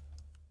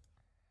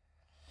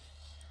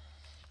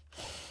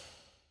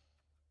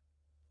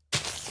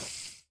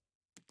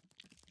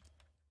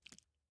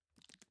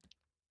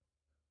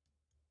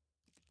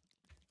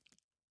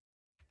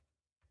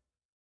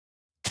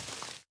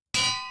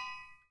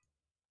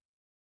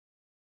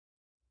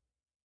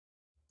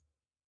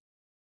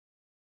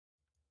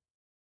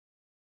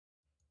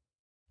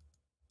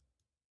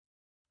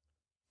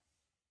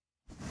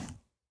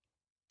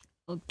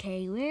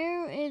 Okay,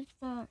 where is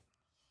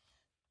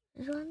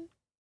this one?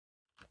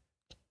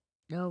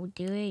 No,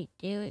 do it,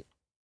 do it.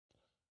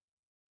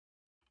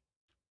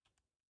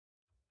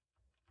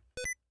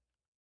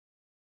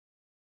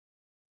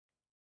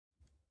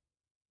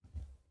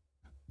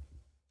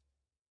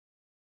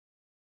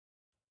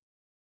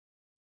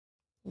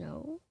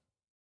 No.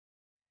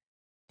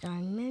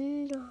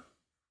 Diamond.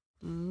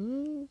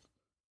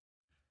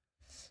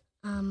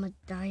 A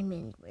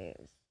diamond.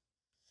 Where's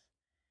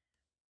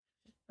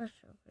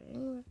special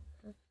thing?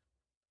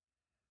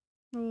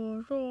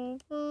 Special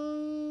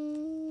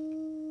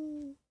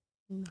thing.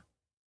 No.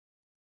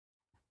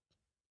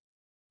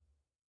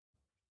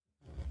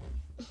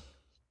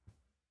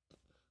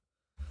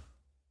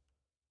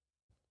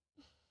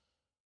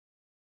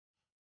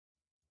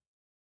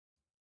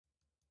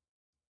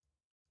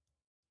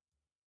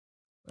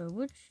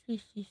 Which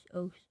is this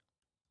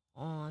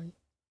on?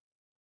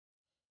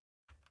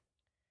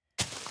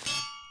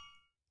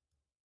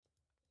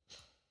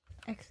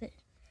 Exit.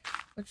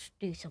 Let's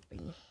do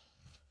something.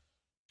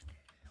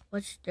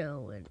 Let's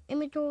do an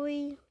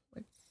inventory.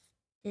 Let's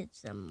get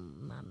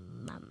some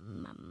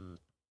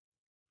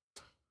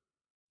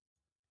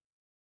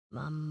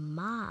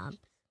mobs.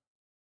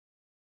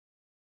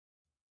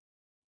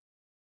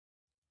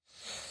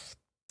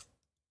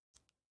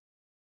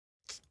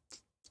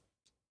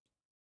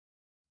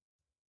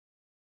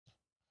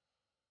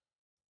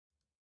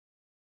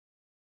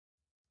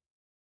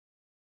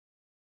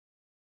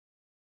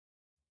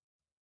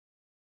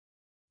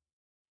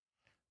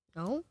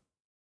 No?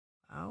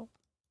 Ow.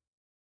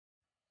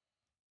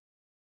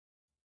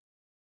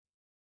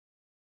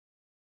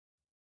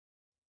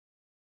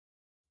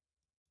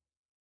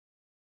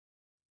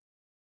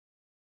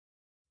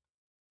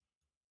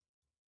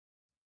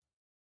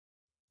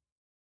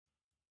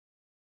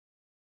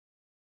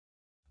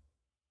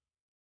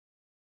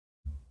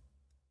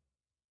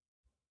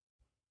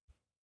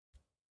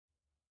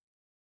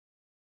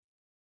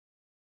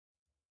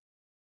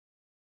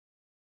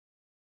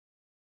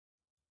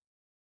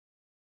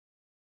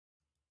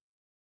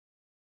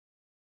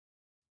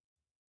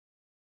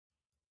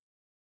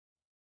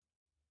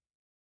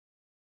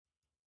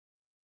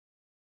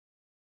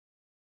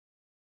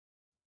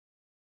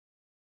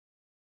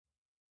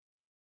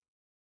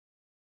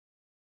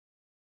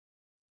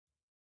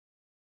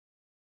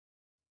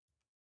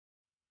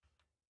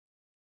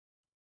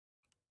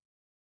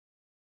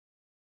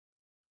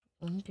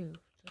 One, two,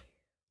 three.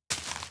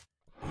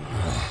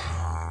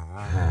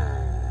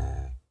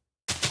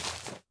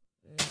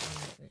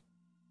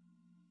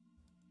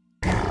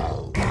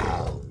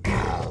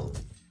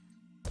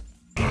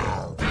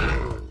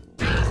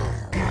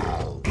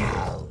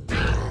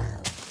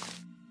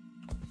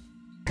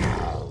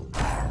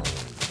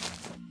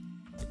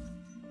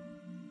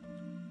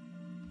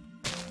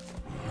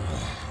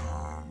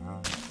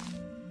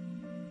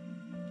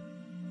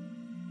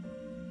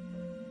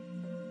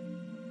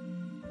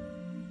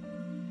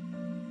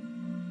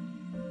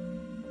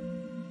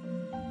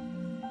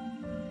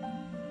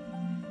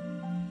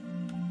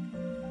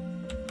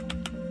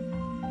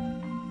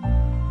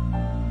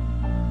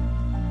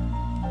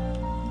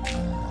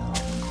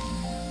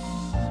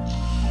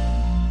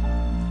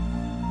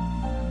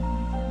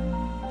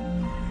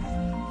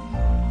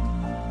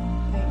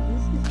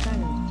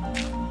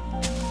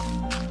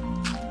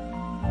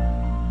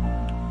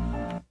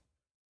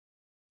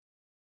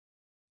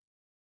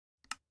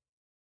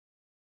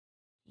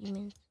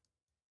 Demons.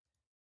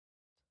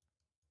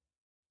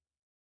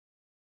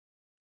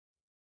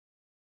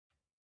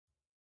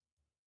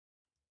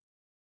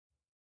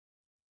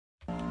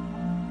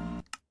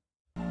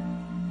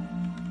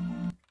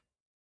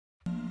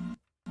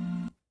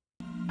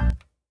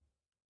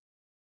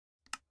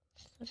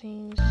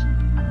 Settings.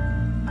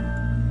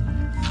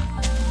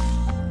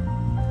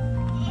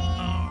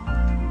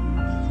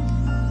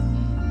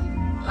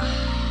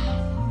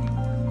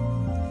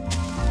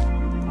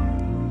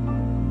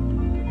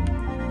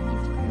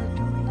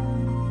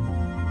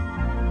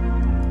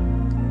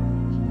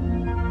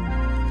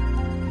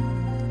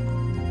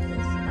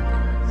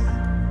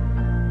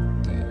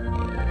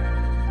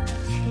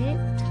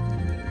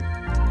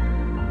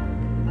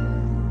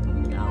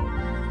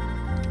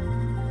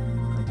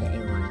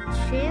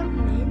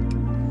 Enchantment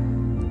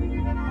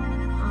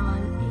on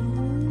a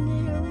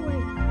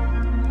netherite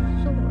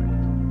sword.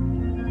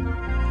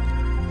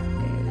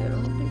 I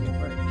don't think it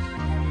works.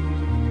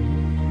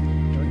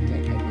 Don't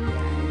think I need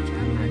that.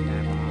 I'm not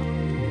that wrong.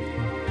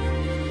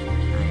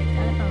 I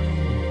got about it.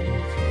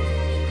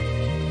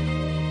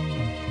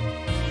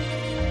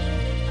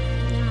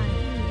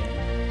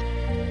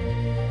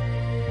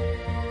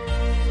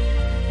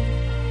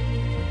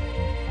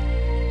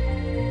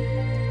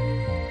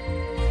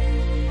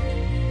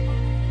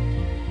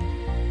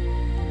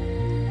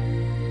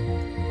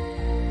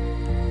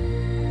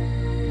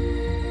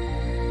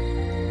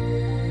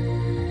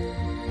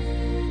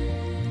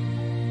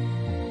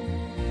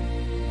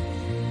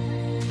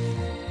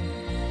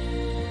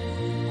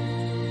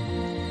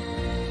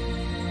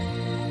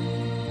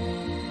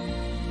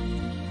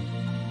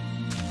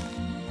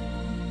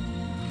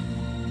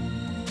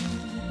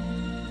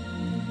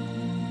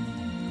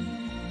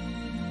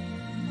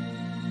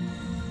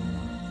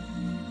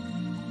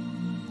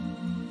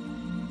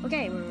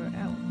 Okay,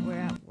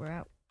 we're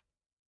out.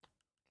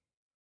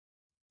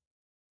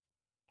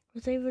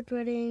 Was I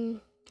regretting?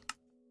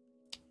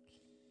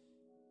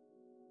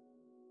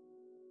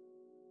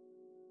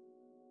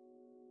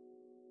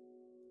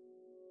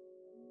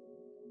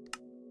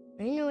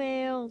 Rain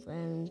whales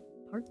and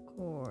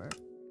parkour.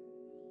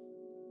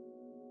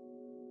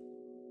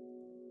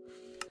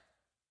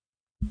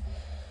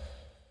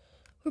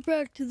 We're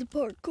back to the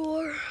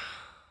parkour.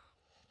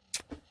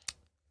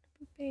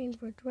 Been playing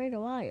for quite a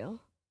while.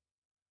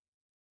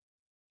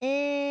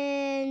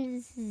 And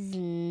this is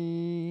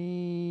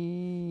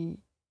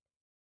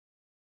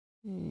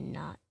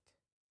not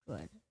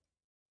good.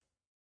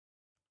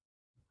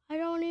 I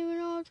don't even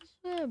know what to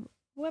swim.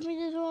 Let me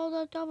just hold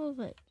that double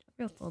flip.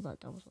 I'm gonna hold that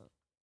double flip.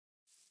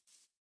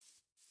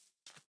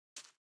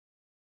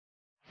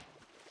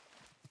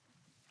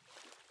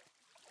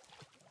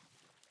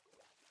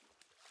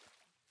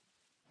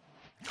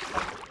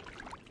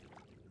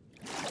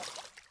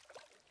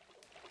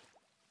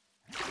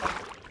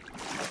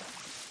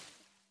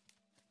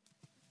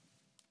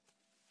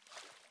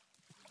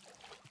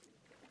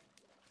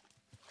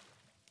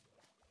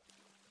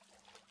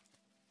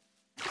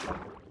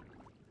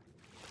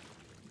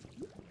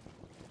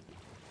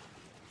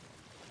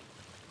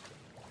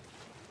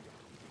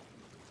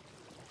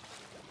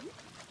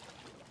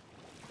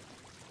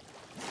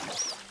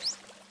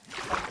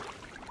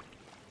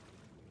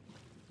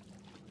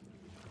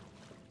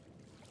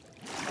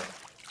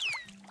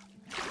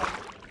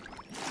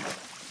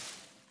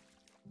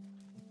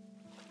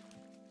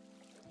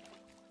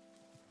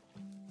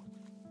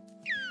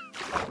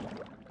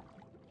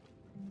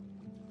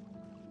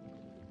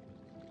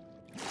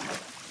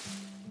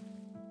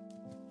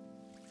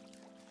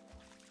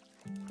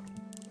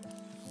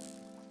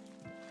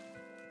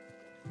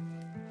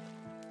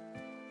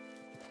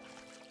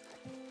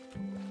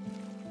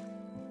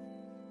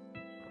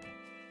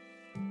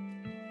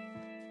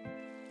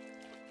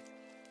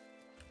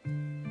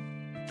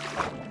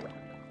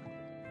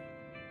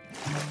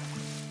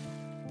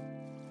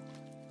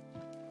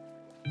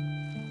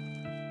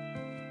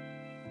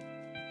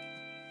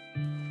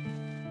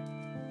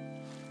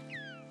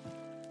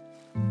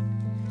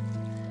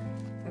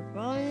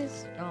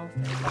 Bronze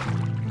dolphin.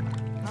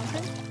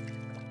 Dolphin?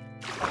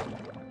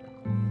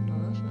 No,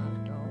 that's not a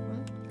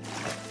dolphin.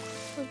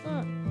 What's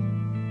that?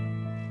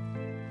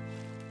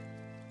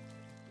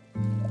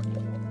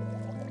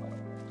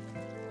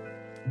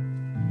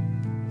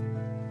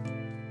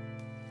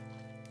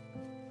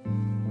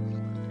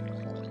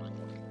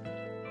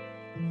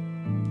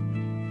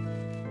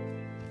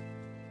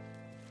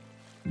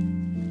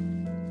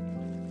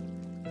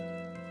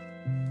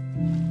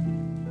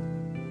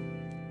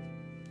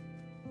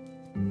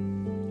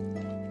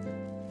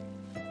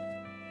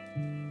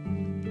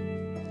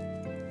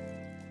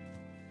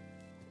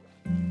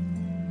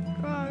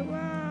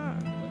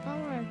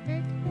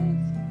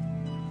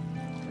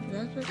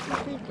 That's what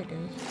you think it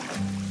is.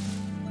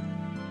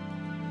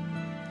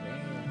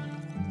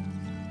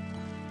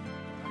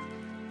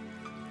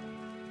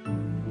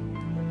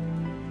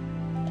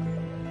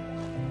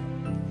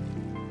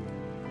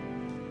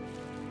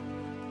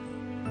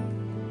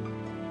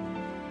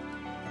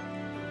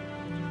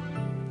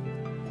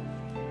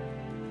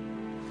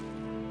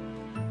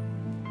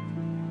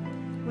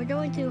 we're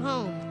going to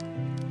home.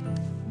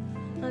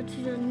 That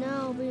should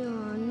now be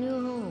our new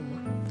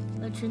home.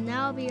 That should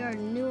now be our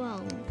new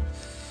home.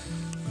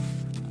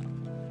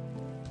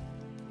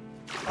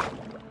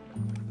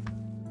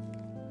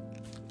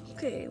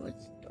 Okay,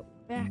 let's go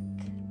back.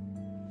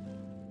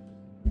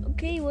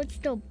 Okay, let's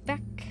go back.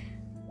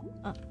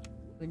 Up.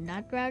 We're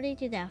not drowning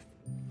to death.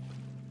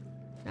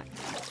 Not.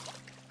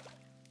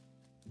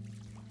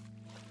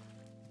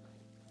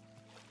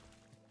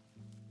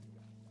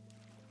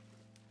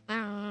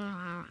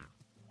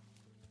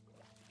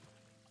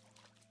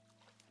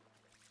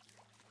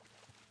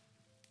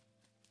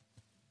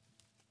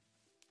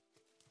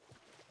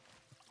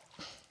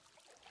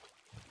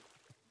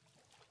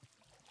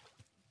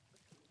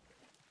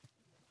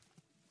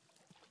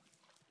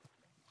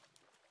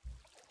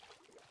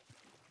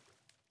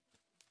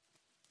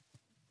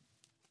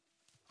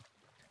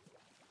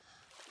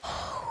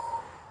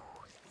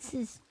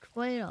 This is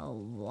quite a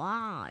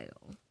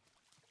while.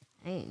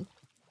 Dang.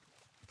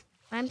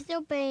 I'm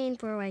still paying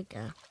for like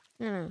a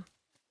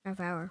half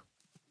hour.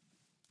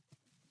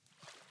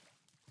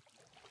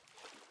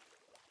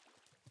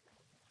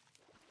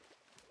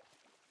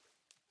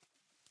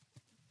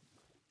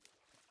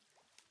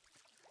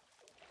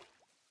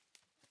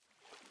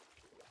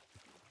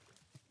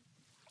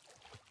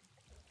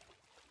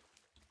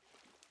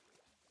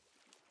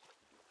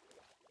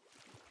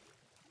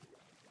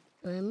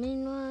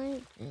 Swimming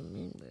right,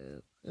 swimming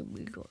boat,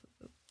 swimming boat.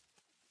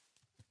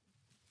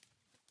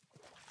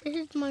 This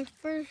is my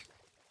first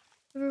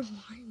ever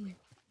diamond.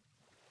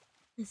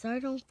 If I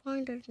don't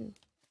find it.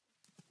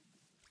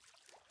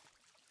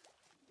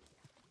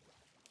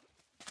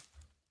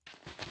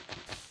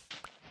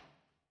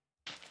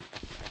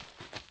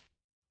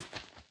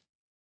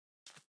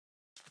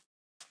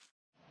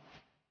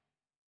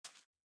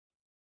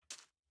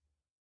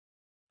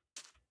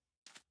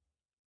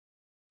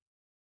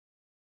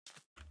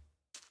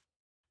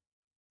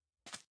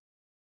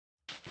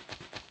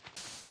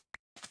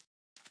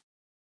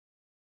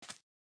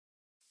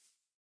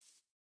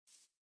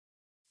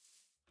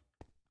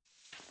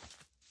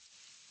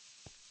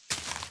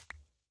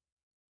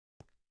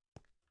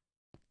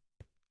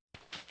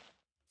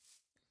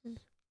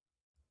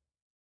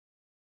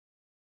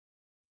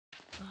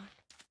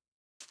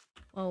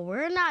 Well,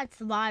 we're not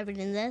surviving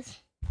in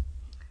this.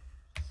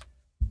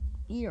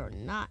 We are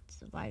not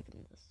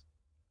surviving this.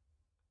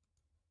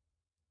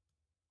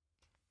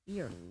 We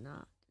are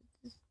not.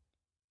 This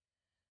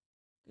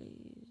is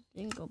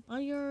single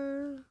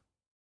player.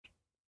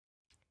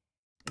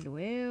 The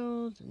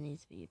wheels. It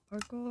needs to be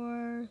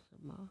parkour.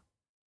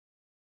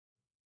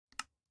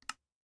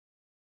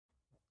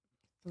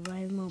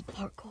 Survival mode,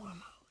 parkour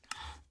mode.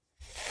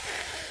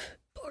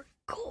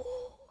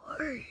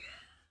 Parkour.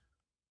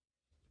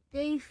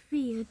 Day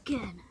 3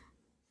 again.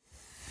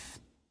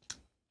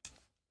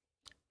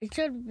 It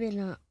should have been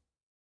a.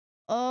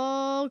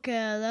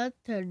 Okay, that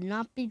should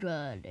not be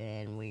good,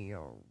 and we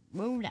are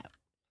moved out.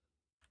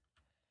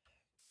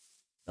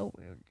 So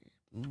we're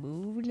just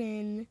moving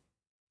in.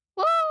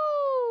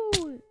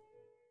 Woo!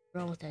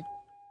 We're almost dead.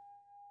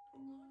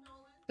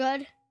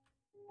 Good.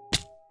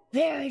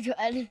 Very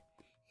good.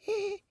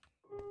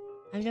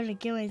 I'm gonna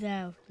kill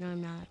myself. No,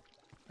 I'm not.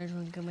 I just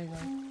wanna kill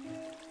myself.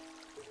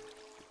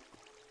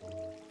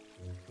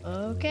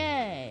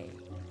 Okay.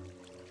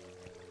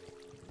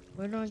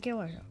 We're gonna kill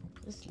ourselves.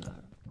 This is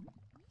not.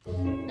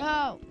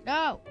 No,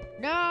 no,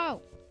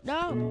 no,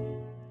 no.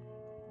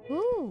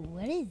 Ooh,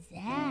 what is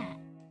that?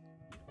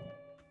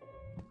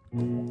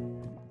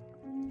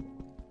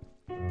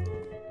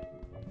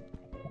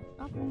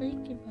 Stop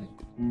thinking about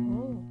it.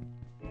 Oh.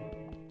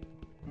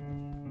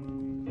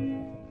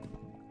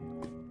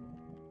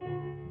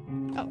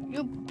 Oh,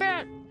 you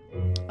bet.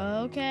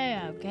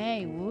 Okay,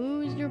 okay.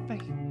 Who's your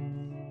best?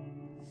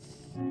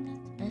 That's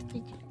the best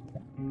thing to do.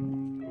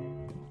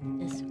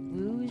 Just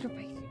who's your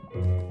best?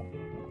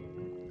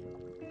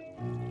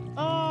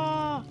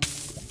 Oh!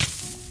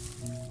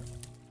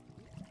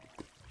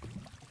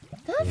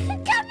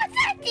 Don't come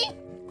at me!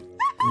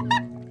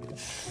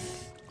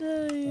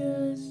 Oh,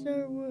 yes, I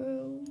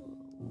will.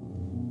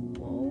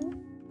 Whoa.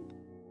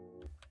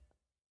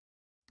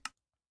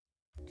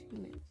 2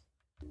 minutes.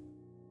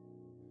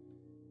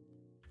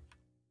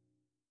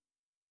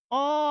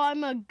 Oh,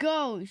 I'm a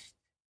ghost.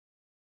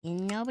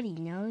 And nobody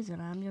knows what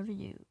I'm going to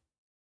do.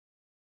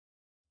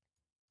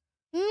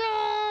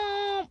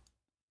 No!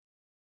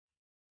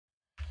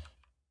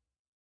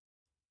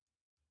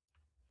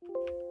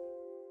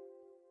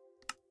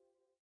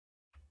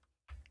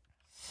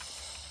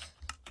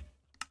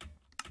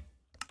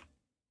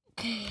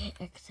 Okay,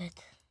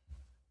 exit.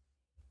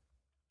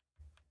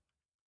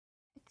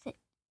 Exit.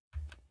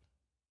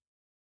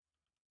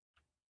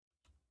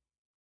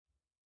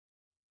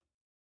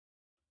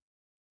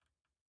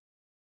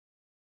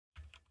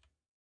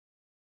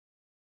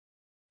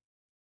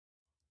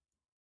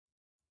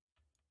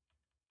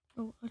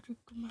 Oh, I should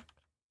come back.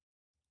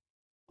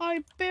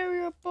 I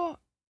bury a book.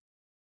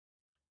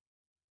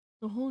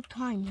 The whole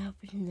time I've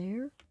been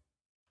there.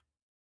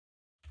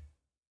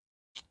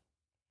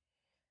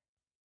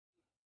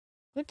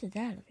 What is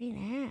that? A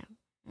 3.5.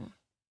 Oh.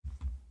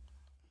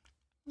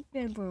 I'm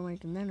going for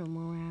like another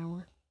more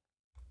hour.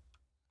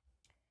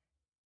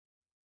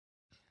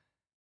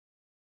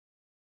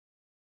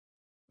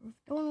 We're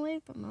going away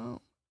from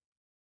home.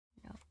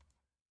 No.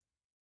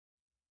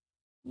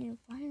 You need to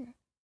find her.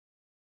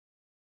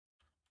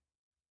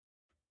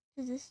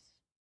 What is this?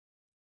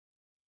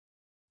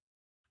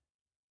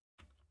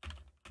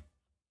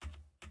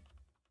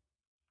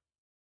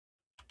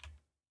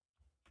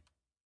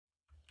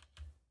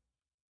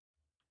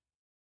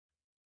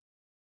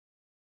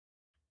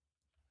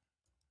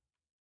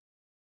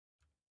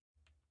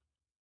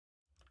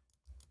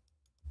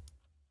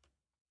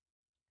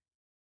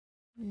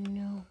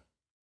 No.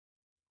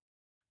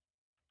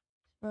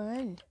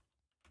 Friend.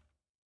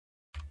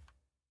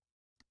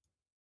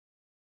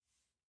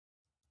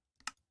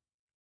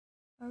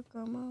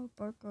 Parkour mode,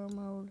 parkour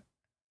mode.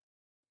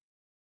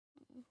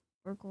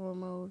 Parkour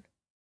mode.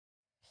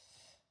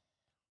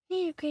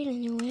 Need to create a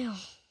new wheel.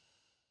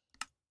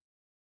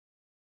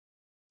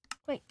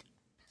 Wait.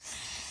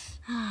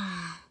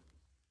 I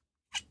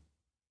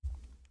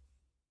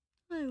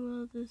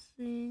love this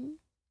thing.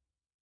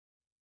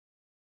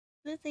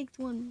 This takes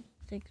one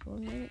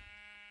minute.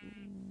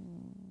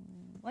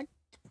 What?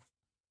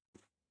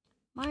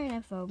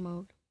 My FO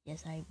mode.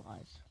 Yes, I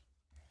was.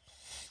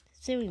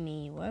 Silly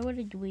me. Why would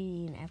I do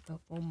an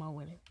FO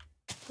mode?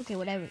 Okay,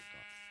 whatever it's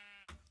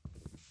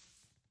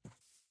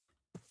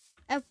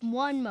called.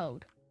 F1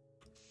 mode.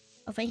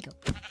 Oh, thank you.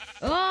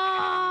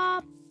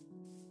 Oh!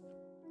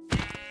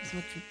 That's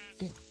what you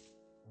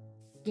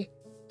get.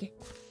 Get.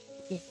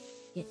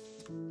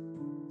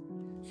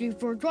 See,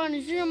 for trying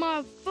to see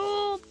my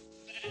food.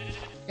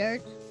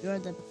 Dirt, you're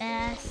the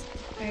best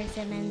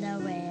person in the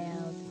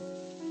world.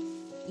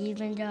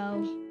 Even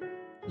though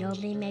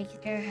nobody makes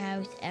their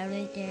house out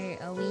of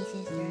dirt, always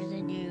says there's a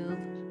noob.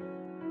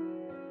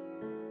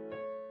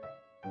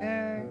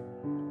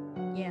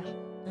 Yeah,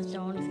 that's the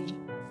only thing.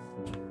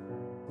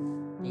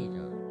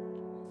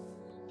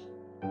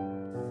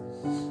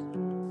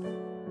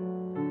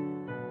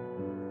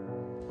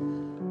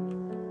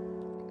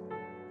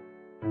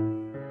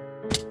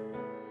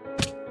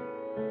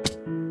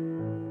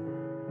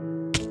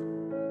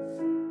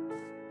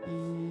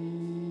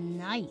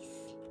 Nice.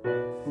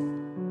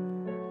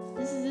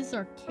 This is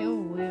our kill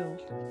wheel.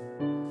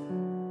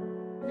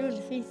 We're doing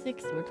a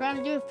 360. We're trying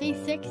to do a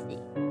 360.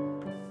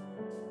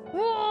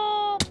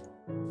 Whoa!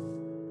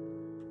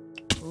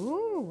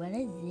 Ooh, what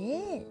is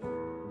this?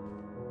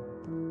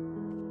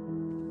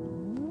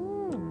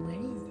 Ooh, what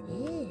is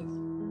this?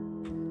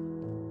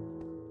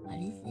 What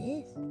is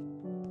this?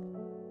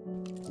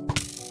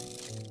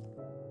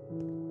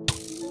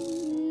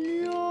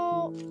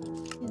 No!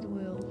 See the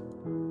wheel.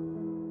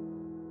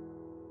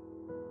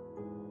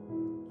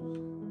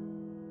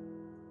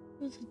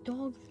 There's a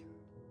dog there.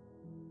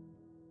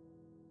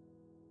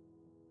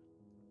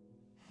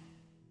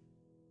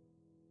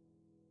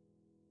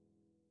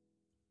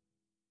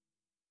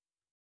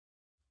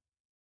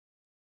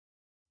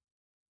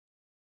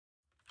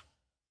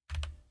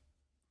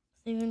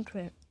 Saving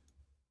trip.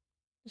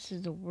 This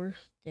is the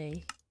worst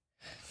day.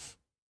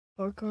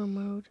 Parkour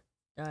mode.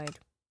 Died.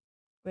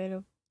 Right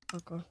up.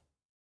 Parkour.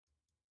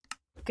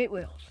 Great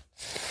wheels.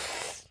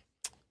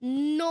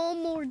 No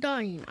more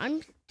dying.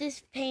 I'm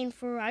just paying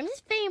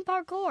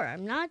parkour.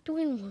 I'm not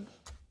doing one.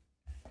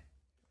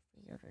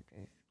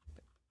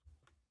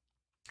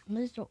 I'm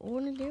just an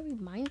ordinary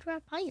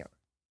Minecraft player.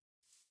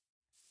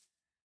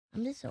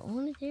 I'm just an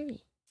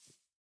ordinary.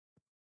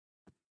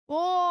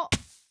 Whoa!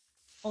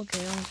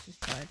 Okay,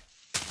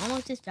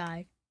 almost just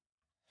died.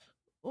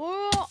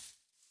 Oh!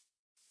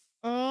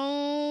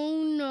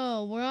 Oh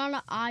no, we're on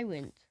an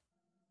island.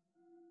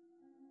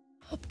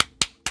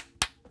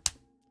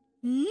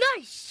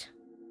 Nice!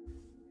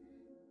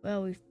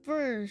 Well,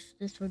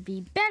 this would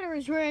be better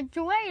as we're in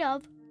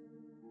creative.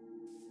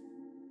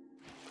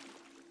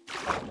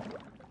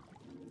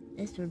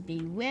 This would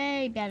be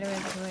way better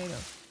in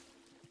creative.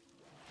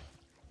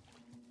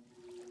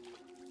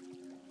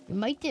 We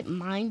might did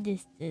mind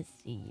this to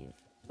see you.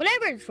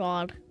 Whatever it's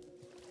called.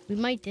 We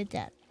might did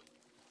that.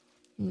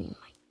 And we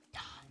might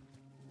die.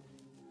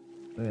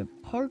 We're in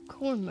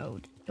parkour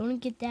mode. Don't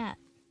get that.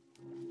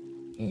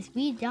 And if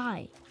we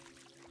die,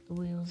 the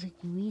wheels like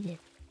you eat it.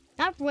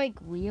 Not break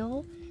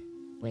wheel.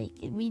 Wait,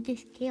 we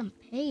just can't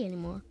pay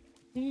anymore.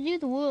 We can do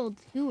the world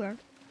tour.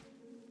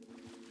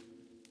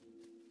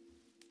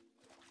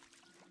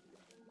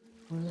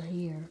 We're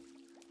here.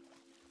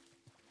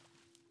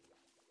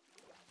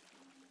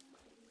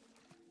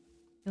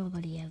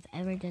 Nobody have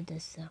ever did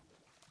this, so.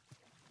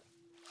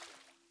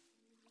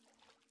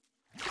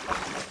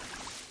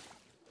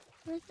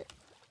 Where is it?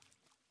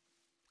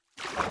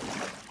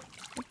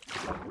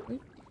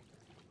 Wait.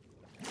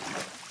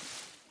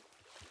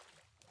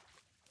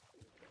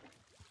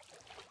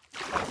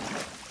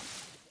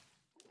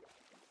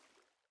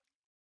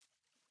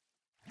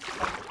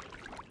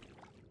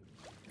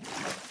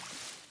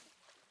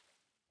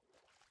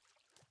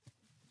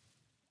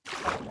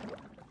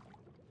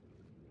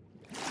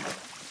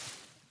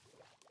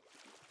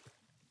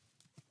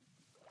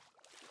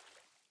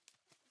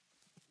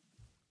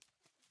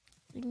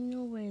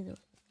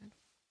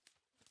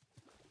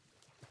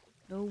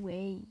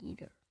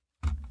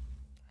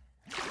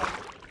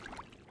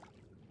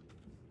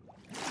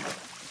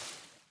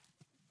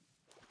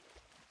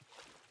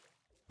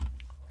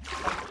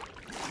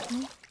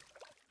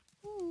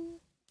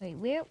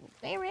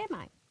 Where am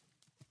I?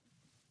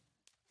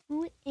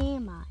 Who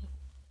am I?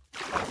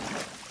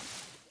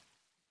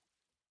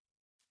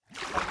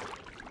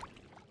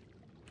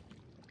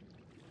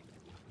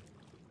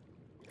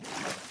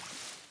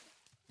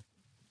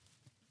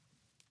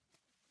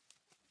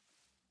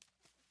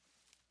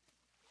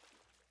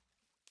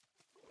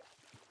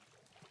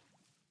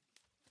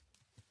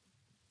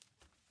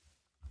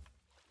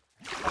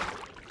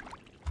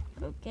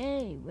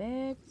 Okay,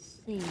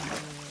 let's see.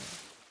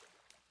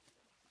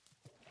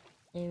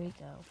 There we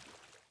go.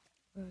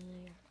 Over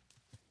there.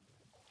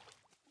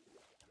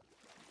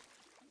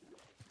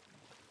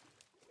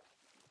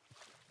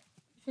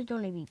 This should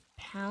only be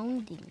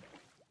pounding.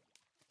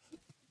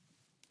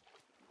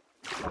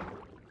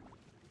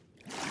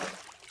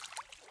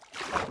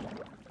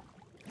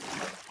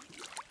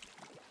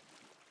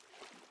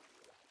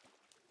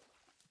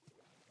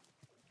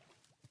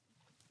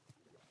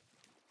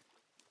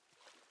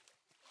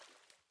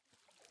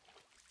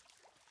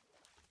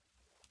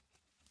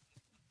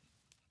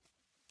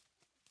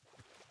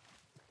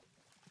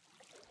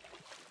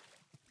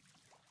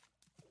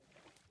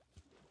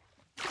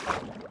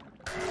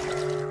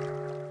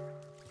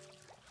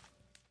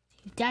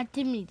 That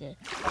did me this.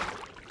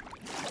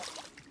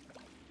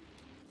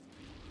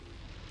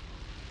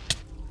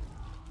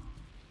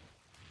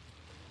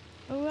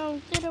 Oh,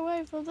 well, get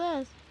away from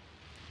this.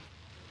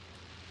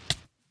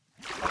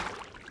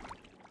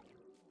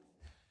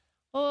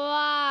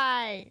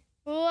 Why?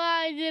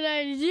 Why did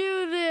I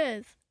do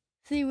this?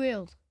 See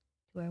wheels.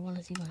 Do I want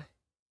to see mine?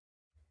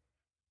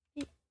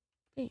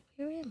 Wait,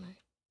 where am I?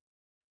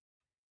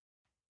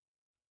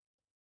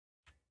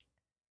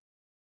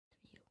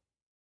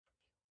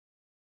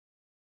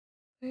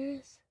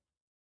 Where's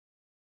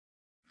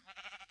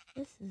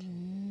this?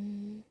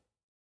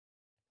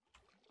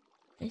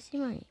 I see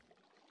my.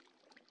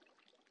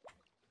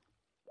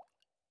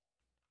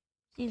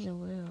 See the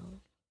wheel.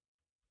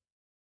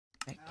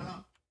 I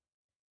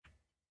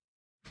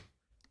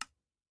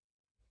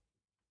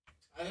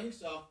think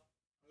so.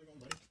 How's it going,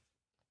 buddy?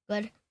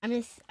 Good. I'm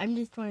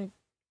just trying to.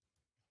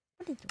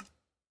 What is it?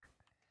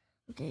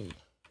 Okay.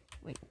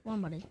 Wait,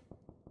 one button.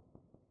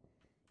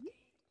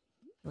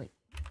 Wait.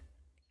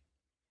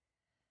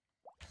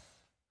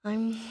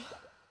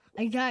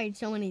 I died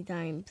so many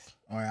times.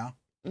 Oh yeah.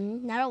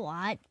 Not a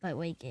lot, but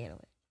wait, get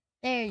away.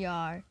 There you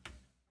are.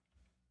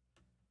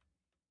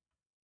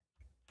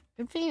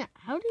 Good thing.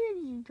 How did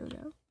you do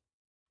that?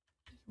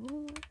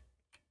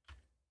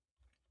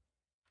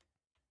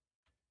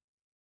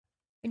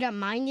 I got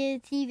mine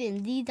teeth,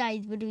 and these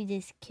guys literally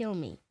just kill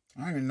me.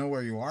 I don't even know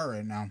where you are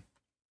right now.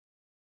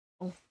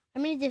 Oh,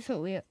 I'm in a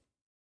different wheel.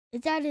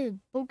 Is that a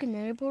broken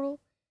nether portal?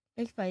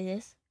 Next by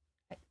this.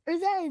 Or is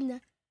that in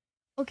the...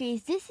 Okay,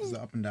 is this... Does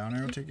the up and down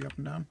arrow take you up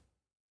and down?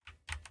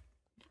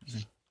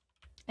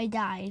 I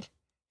died.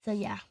 So,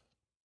 yeah.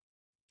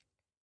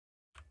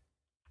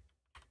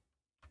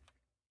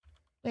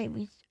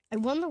 Wait, I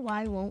wonder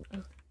why I won't...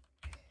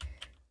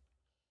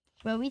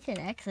 Well, we can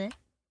exit.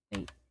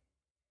 Wait.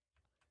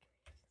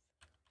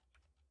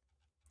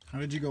 How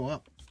did you go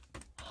up?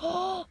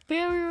 Oh,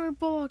 barrier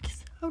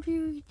box. How do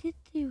you get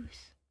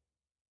those?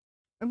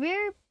 A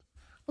barrier...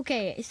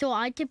 Okay, so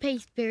I can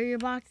place barrier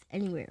box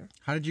anywhere.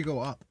 How did you go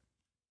up?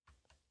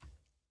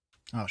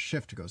 Oh,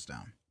 shift goes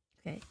down.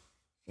 Okay,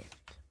 shift.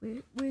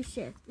 Where's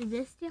shift? Is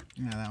this yeah?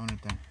 Yeah, that one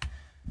right there.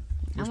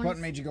 Which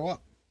button made you go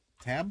up?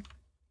 Tab?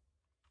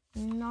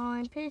 No,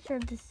 I'm pretty sure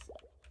this...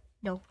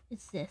 No,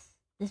 it's this.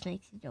 This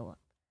makes you go up.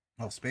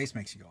 Oh, space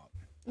makes you go up.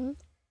 Mm-hmm.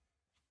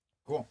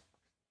 Cool.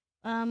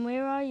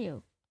 Where are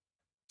you?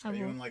 Are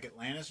you in like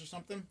Atlantis or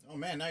something? Oh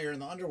man, now you're in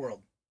the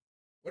underworld.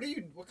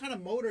 What kind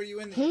of mode are you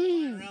in that you're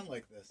flying around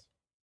like this?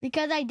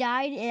 Because I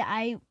died,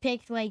 I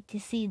picked like to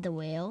see the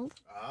whales.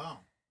 Oh,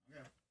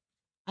 okay.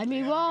 I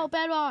mean, whoa,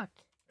 bedrock.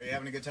 Are you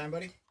having a good time,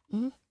 buddy?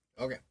 Mm-hmm.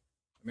 Okay.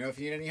 Let me know if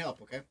you need any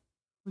help, okay?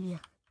 Yeah.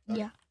 Okay.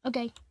 Yeah.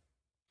 Okay.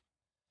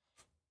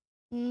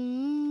 I'm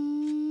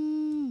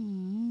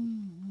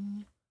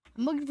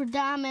looking for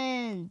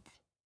diamonds.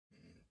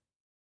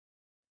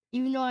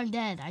 Even though I'm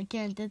dead, I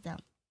can't get them.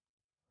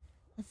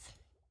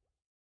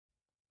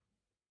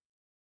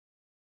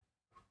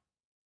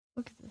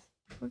 Look at this.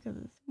 Look at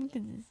this. Look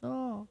at this.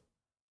 Oh.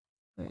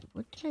 Wait,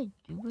 what can I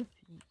do with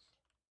these?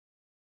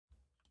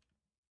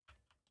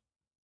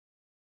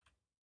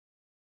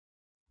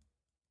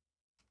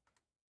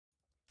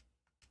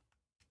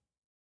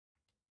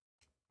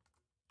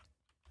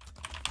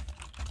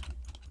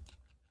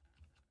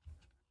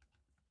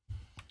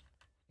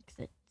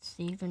 Exit.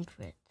 Save and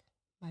quit.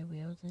 My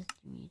wheels is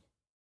read.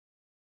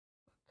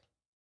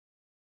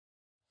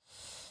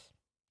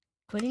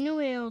 Quitting the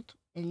wheel.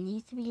 It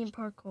needs to be in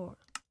parkour.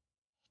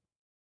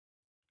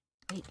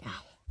 Wait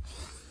now.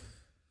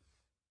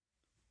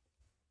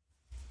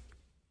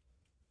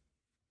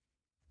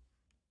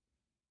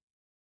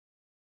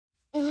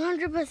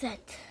 %.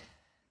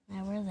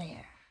 Now we're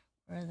there.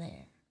 We're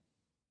there.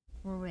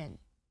 We're in.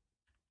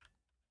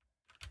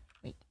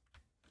 Wait.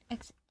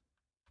 Exit.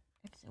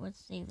 Exit. Let's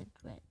save and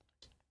quit.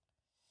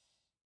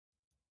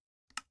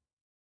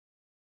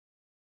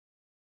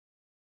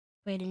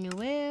 Create a new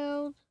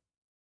world.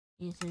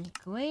 Using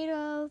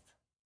creative.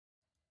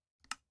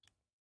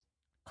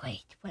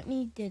 Wait, let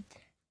me did.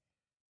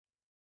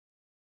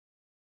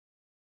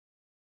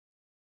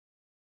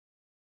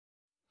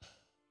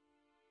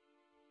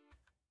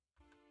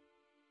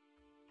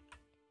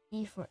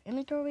 E for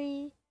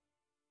inventory.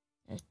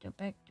 Let's go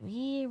back to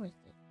here. What's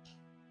it?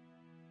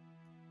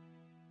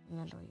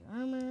 Inventory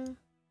armor.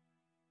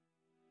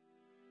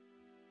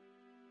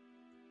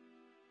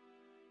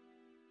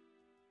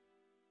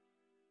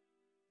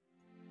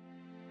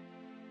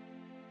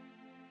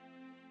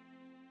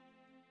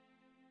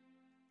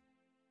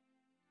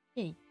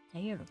 Hey,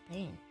 tired of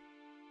pain.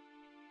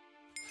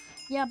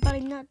 Yeah, but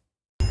I'm not.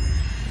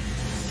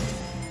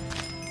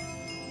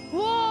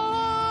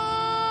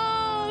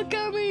 Whoa!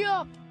 Get me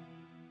up!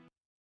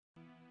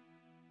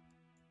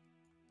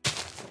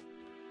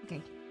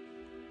 Okay.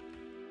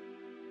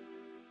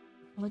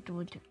 Let's go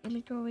into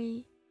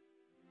inventory.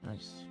 No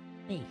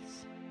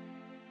space.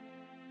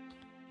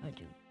 I'll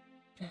do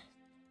this.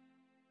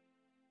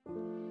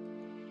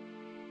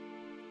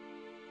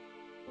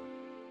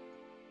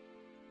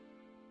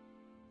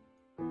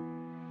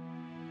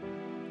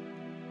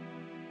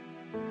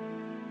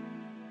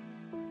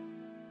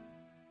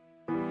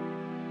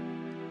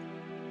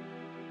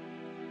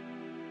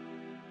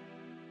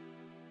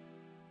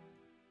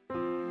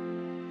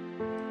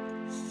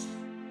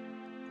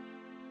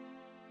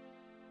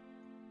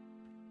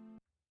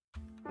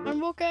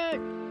 I'm okay.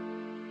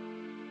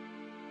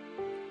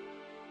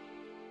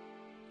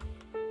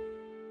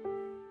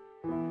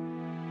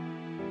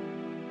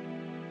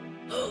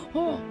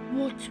 Oh,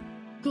 let's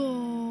go.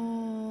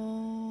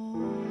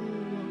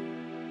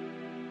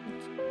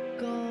 Let's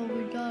go.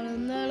 We got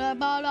another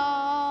bottle.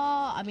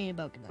 I mean, a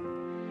Pokemon.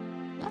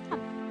 That's not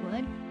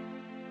good.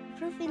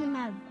 First thing the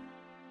map.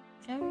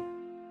 Sorry.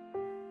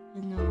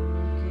 No,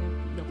 okay.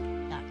 Nope,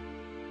 done.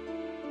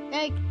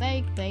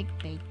 Bake.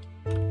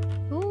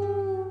 Ooh.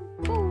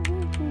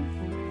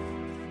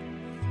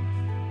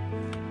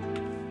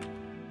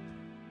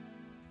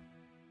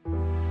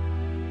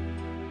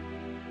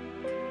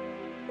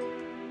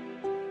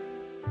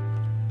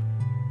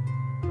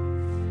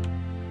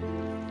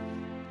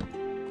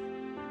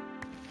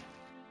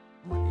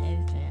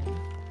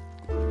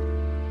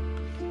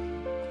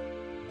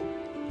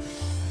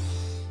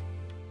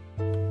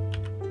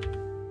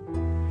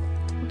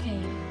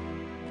 Okay.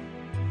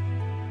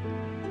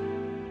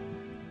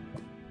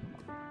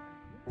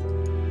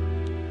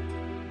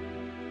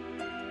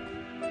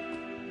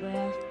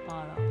 Where's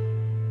bottle?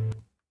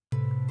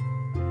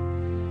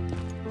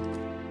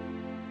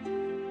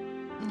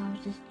 I'll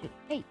just do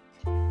 8.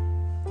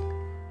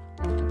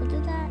 On top of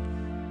that.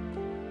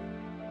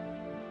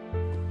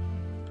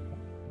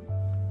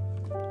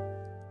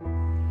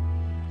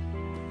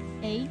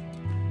 8.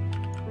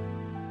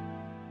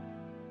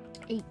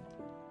 8.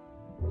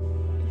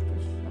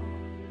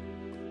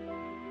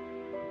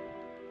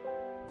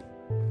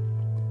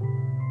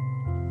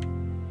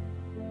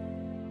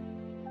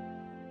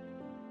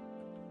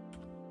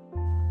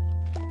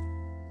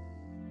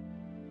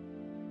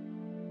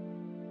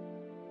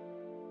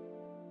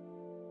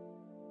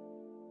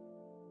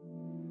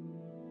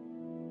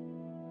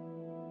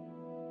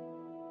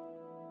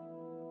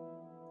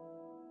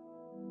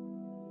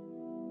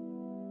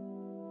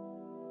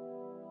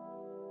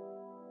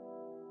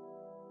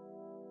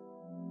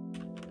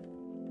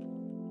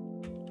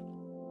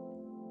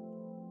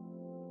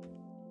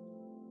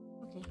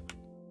 Okay.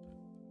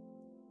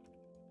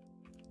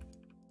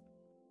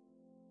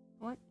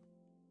 What?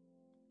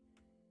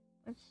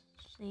 Let's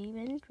save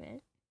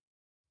interest.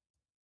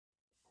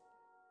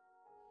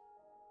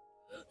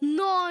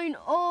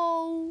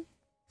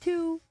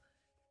 902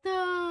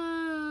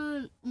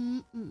 done.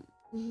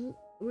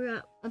 We're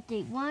at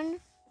update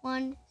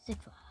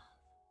 1165.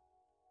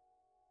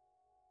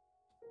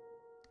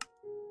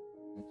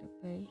 That's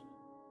okay.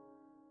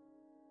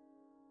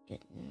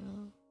 Get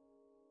now.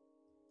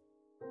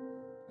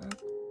 Back.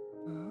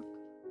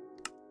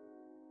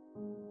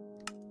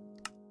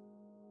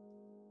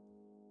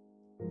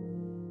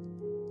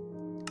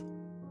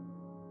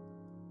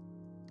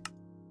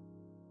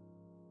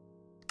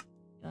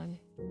 Done.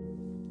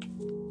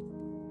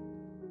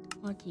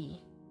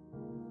 Lucky.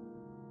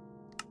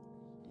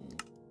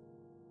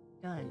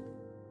 Done.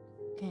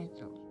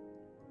 Cancel.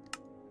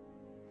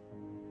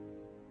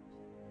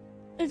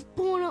 It's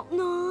born up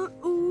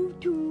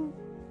 902.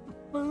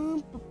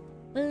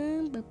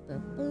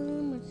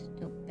 Let's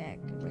go back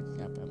and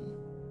what's up.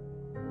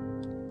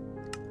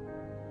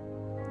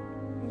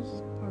 Where's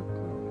this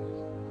parkour?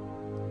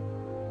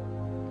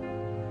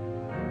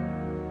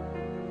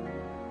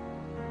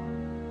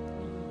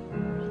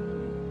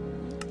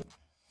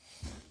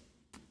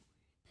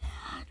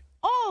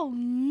 Oh,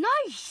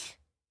 nice!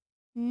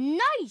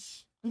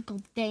 Nice!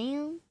 Uncle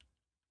Dan.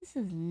 This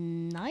is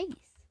nice.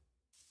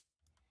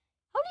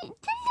 How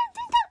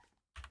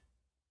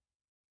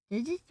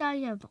did this guy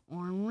have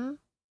armor?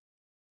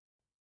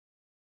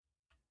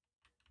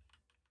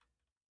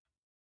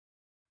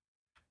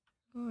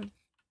 Good.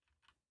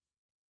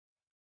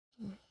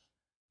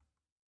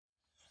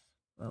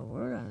 Well,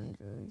 we're gonna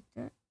do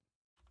that.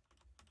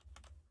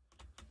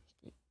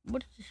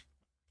 What's this?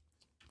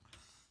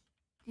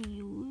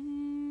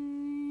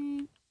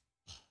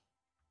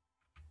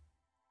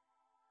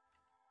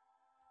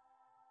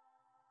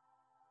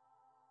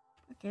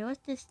 Okay, what's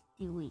this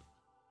doing?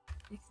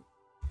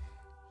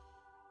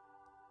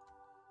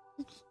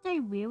 Let's stay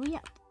really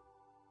up.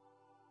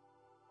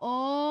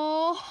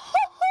 Oh,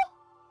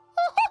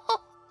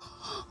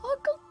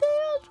 Uncle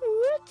Dad's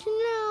rich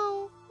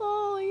now.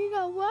 Oh, you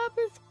got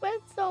weapons,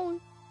 sweat zone.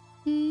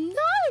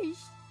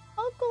 Nice,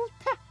 Uncle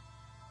Dad.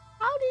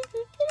 How did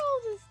you get all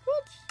this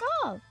good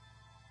stuff?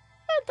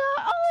 And that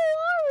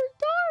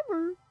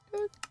armor.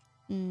 That's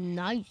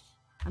nice.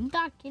 I'm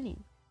not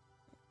kidding.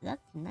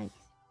 That's nice.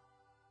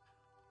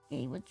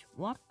 Okay, let's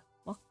walk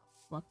away.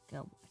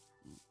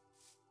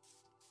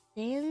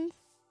 Dan's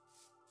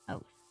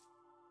house.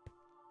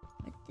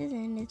 What is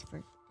in his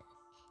first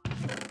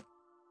desk?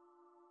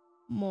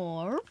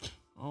 More.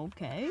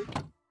 Okay.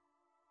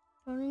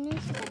 Starting in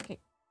a second.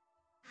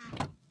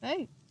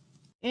 Hey.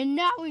 And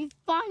now he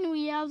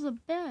finally has a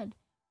bed.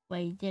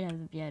 Wait, he did have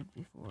a bed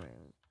before.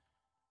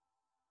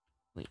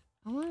 Wait,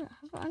 I want to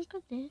have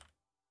Uncle Dad.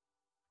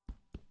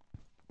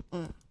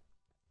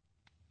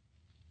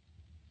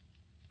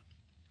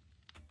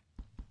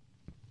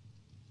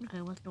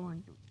 Okay, what's the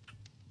one do?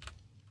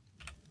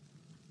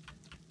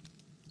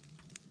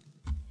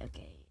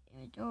 Okay,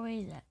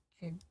 inventory that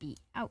should be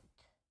out.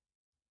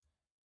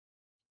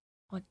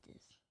 What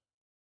is?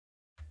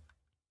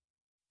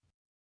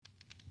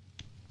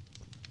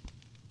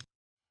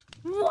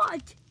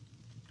 What?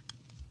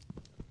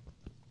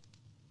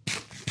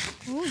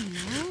 Oh,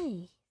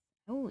 nice.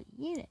 I will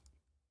eat it.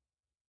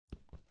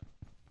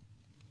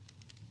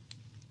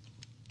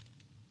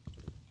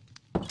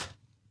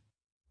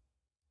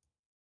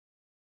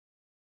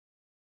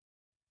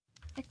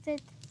 That's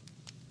it.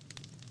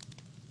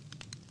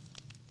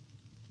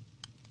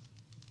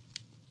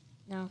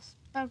 Now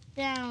spout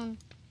down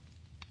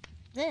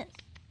this.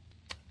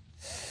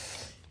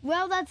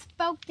 Well, that's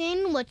spout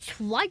in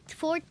what's right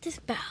for it to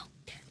spout.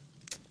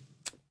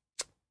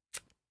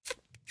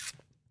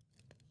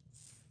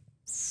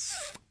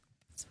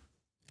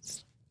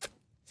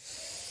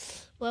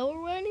 Well,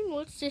 we're ready.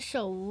 Let's just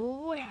show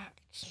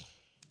wax.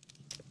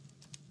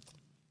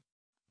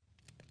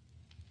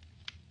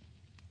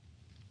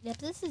 Yep,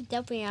 this is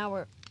definitely an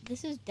hour.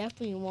 This is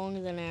definitely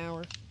longer than an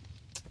hour.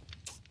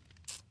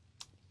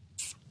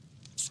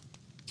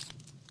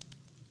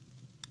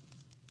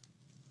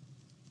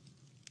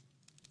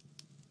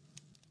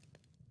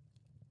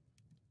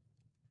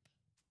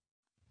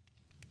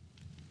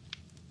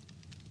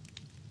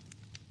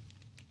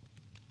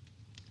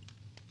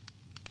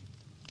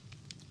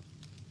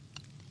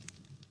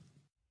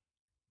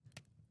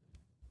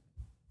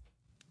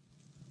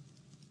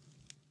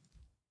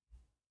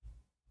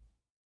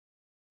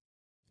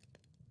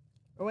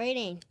 We're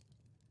waiting.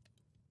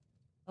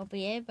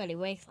 Hopefully everybody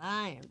wakes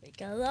iron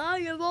because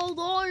I have old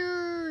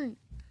iron.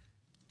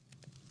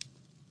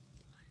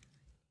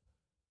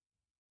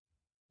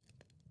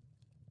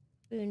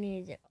 Who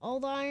needs it?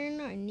 Old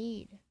iron I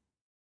need.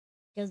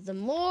 Because the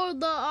more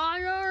the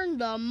iron,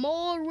 the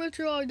more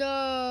richer I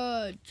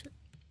get.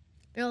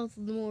 And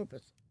also the more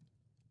percent.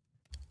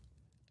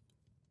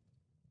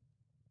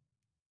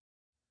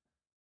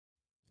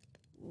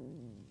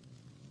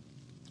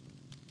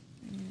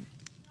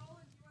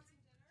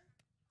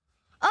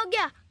 Oh,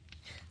 yeah.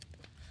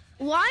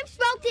 Well, I'm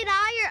smelting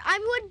iron. I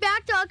went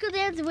back to Uncle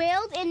Dan's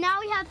Wales, and now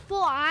he has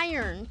full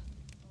iron.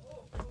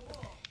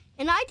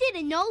 And I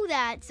didn't know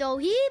that, so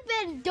he's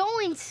been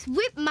doing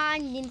swip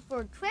mining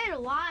for quite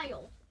a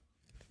while.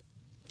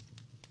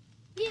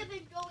 You've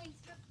been doing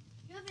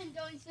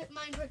swip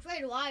mining for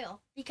quite a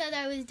while because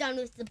I was done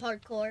with the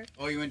parkour.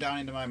 Oh, you went down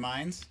into my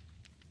mines?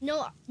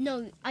 No.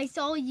 I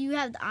saw you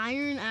had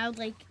iron. I was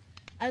like,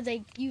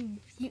 you,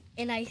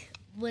 and I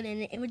went in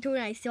the inventory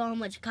and I saw how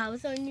much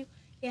cobblestone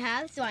you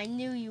have, so I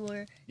knew you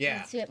were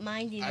swip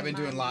mining. I've been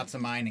doing lots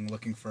of mining,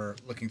 looking for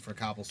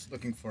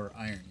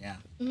iron. Yeah.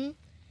 Mhm.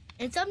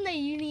 And someday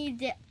you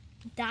need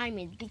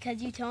diamonds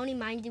because you totally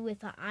mined it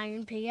with an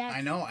iron pickaxe.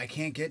 I know. I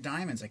can't get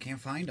diamonds. I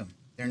can't find them.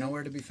 They're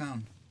nowhere to be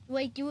found.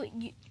 Like you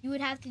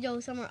would have to go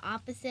somewhere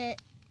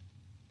opposite.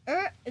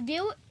 Or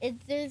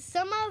there's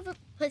some of a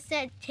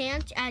percent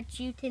chance at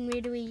you can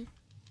literally.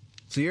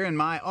 So you're in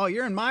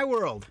my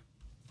world.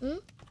 Hmm?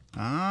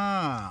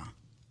 Ah.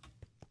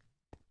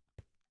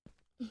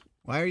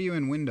 Why are you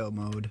in window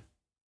mode?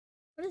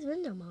 What is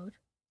window mode?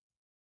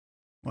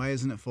 Why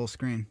isn't it full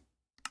screen?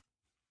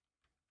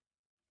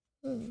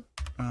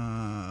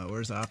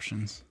 Where's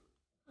options?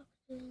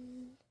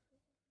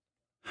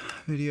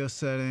 Video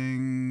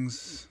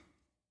settings.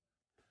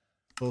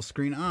 Full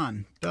screen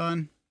on.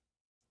 Done.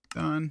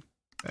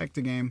 Back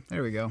to game.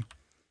 There we go.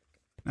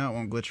 Now it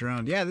won't glitch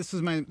around. Yeah, this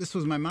was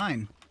my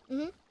mine.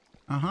 You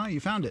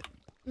found it.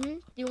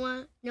 Do you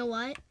want to know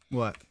what?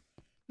 What?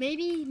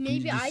 Maybe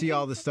Did you see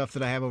all the stuff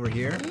that I have over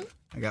here?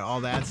 I got all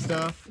that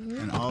stuff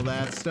and all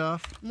that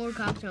stuff. More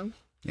cobblestone.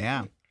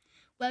 Yeah.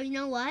 Well, you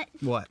know what?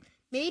 What?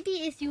 maybe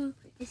if you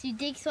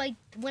dig slide,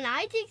 when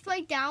I dig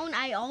slide down,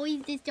 I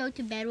always just go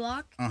to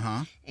bedrock.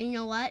 Uh-huh. And you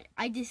know what?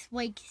 I just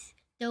like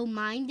go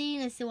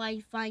mining until I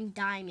find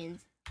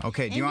diamonds.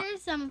 Okay, do you want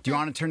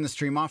to turn the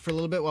stream off for a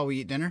little bit while we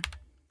eat dinner?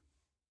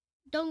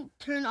 Don't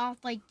turn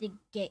off like the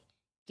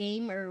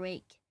game or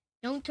like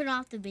don't turn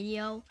off the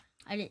video.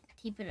 I didn't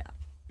keep it up.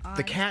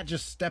 The cat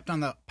just stepped on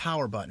the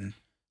power button.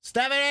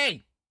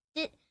 Stephanie!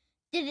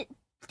 Did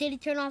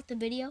it turn off the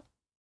video?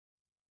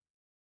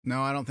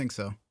 No, I don't think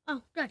so.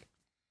 Oh, good.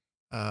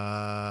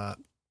 I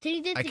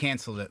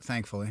canceled it,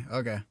 thankfully.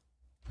 Okay.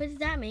 What does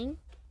that mean?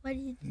 What did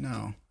you...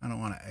 No, I don't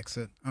want to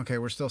exit. Okay,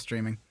 we're still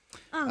streaming.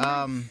 Oh,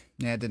 nice.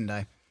 Yeah, it didn't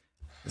die.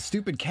 The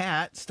stupid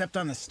cat stepped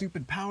on the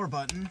stupid power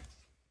button.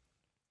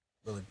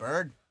 Lily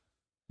bird.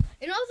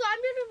 And also, I'm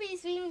going to be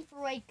streaming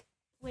for like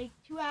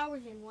 2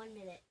 hours and 1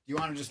 minute. Do you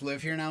want to just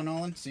live here now,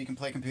 Nolan, so you can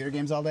play computer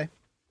games all day?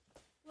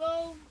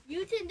 Well,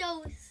 you can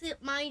go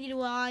strip mining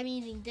while I'm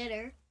eating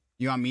dinner.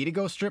 You want me to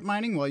go strip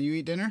mining while you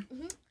eat dinner?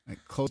 Mm-hmm. I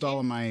closed all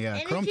of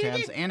my Chrome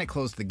tabs, and it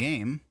closed the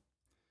game.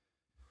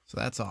 So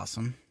that's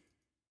awesome.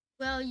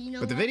 Well, you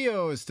know But the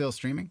video is still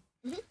streaming.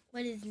 Mm-hmm.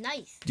 But it's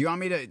nice. Do you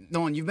want me to...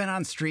 Nolan, you've been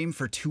on stream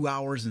for 2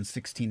 hours and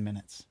 16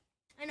 minutes.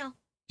 I know.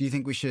 Do you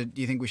think we should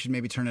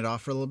maybe turn it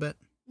off for a little bit?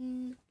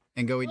 And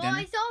go eat dinner?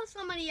 Well, I saw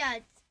somebody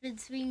that's been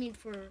streaming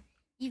for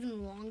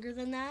even longer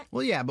than that.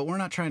 Well, yeah, but we're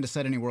not trying to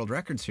set any world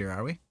records here,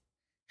 are we?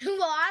 Well,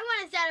 I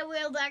want to set a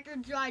world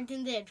record so I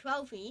can get a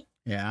trophy.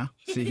 Yeah,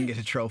 so you can get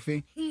a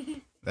trophy?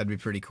 That'd be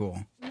pretty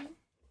cool.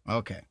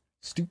 Okay.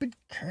 Stupid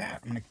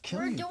cat, I'm gonna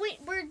kill you.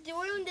 We're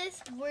doing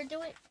this, you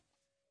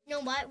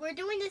know what? We're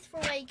doing this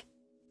for like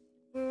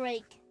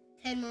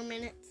 10 more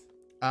minutes.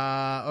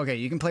 Okay,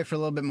 you can play for a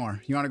little bit more.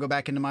 You want to go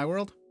back into my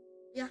world?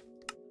 Yeah.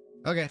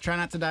 Okay, try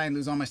not to die and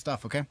lose all my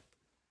stuff, okay?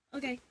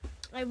 Okay,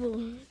 I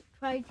will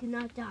try to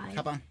not die.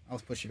 Hop on, I'll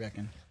push you back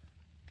in.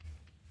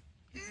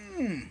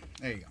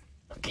 There you go.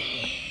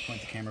 Okay. Point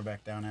the camera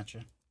back down at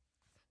you.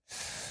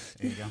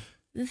 There you go.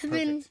 This has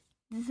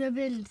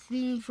been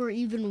streaming for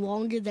even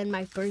longer than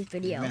my first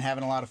video. You've been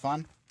having a lot of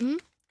fun? Mm-hmm.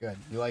 Good.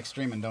 You like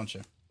streaming, don't you?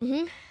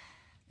 Mm-hmm.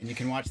 And you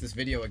can watch this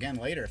video again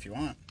later if you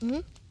want. Mm-hmm.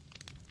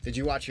 Did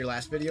you watch your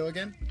last video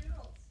again?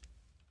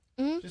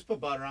 Mm-hmm. Just put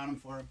butter on them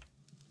for him.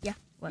 Yeah.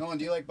 What? Nolan,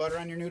 do you like butter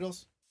on your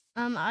noodles?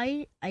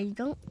 I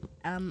don't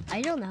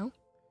know.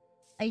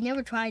 I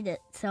never tried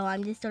it, so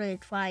I'm just gonna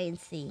try and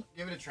see.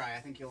 Give it a try. I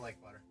think you'll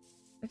like butter.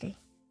 Okay.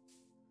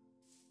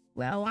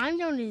 Well, I'm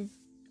going to...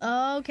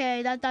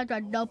 Okay, that's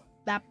nope.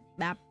 Bap.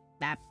 Map.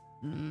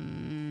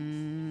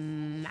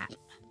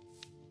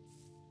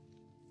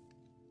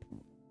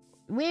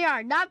 We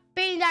are not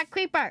being that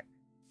creeper.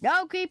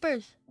 No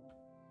creepers.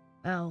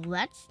 Oh,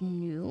 that's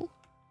new.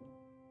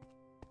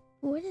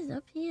 What is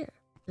up here?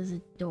 There's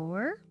a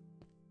door.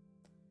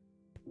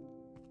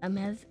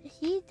 Has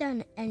he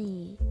done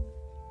any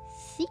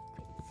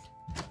secrets?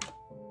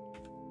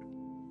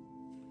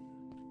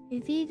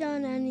 Has he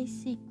done any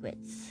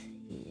secrets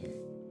here?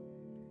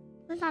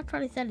 Let's not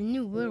try to set a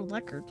new world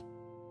record.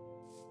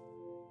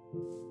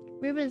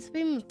 We've been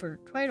streaming for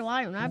quite a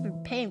while, and I've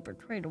been paying for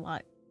quite a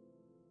while.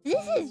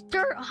 This is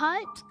dirt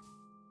hut.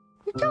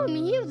 You're telling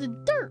me here's a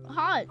dirt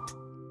hut?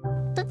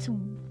 That's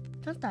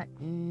not that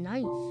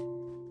nice.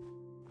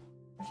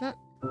 That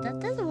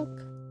doesn't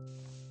look.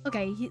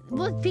 Okay,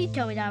 look, Pete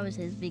told me that was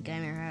his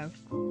beginner house.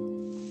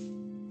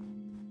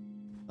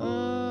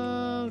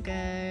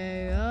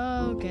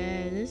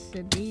 Okay, this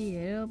should be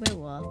a little bit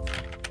rough.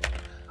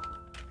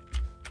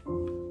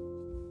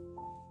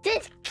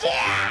 This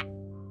cat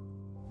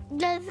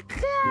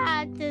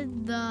is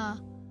the...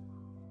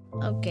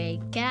 Okay,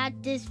 cat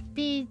just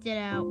speeds it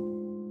out.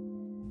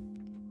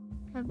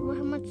 How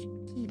much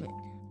achievement?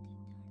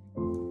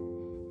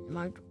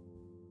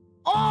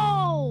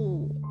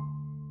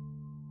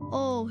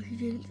 Oh, he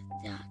didn't get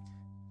that.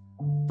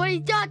 But he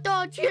got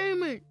the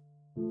achievement.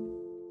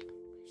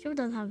 Sure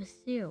doesn't have a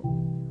seal.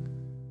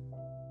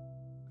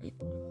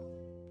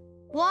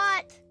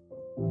 What?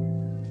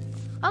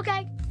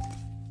 Okay.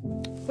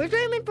 We're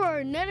streaming for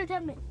another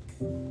 10 minutes.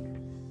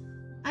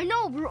 I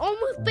know, we're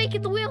almost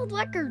making the world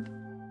record.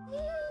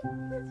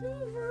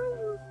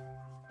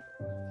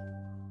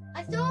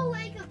 I saw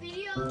like a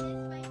video of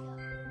this makeup.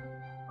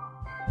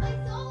 I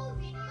saw a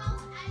video as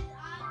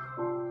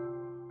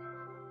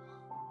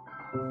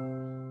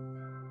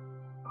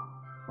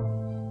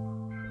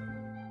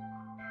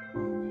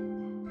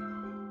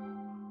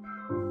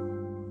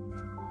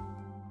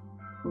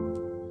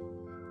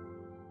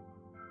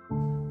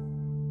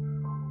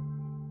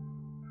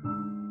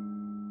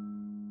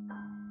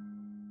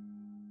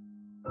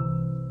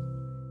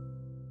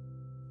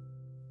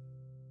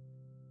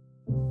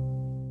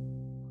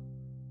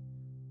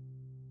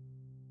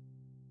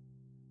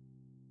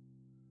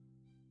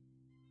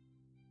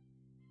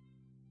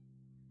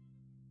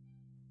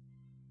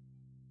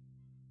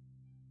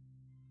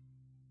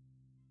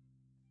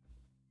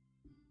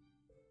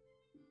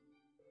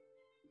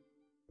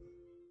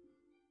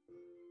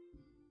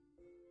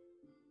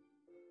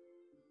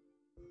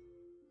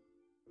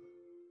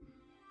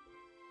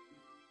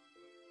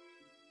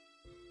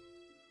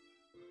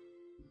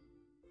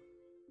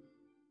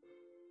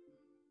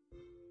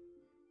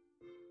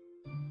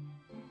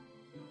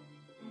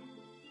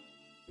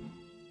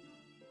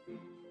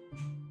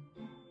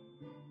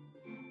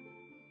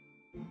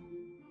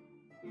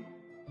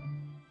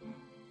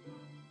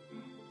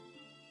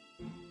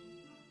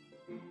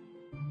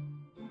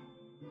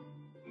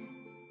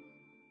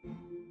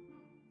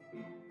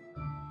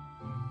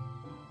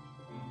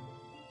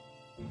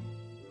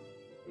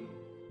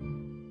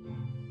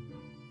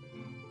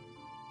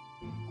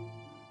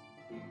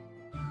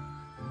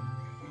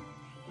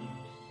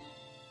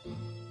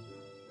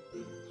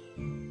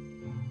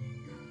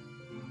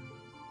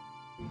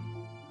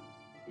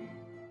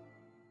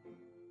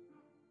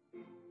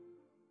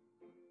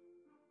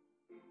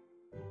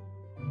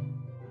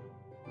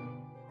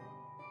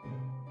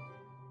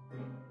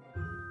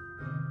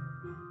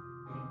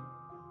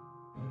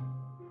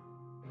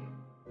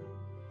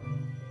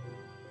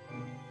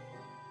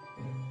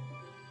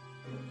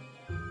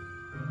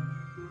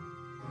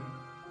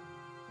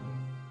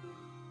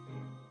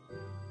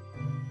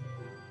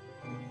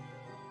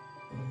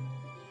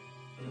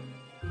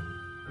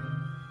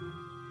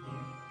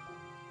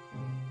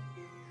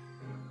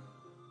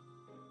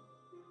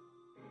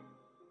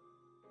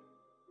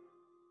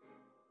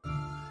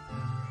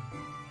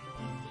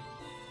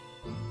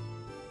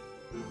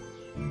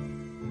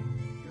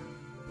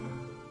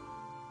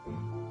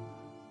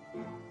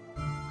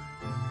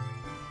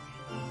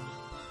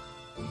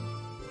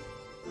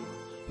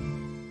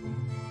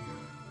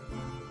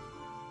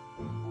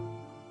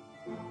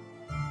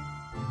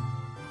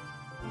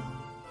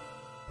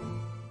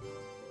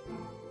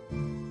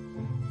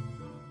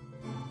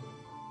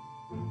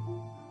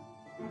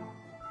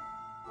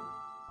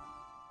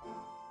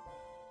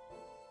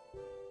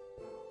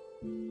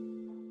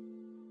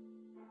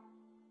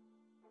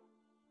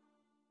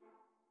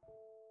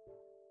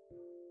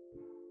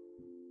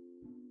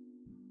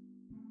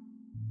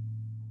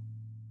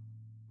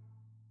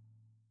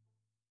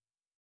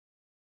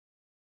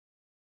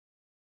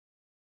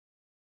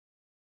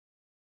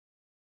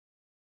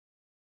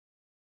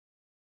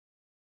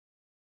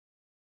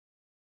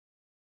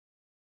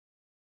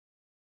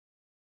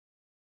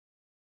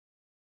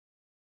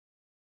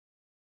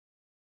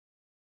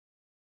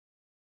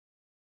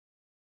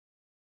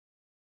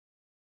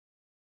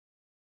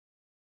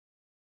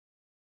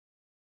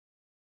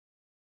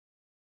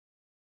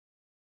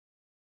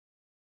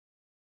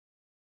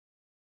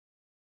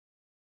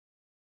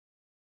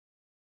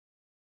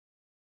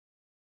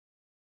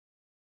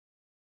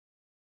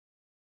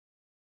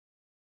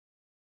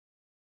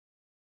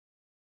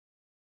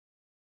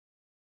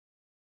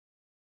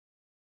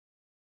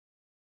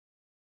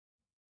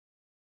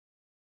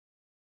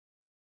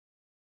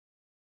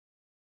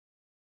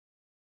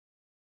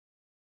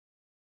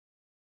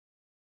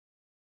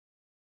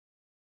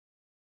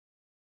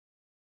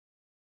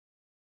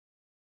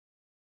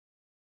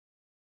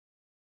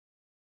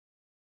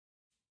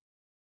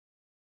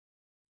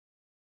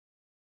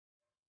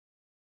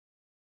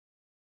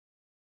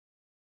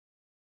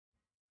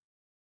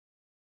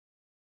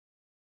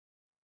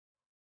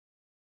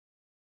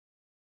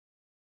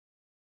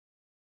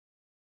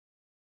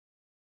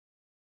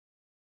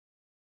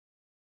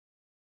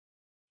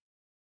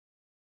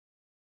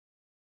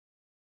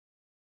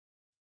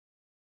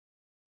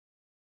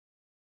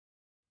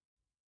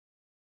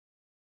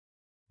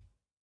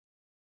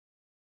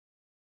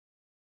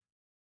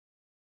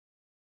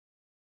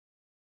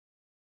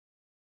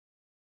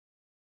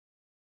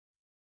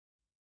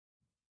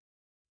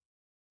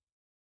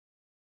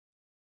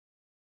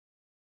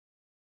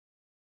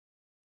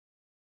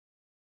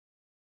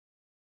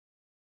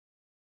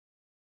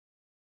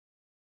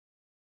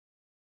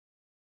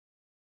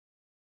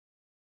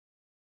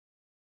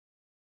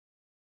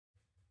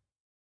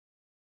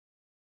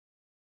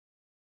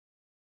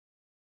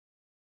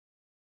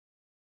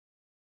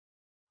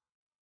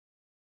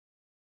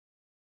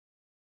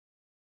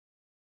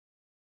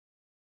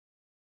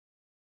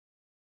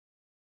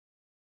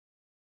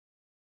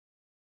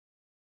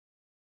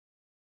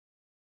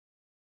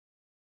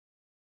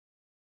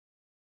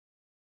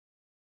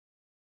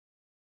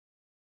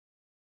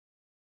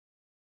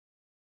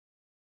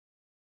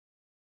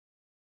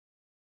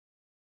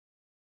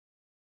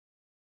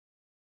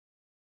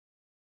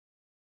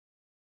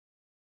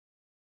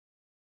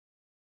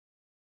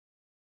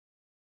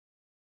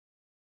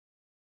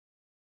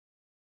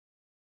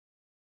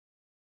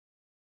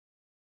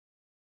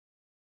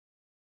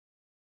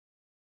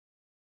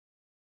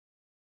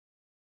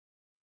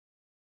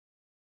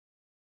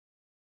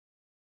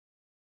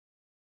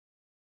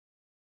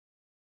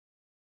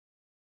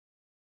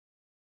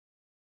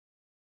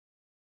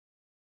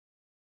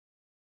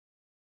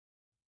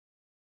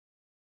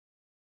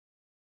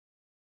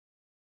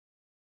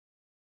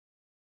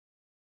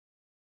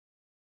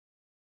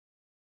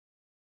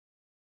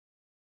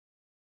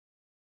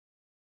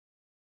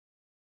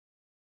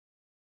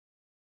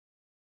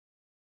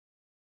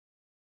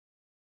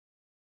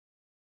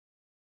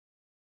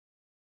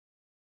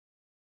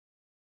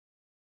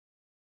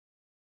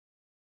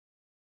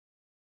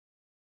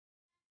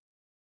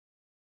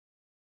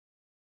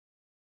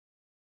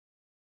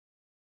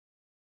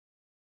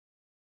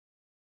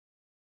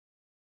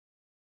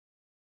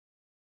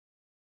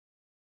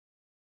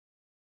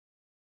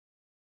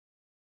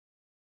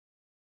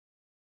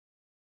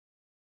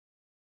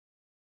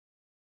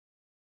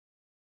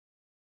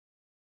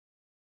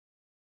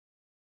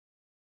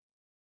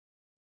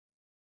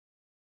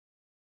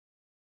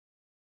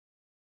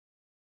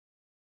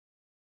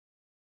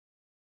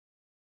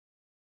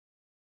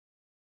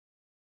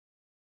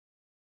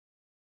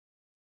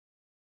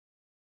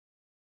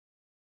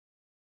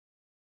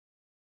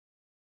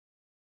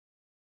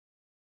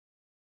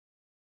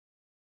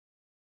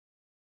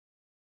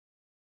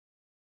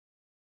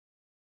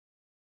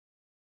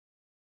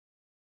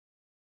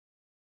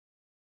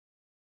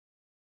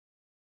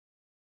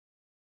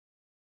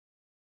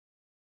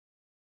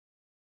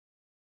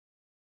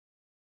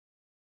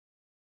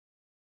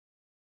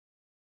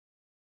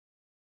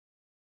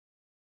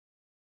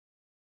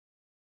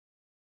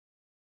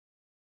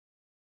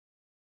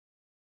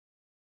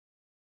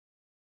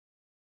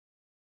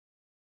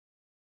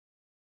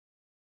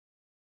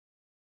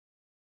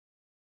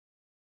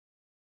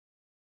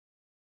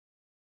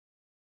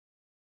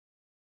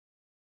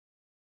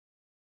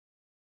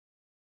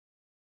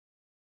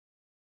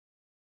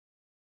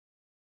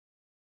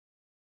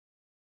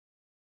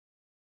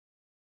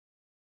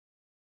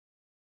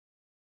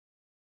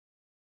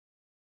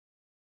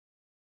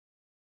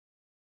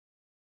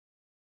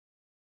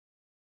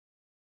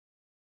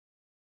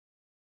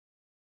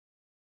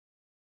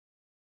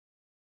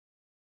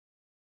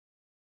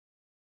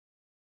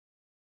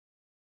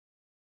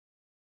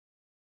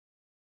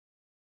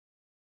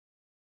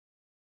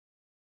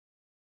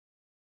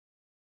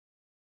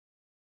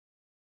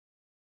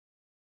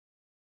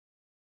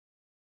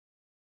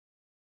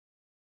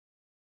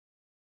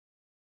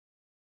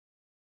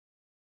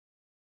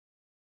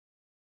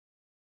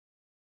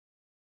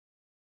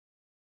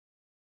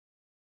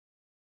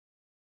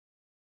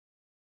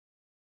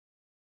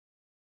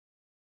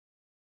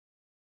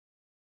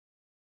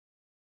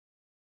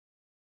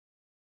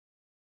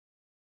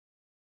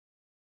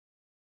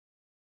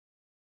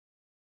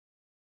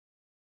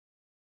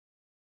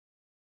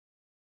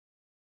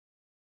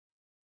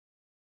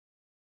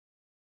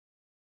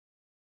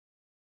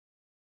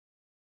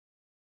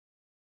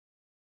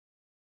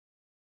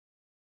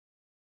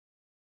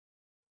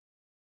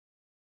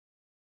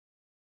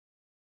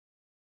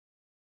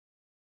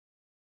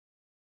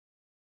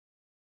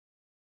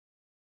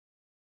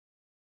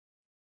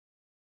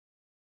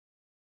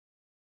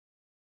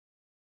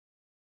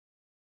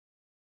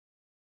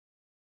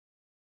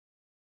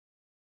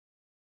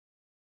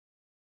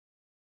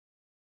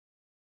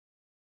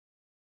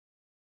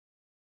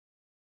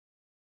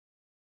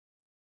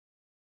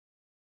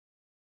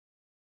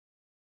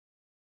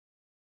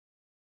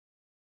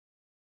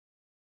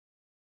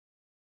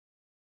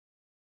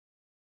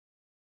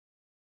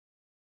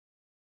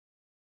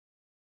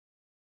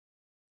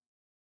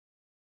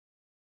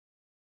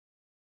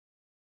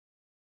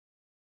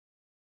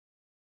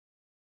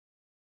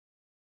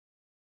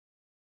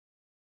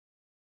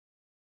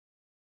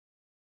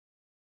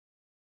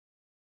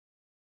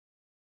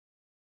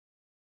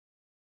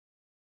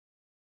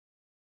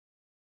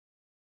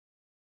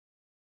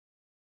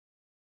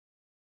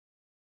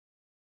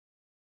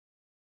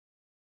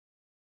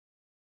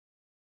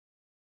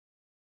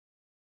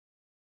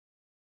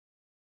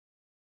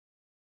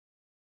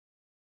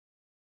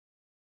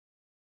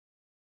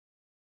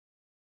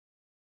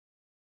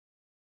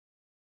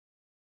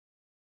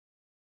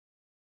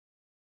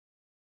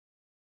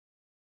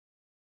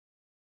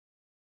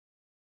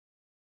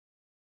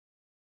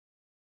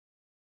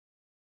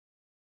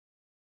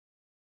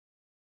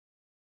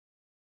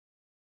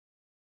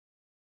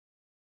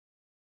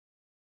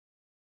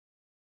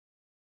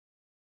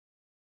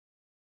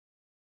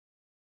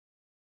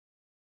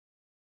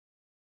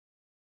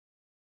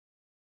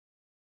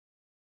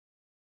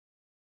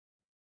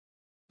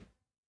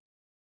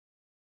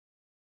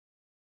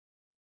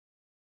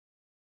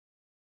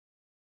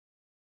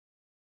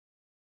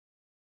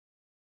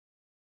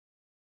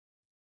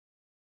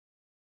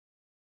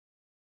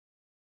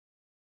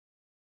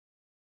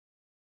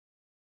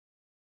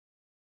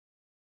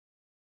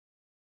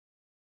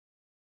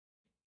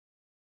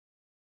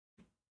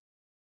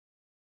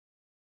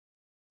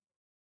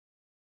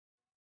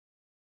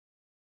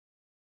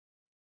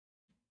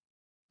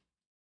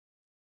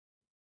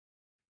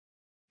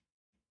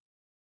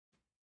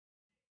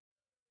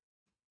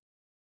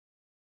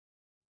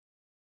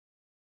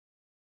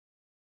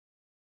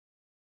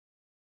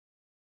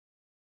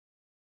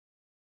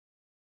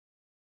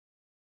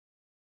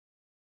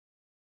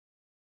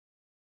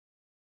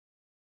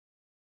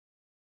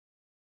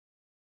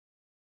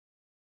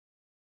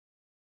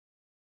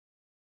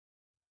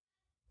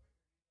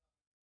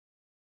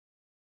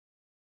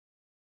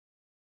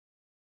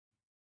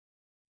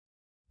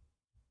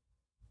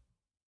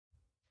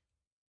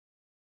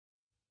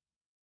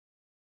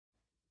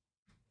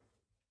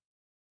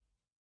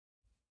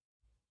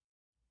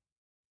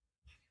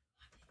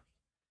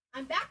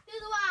I'm back to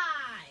the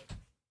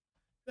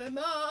live. Come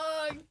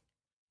on.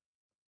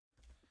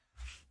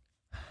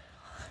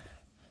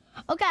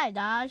 Okay,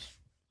 guys.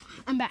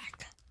 I'm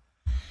back.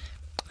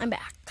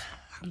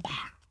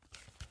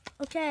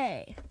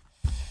 Okay.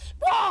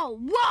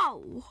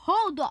 Whoa.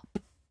 Hold up.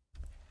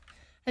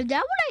 Is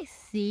that what I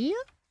see?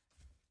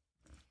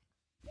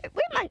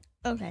 Where am I?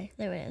 Okay,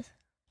 there it is.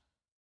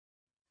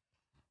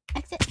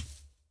 Exit.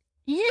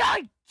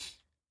 Yikes!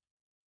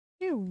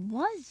 There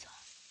was.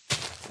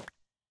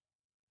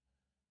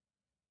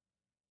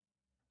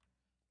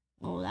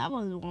 Oh, that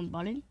was the one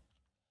button.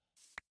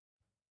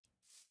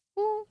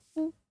 Ooh.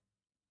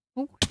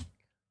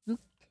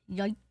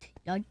 Yikes.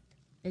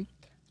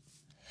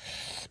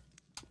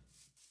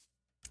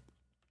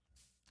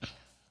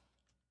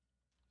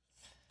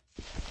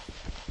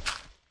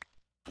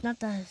 Not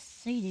the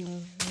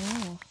seating.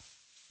 Oh.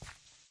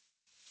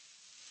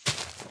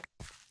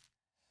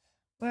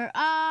 We're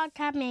all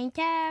coming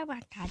together.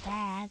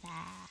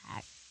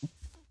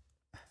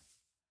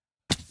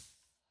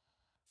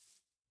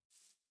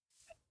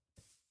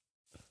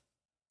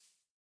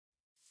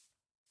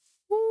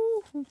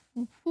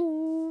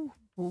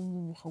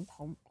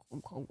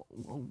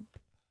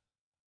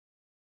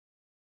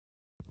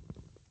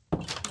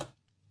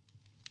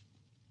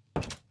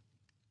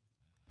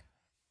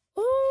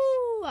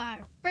 Ooh,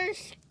 our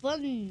first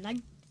fun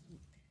night.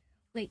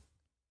 Wait.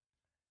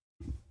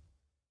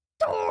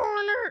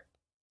 Darn it!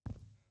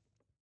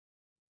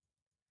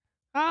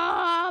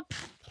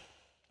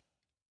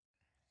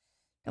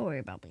 Don't worry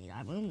about me.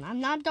 I'm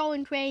not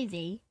going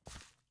crazy.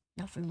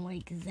 Nothing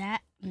like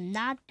that. I'm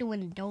not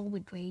going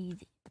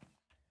crazy.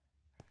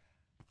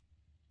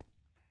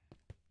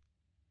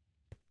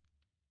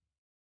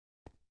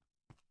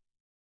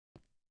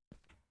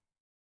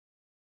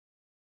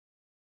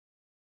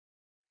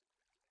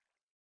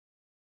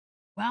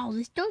 Wow,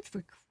 this goes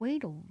for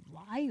quite a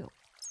while.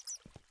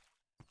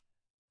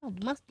 Oh,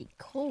 it must be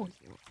cold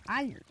here.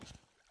 Iron.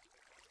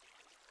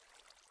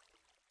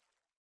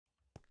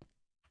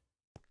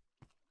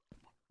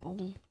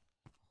 Boom.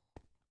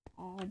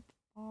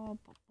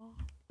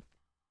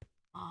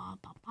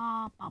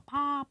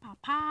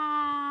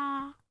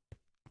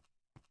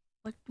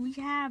 What do we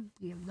have?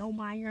 We have no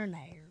iron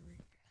there.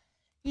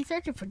 He's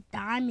searching for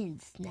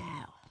diamonds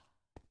now.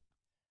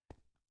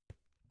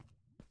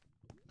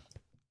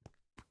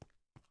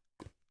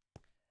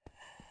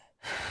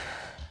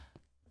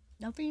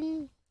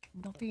 Nothing.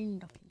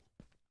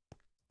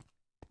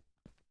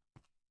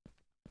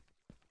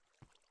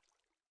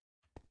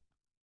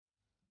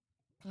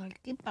 I'll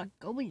keep on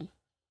going.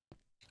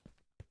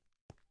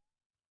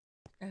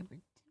 I've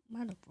been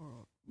running for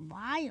a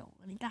while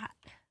and I got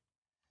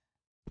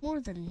more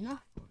than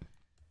enough for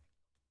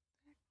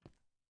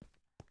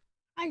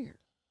iron.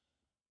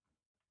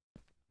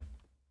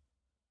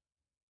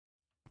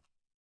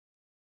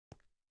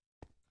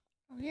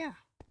 Oh yeah.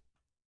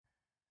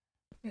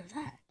 There's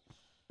that.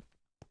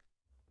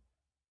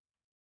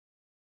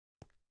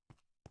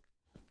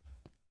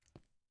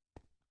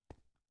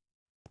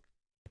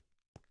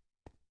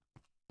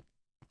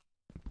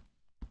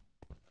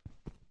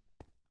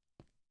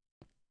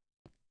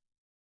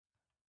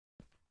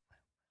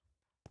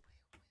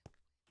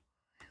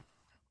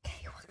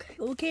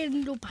 Okay,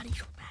 nobody's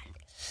so bad.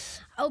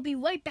 I'll be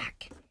right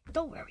back.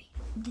 Don't worry.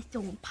 I'm just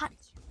doing potty.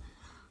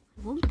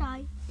 I won't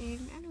die.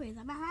 And anyways,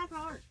 I'm a half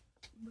hour.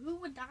 Who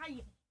would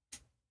die?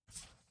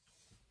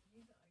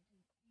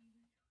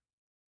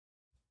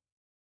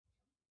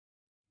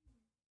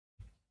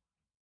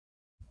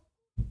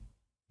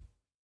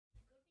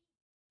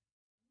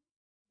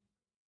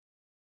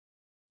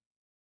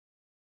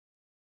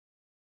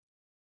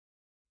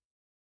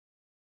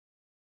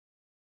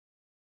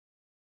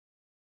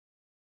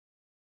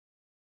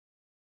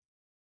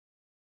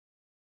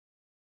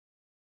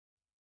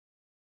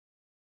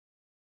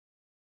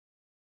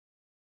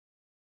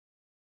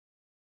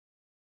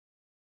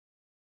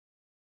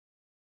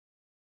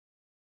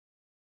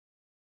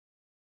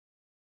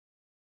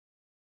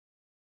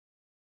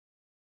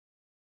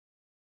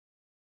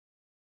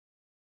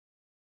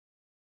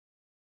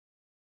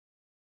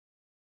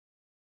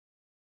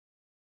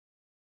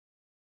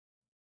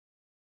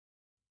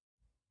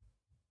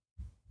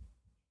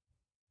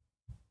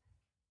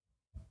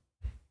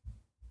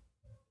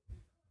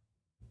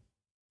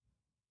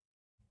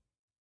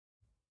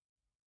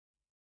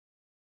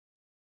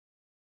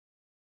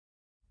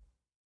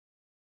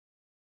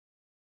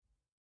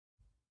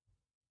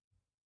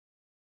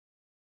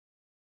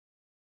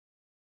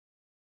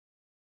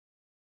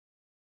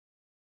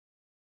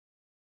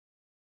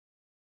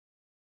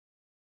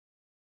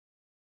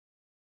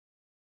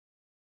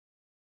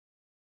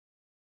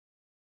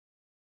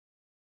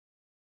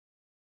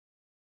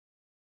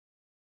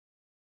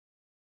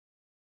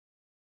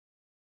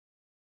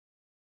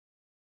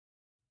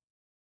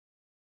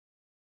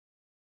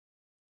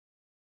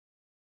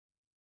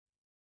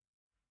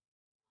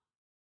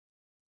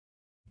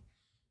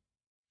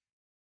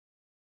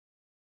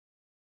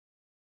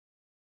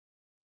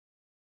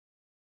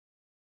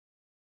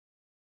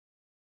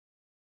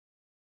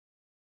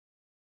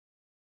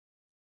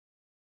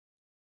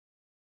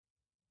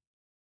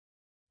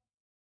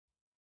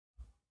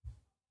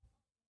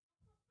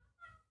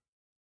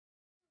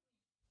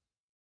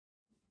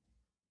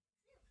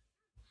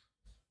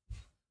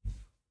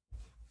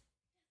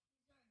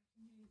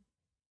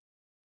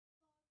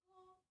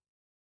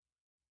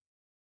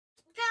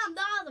 I'm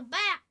on the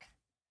back.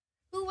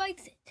 Who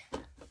likes it?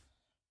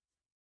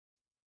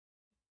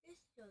 This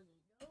shows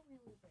no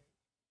real birds.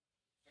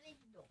 That ain't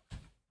the door.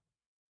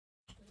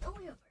 No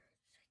real birds.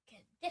 I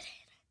can get it.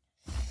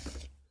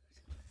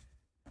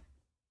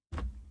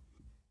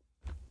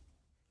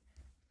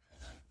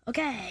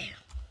 Okay.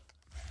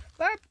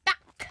 We're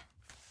back.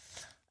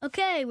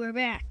 Okay, we're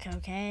back.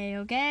 Okay.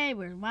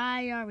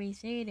 Why are we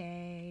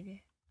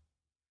seated?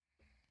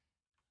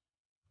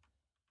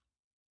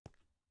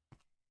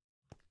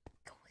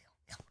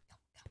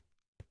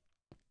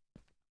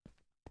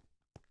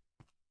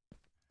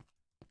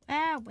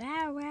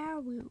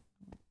 Wow.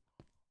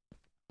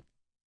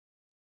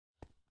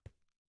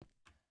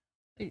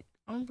 Wait,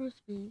 I'm supposed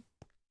to be.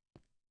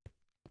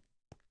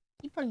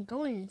 Keep on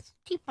going.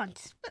 Keep on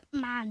spit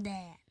mine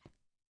then.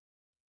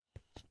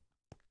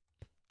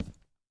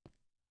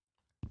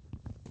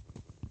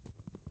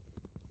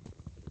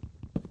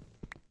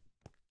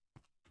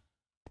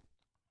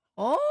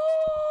 What?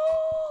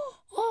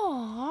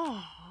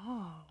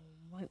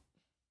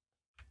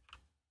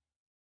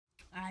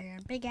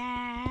 Iron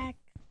pickaxe.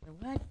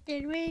 What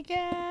did we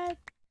get?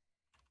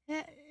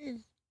 That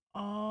is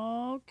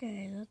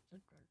okay. That's a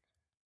good.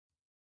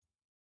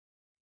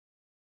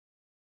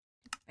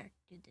 Back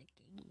to the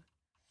game.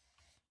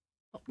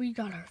 But we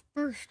got our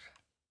first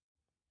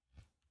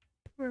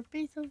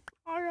piece of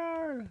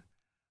iron.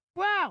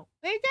 Wow,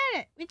 we did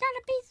it! We got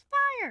a piece of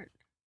iron.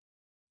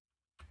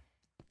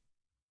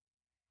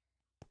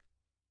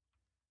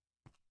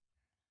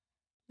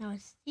 Now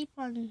let's keep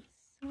on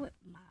swip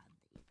modding.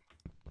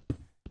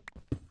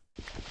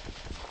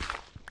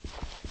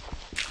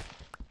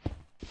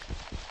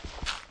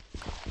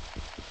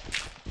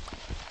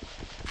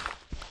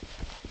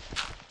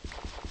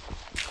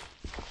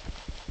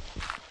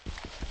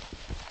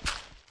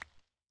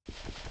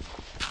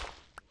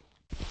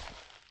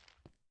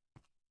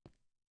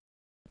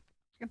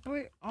 If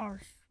we are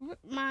swip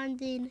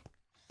minding,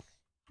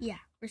 yeah,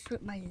 we're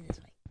swip minding this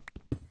way.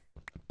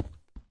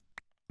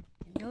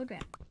 And no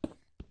dragons.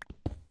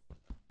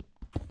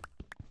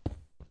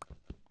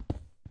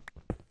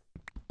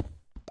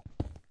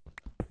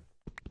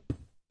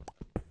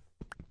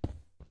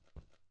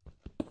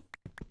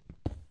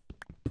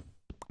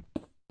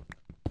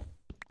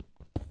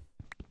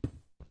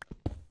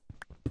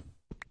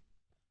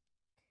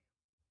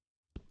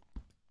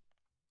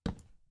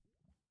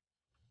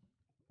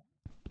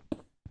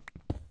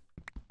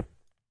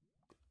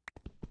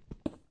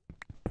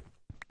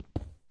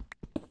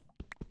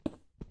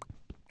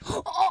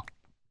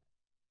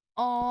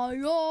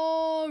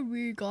 Iron,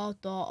 we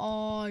got the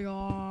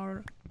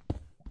iron.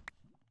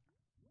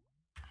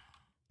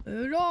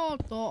 We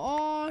got the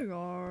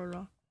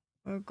iron.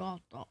 We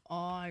got the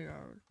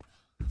iron.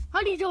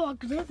 How do you know I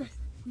could do this?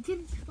 We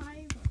didn't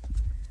survive.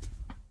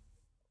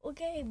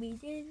 Okay, we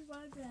didn't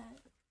survive that.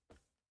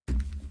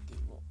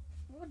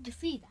 We'll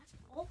defeat that.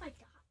 Oh my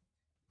god.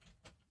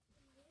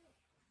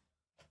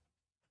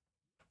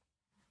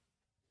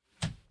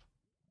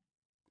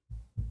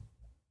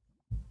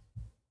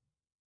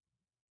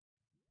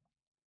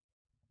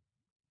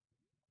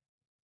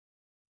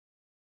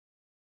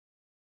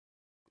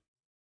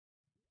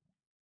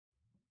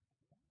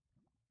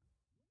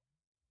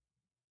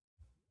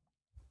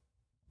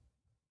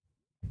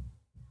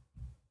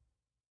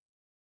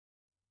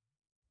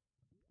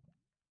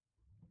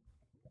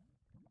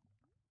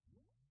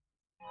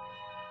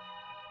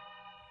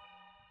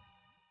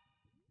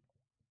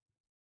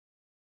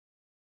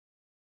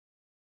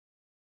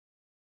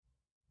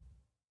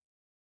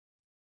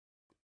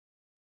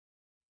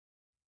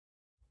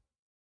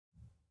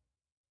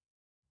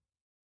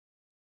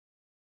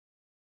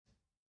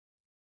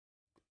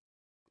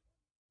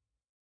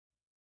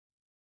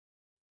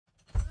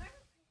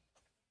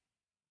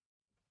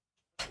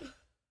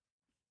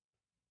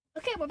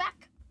 Okay, we're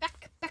back.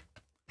 Back.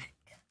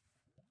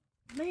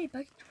 Maybe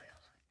back the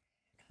wheels.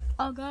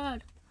 Oh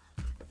god.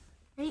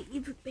 I ain't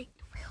even make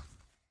the wheels.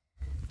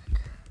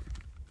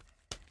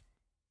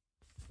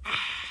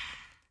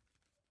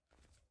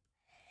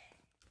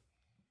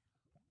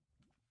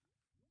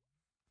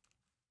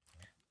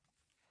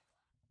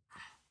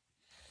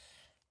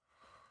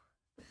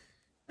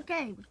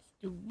 Okay, let's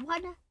do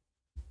one.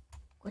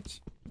 Which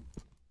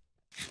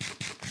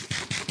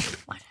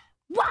one?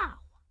 Wow!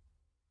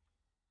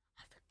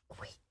 That's a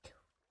great.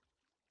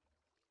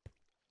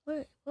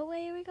 What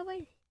way are we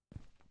going?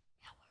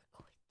 Yeah, we're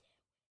going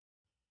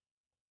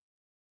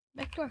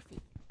there. Back to our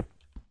feet.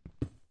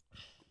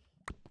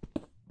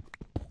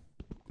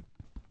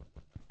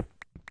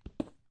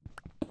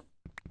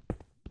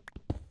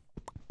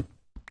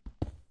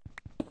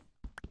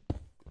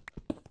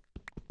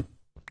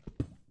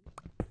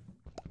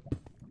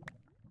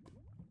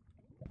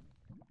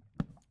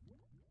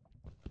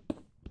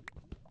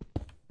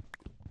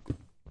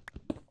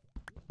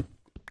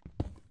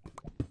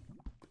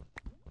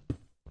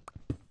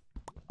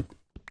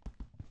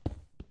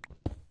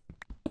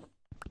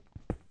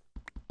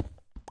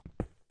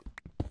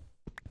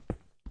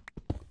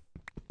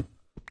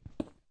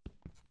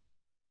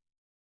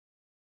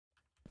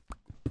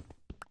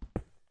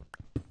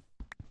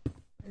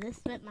 this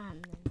went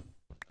mine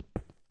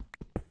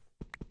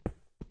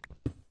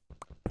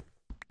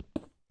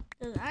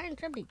then. The iron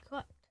should be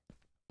cooked.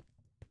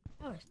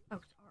 Our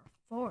smokes are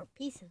 4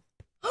 pieces.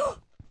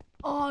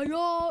 Oh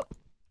no!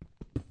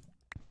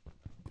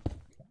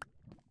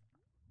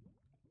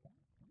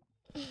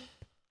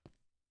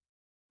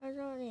 I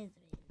don't need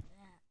to be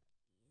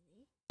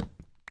that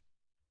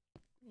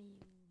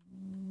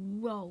easy.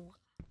 Whoa.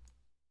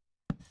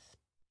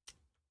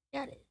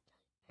 That is.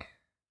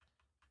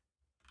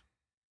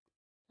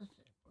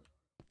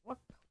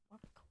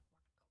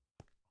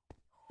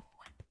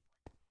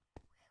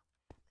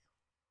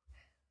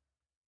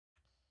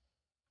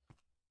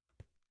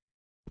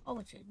 Oh,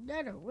 it's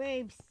another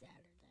wave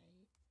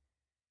Saturday.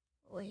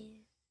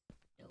 Waves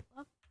go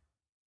up.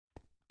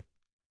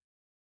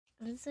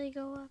 Does they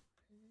go up?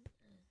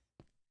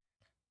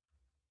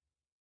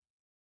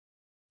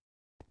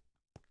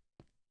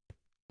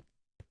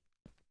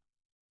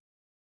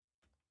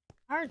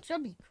 Iron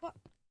should be cooked.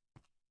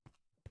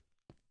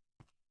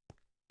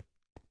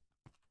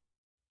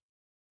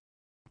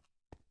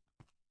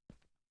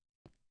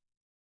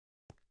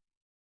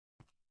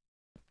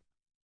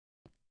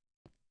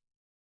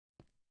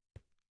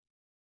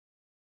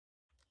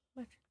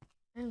 What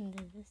time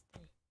did this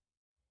day?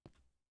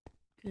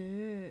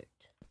 Good.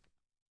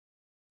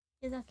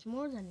 Yeah, that's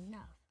more than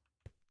enough.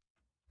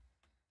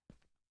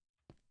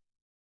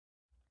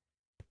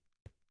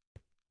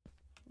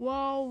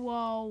 Whoa,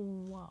 whoa,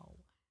 whoa.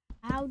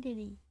 How did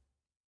he?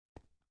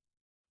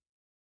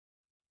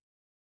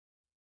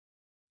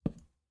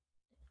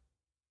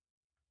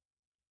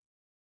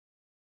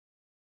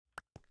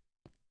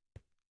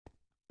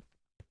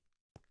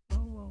 Whoa,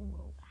 whoa,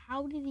 whoa.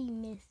 How did he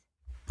miss?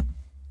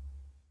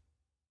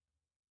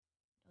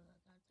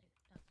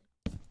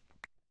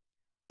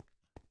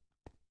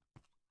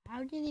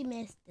 How did he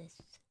miss this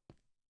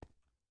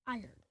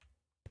iron?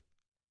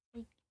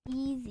 Like,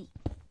 easy.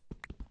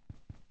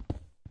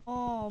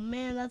 Oh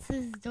man, this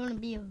is gonna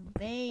be a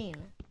vein.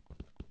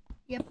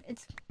 Yep,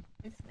 it's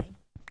vain.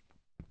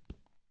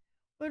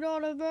 We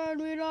don't have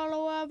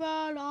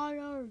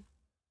iron.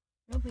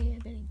 Nobody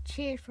is getting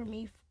cheered for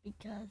me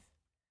because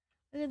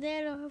look at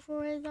that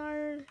for his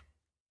iron.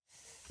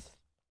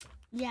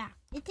 Yeah,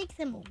 it takes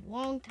him a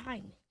long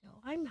time, so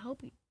I'm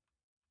hoping.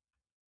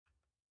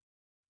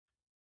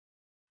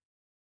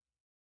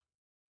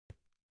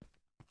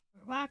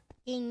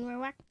 We're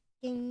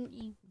rocking,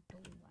 you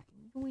don't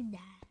like doing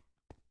that.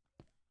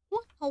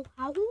 Wow,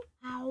 ow,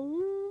 ow.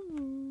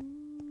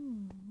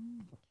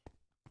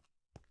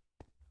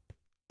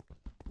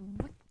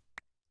 What?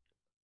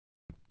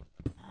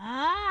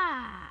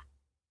 Ah!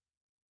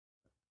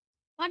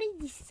 Why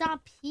did he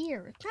stop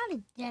here? It's not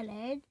a dead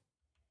end.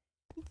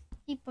 Let's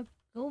keep on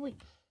going.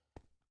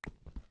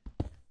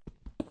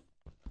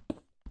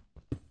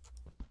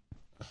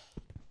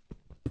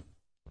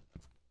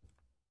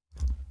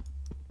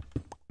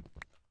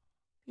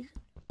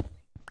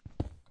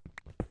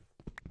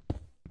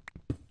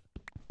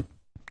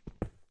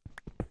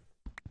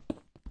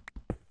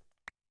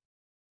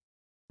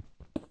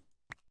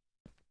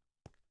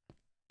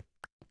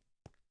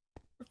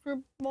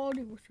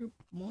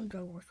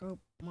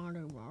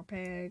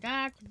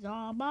 That's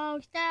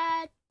almost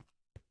dead.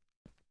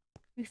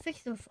 We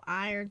fixed the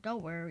iron,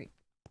 don't worry.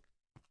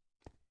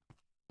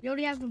 We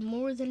already have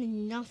more than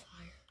enough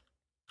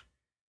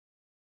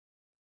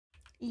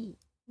iron.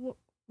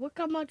 Look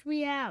how much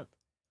we have.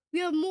 We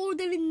have more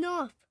than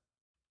enough.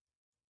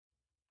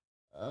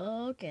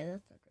 Okay,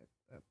 that's not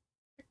good.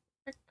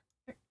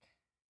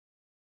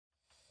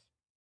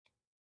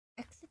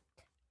 Exit.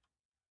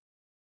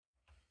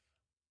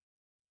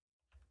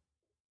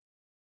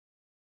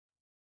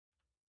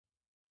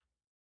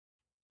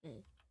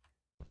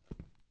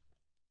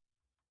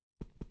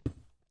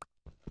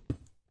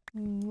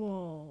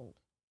 Whoa.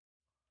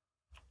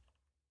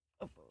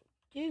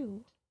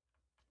 Two.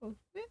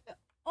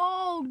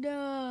 Oh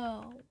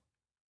no.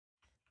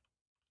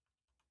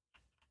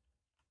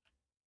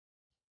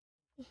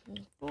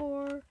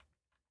 4,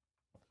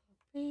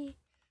 3,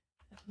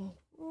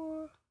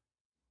 4.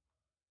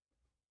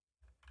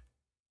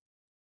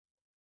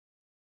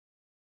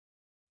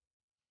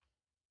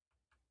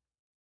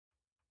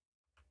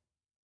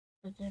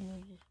 But then we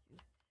just do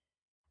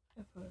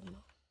separate.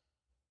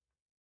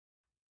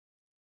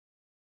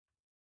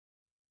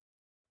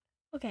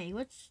 Okay,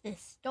 what's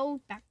this? Go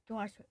back to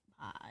our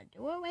pod.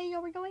 What way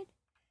are we going?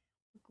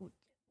 We're going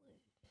that way.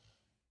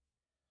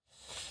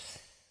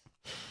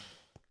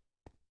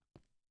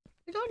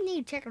 We don't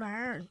need to check our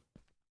iron.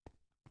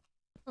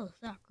 Oh,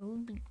 soccer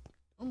would be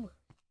almost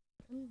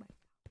done by now.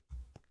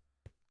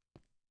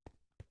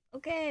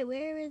 Okay,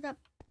 where is up?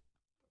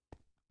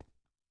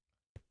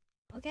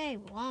 Okay,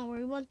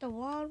 we want the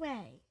wrong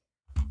way.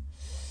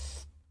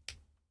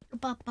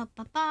 Ba ba ba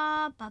ba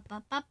ba ba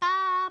ba ba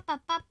ba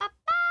ba ba.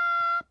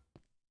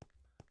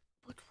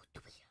 What do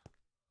we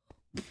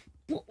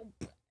have?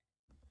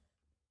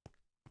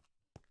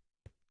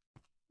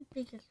 I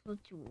think it's what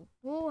you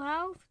full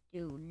house,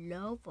 do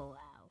low full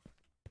house.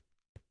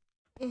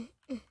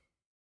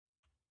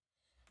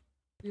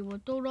 We will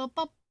do the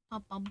pop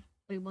pop pop.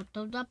 We will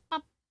do the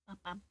pop pop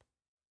pop.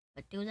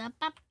 We do the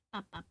pop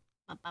pop pop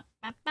pop pop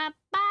pop pop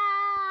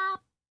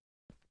pop.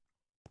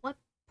 What?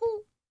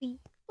 2, 3,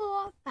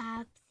 4,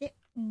 5, 6.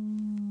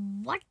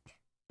 What?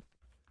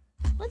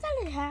 Was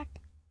that a hack?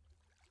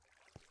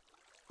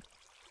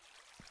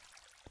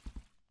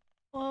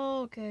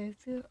 Okay,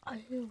 I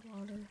hear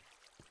water.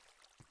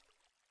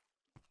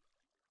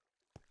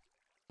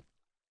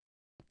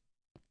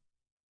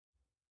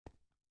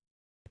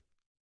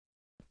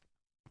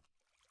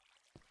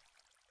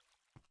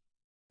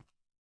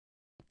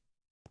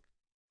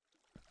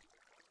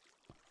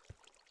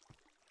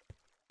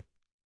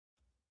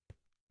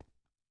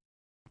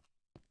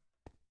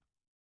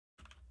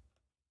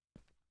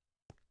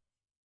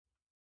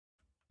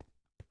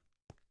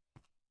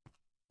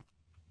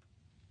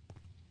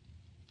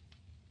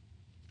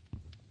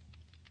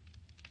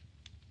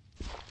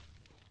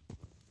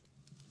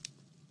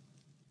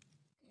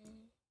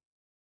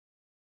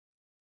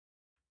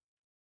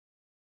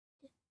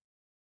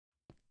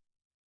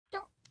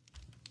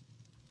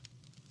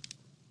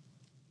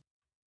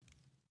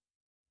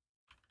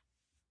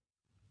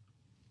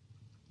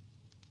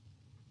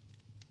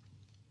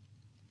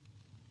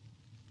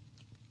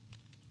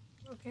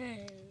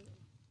 Okay.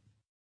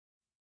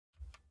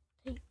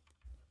 Take.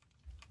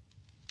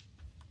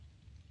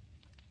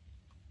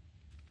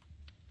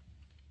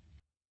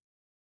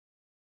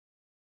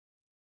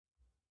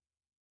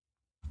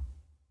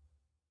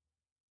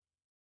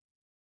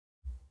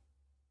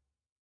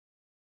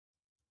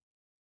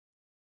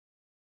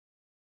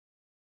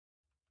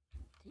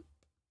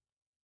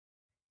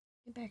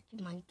 Get back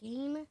to my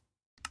game.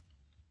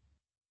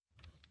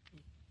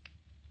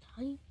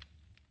 Type.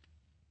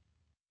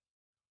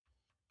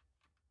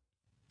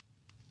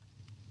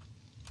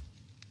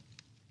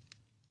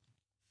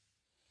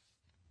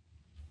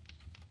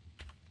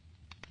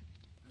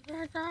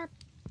 Let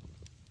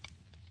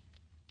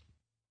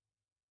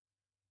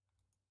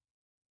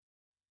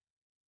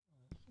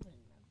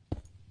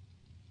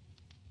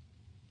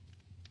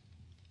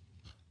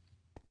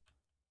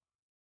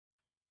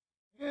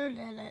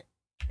it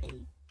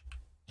be.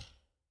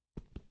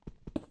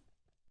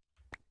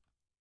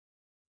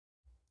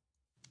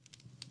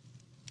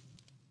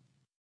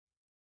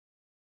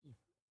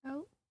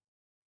 Oh,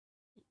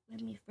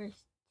 let me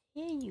first.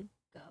 Here you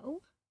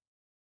go.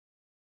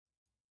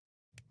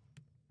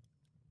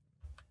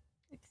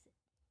 Exit.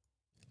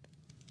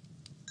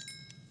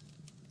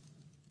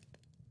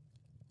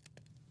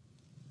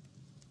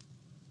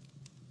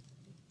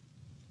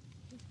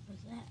 What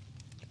was that?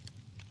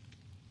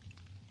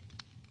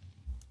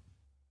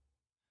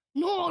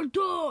 No,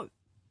 dog!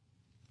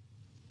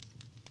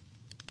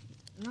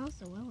 And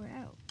also, while we're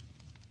out,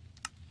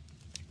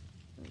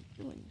 what are we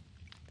doing?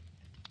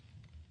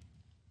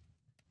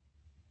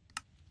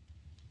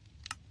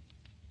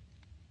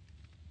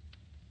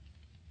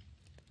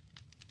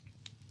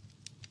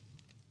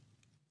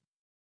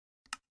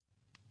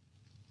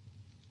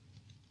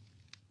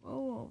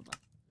 Whoa,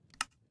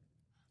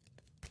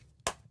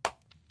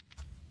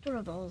 what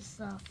are those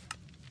stuff?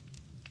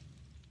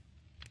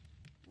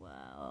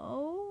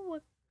 Well,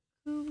 what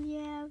do we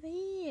have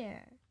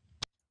here?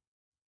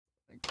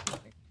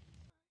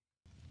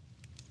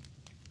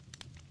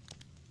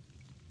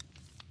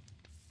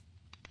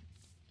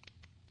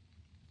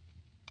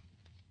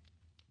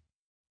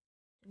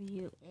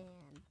 W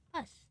and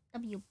pus.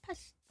 W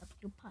pus.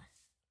 W pus.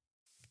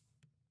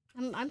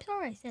 I'm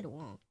sorry I said it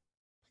wrong.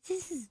 But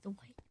this is the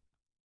way.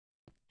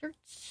 Dirt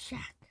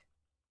shack.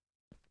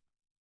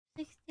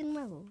 16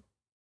 level.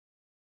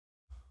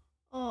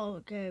 Oh,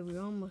 okay, we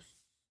almost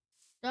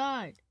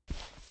died.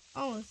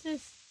 Almost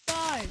just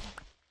died.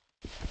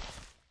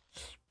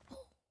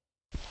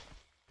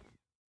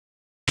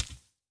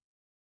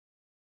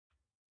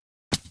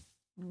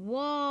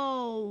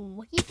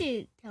 Whoa, he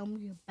didn't tell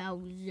me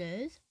about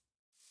this.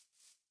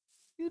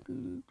 You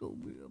didn't tell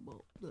me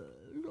about this.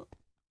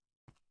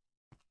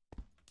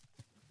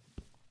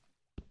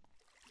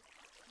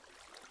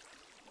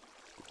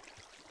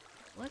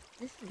 What?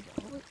 This is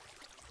all it.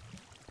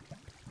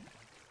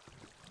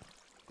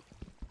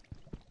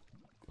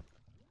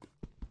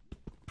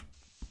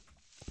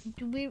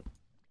 Do we?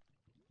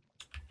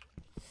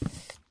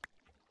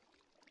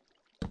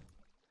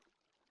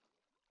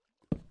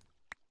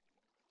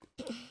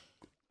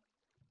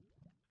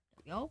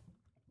 Yo.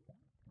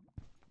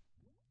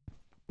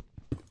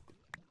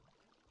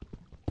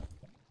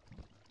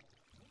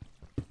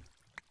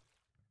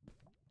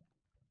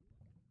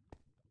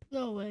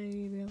 No way,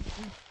 he built this.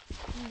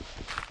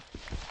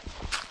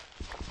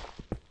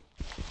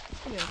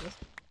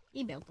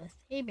 He built this.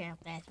 He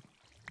built this.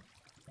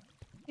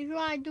 You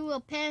try to do a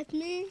past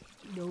me?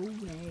 No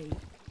way.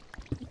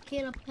 He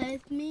can't pass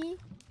me?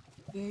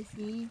 Yes,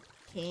 he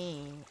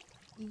can.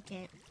 He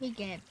can't. He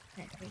can't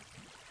pass me.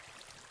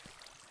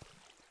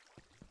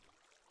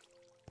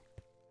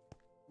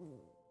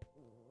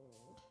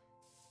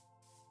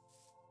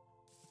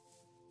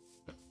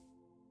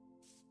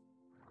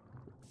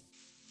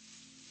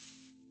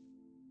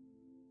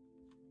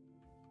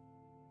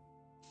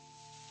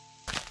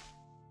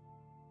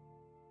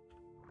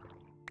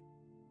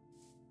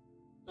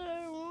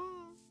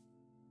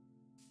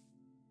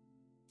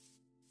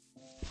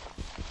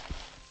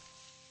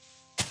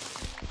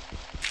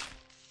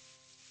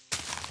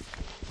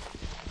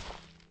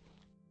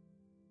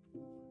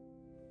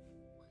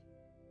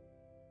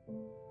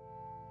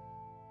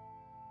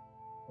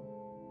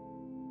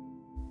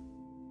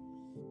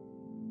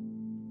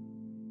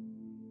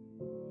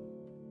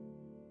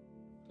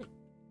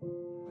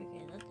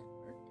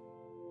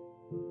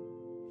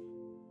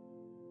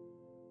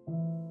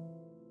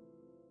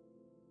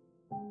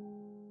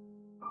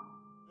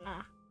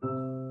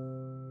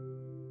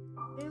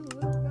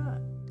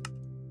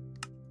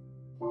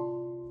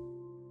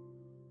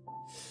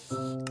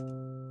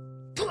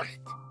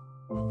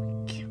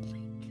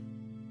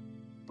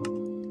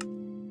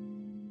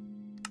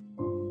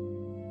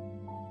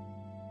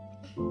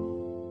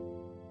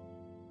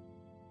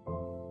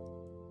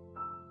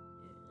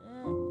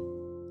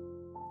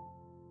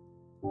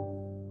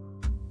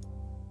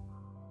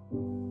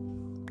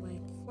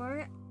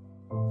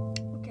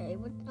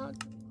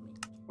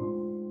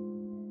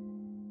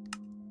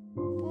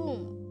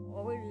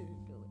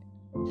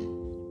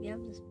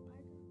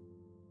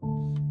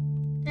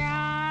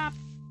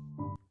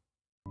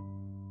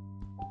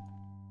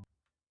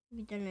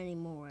 done any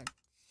more.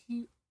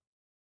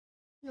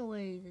 No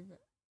way did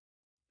that.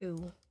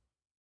 Ew.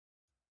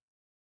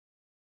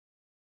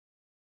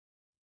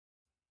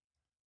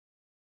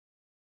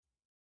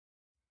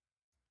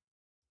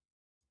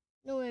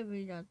 No way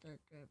we got that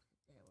trip.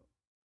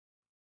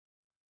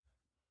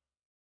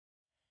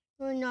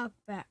 We're not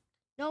back.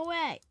 No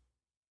way.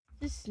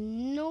 There's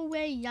no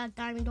way you got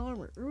diamond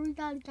armor. Or we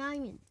got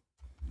diamond.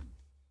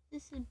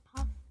 This is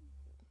impossible.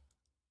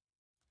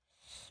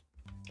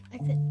 I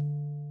said.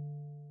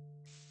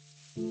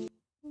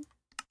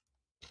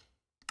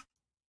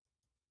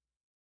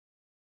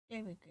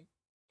 Very good.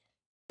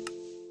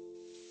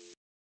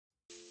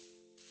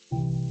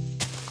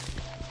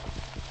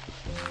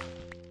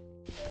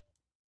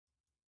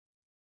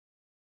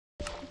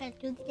 Back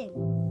to the game.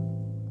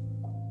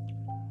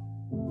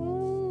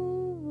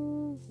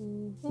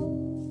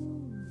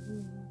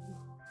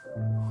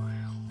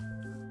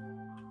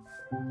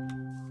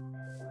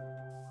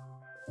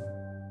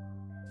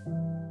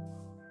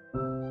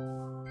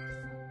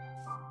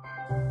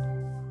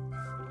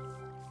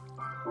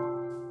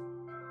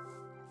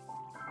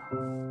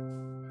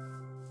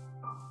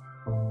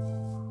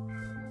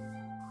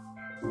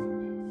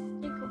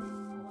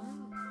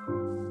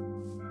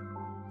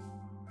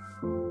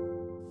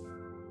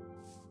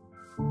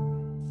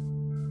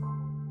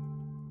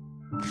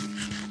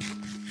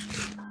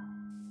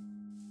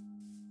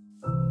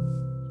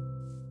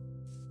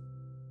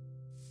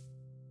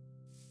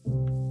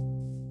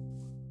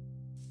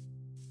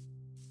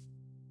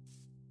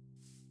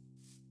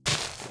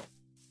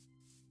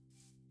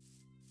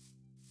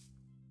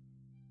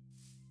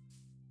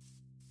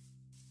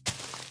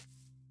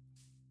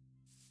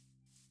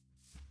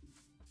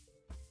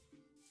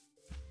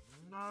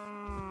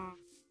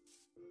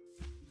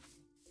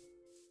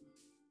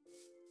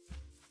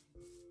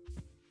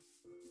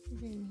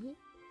 Is it in here?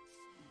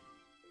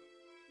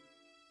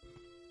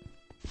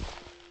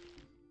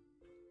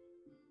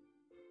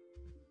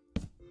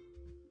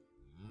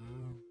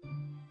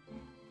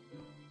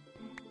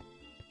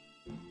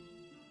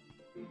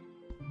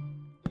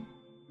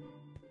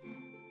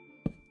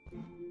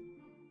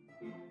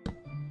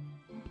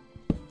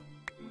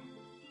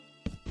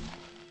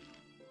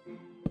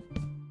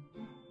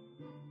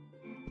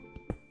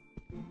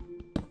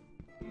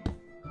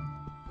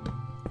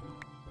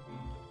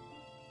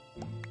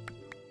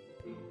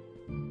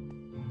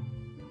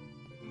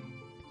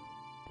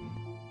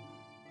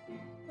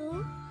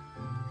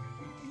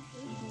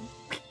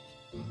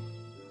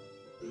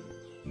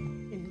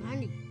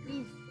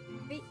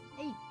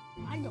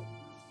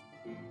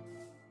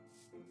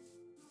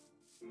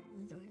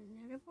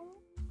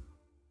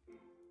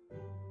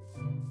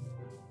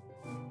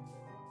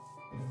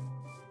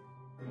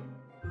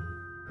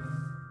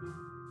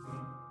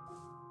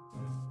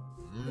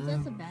 Is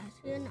that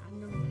Sebastian?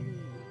 I'm not really.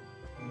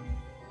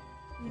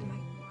 He's my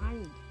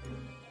mind.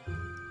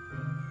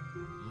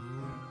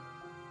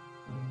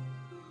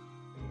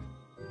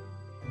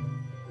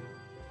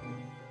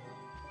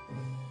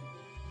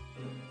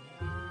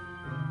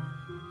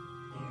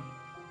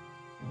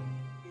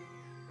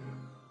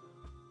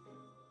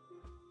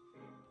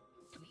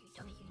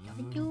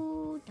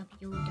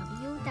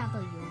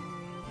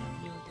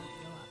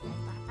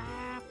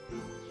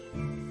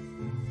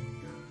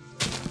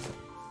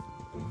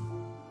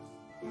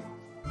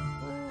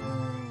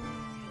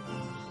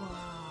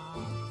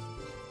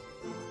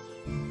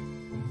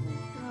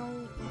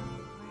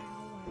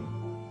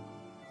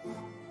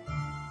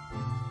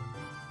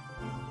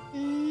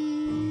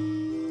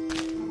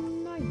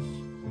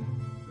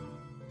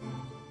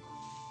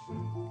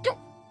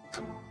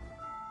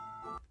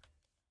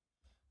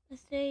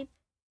 Escape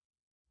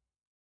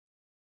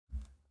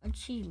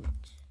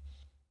achievement.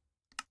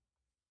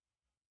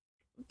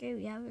 Okay,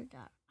 we have it.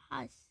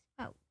 High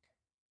spout.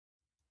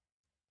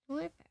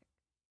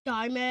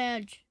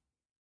 Damage.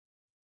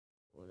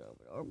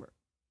 Armor.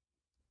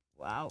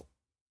 Wow.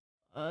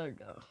 No.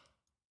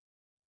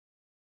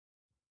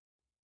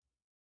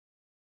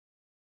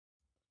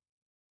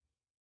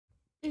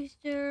 Is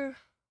there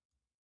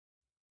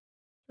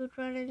two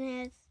running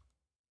heads?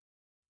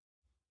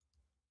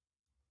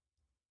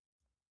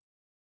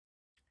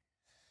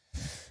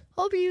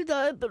 Hope you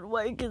guys been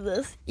liking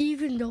this,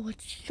 even though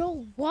it's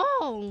so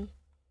long.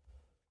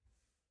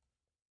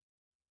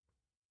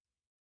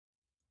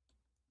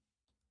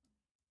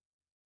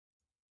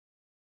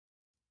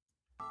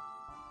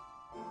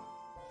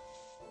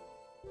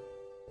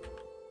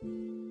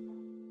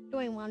 Do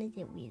I want to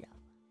get weed up?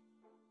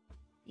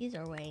 These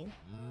are Wayne.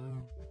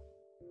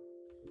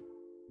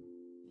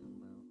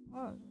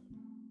 Oh.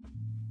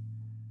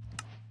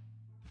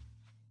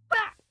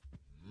 Ah!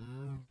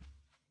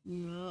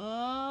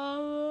 No.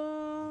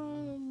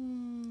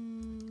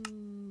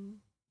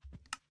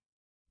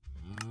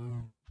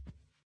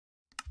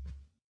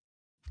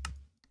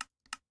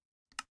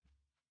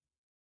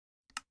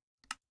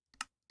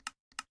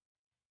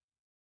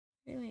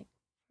 Anyway,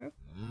 perfect.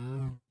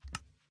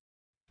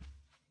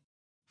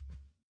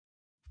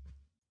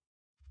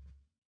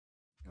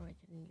 No, I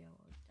didn't go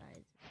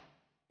outside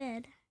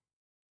bed.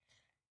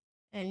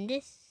 And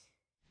this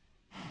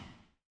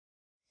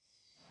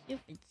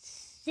Stupid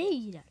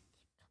seed.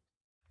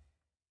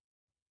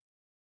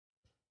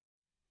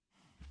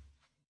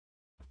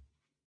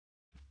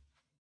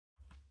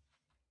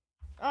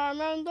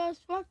 I'm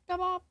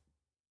indestructible.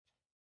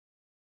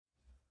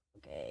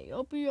 Okay,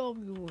 open your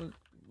viewers.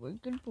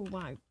 Waiting for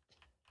my.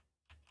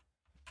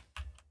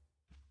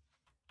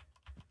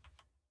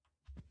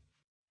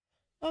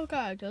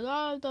 Okay,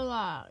 today's the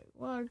lie.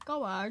 We're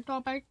going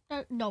to make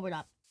the. No, we're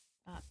not.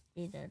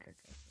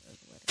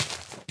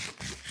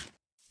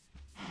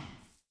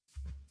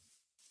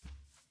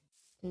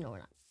 No, we're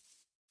not.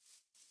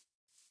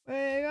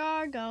 We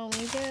are going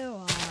to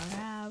our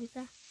house.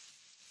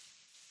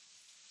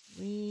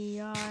 We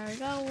are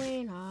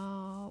going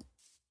home.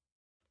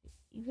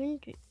 Even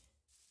to.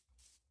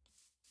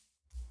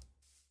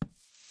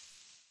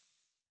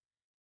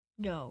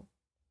 No.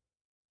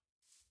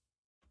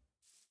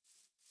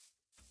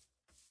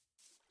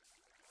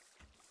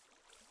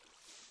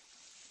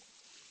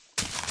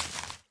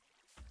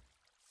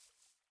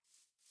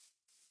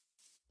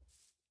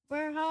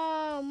 We're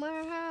home.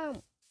 We're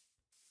home.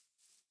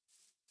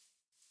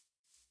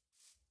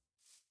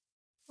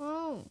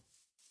 Home.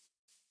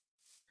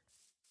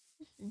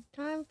 It's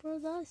time for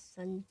the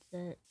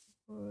sunset.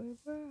 We're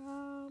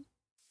home.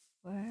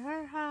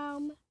 We're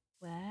home.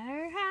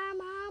 We're home,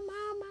 home,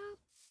 home, home.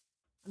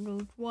 I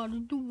just want to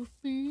do a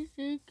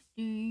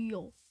 360.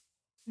 Yo.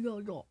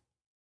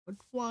 I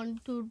just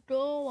want to do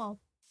a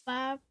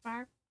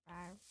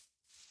 555.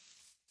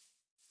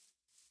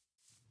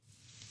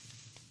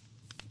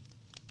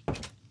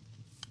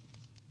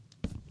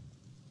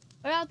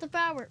 Put out the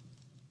power.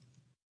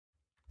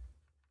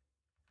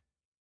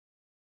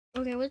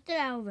 Okay, what's the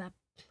hour wrap?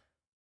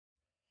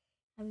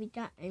 Have we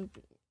got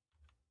anything?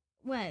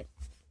 Wait.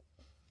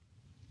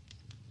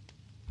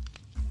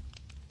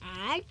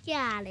 I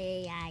got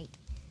it.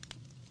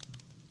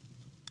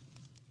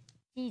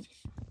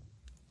 Jesus.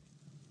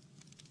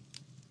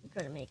 We're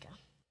gonna make a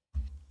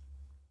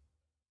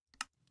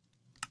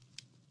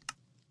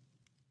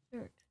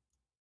third.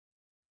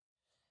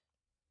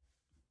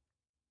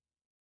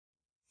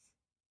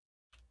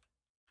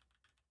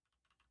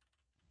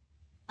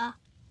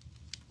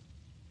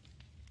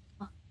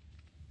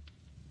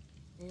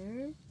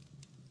 There's.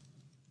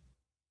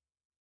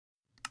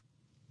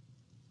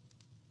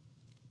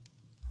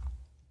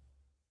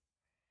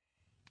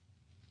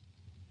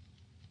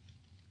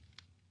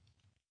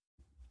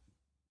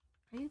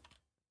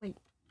 Wait,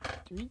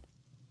 do we?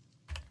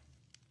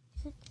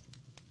 Is it?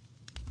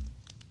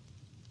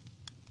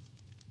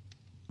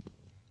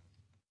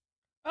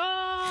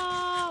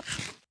 Oh!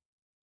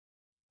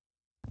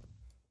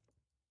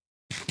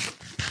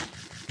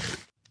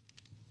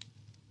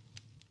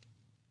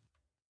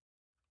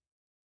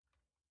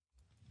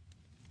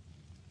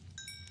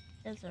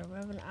 That's a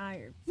rubbing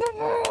iron.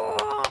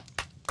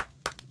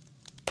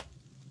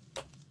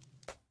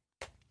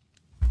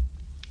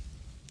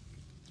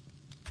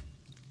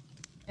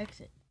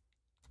 Exit.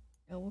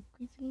 Now what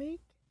we can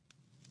make?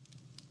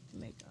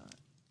 Make a.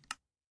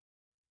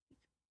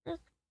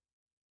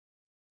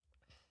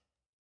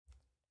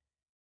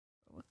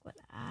 Look what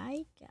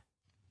I got.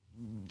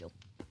 Nope.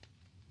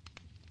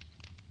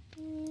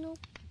 Nope.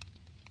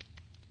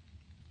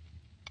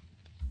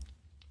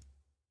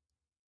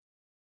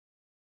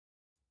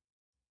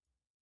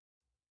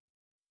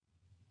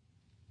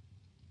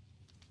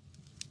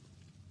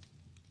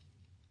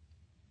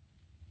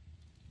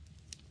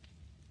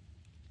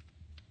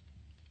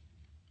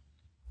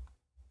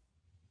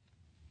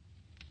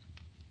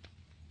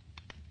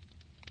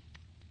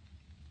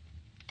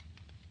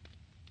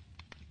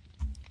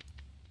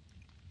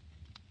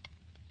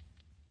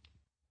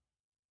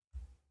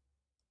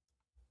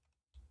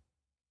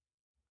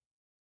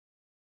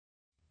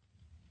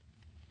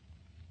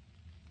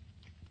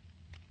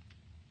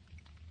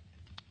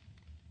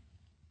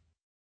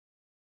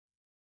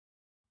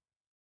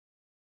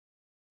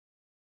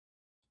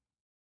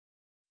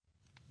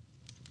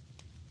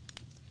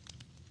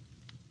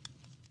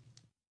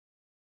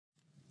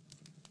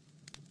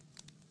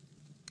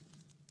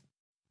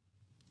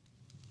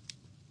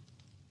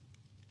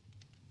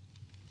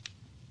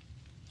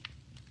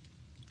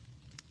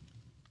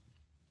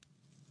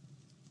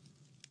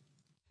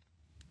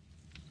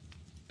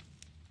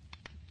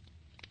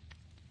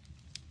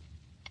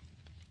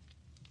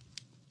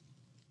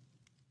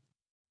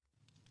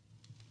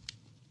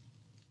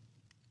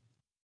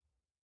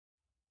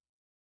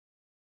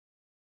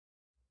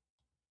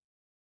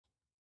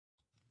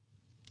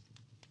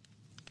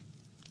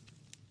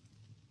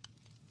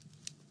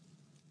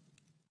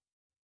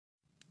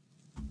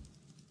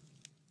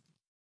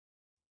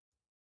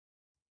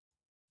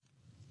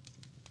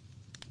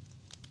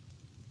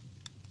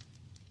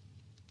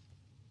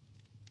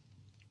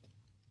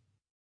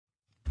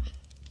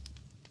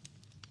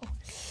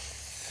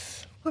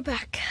 We're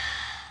back.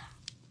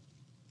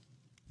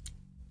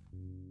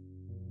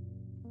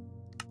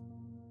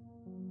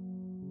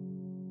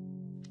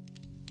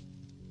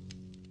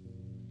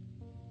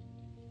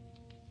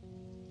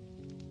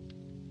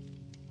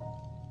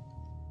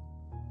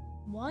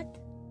 What?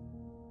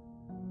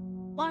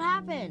 What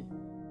happened?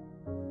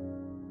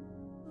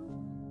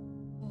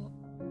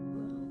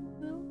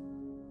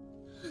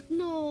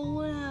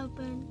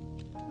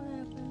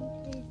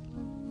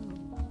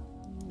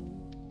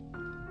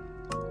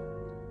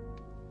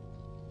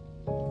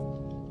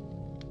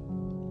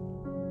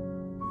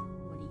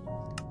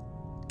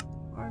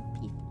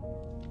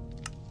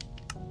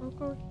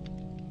 record.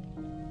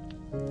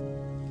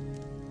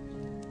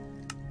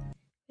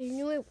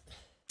 Anyway,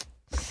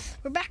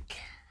 we're back.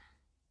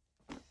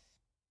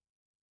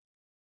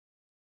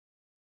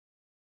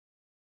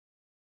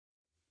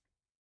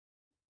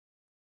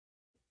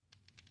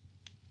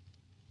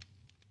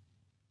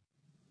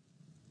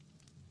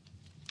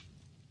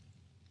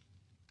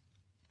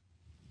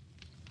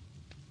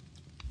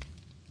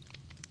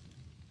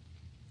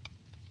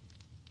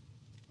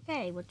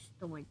 Okay, what's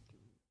the one to?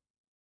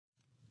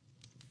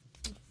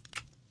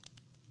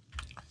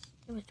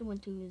 What's the one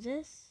to use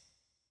this?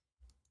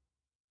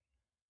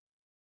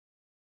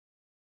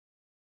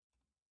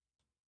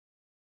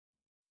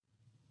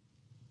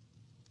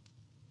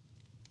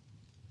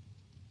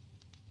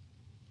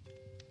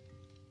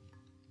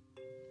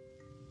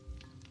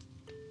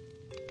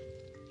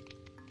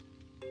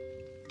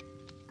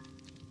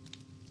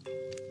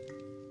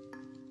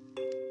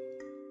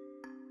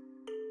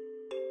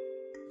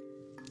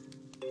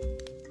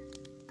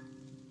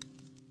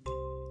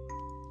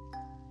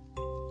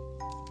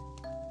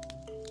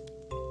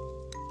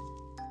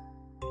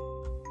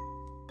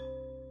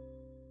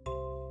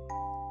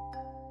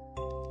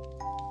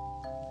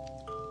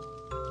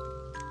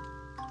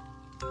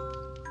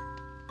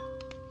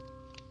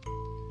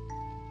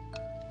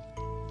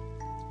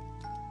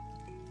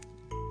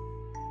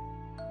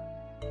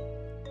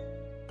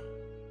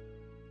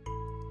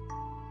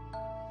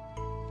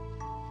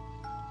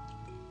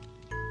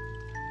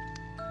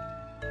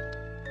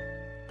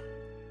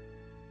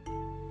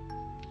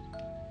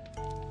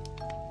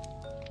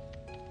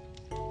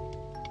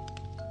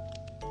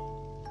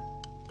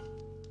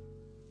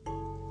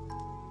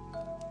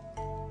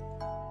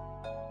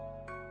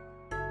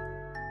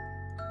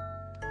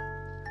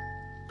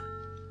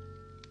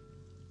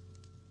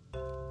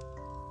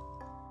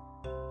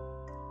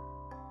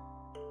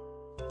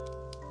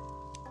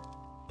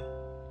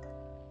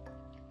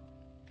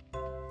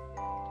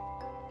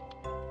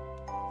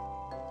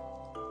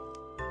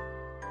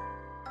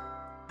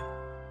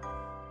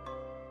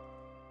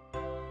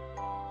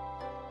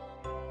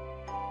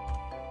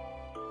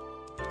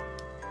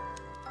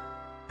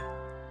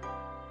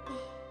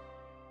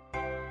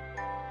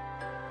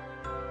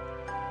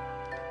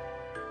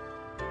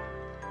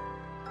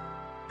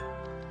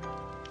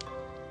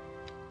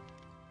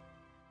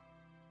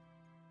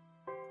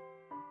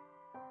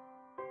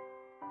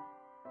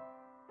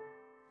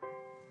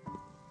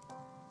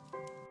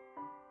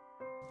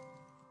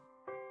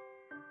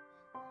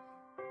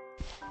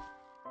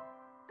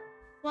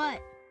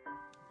 What?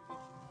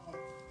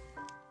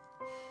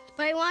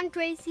 But I want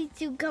Gracie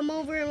to come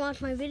over and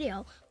watch my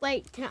video.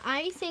 Wait, can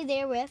I stay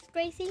there with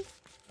Gracie?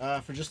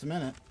 For just a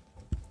minute.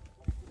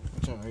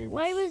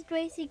 Why does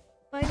Gracie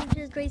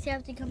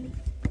have to come?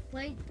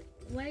 Why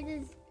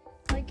can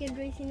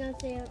Gracie not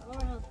stay at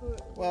our house?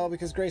 Well,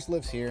 because Grace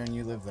lives here and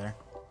you live there.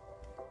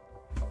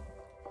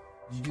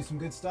 Did you do some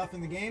good stuff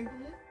in the game?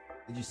 Mm-hmm.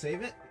 Did you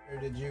save it? Or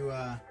did you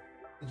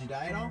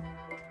die at all?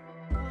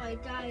 Oh, I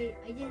died.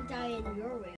 I didn't die in your way.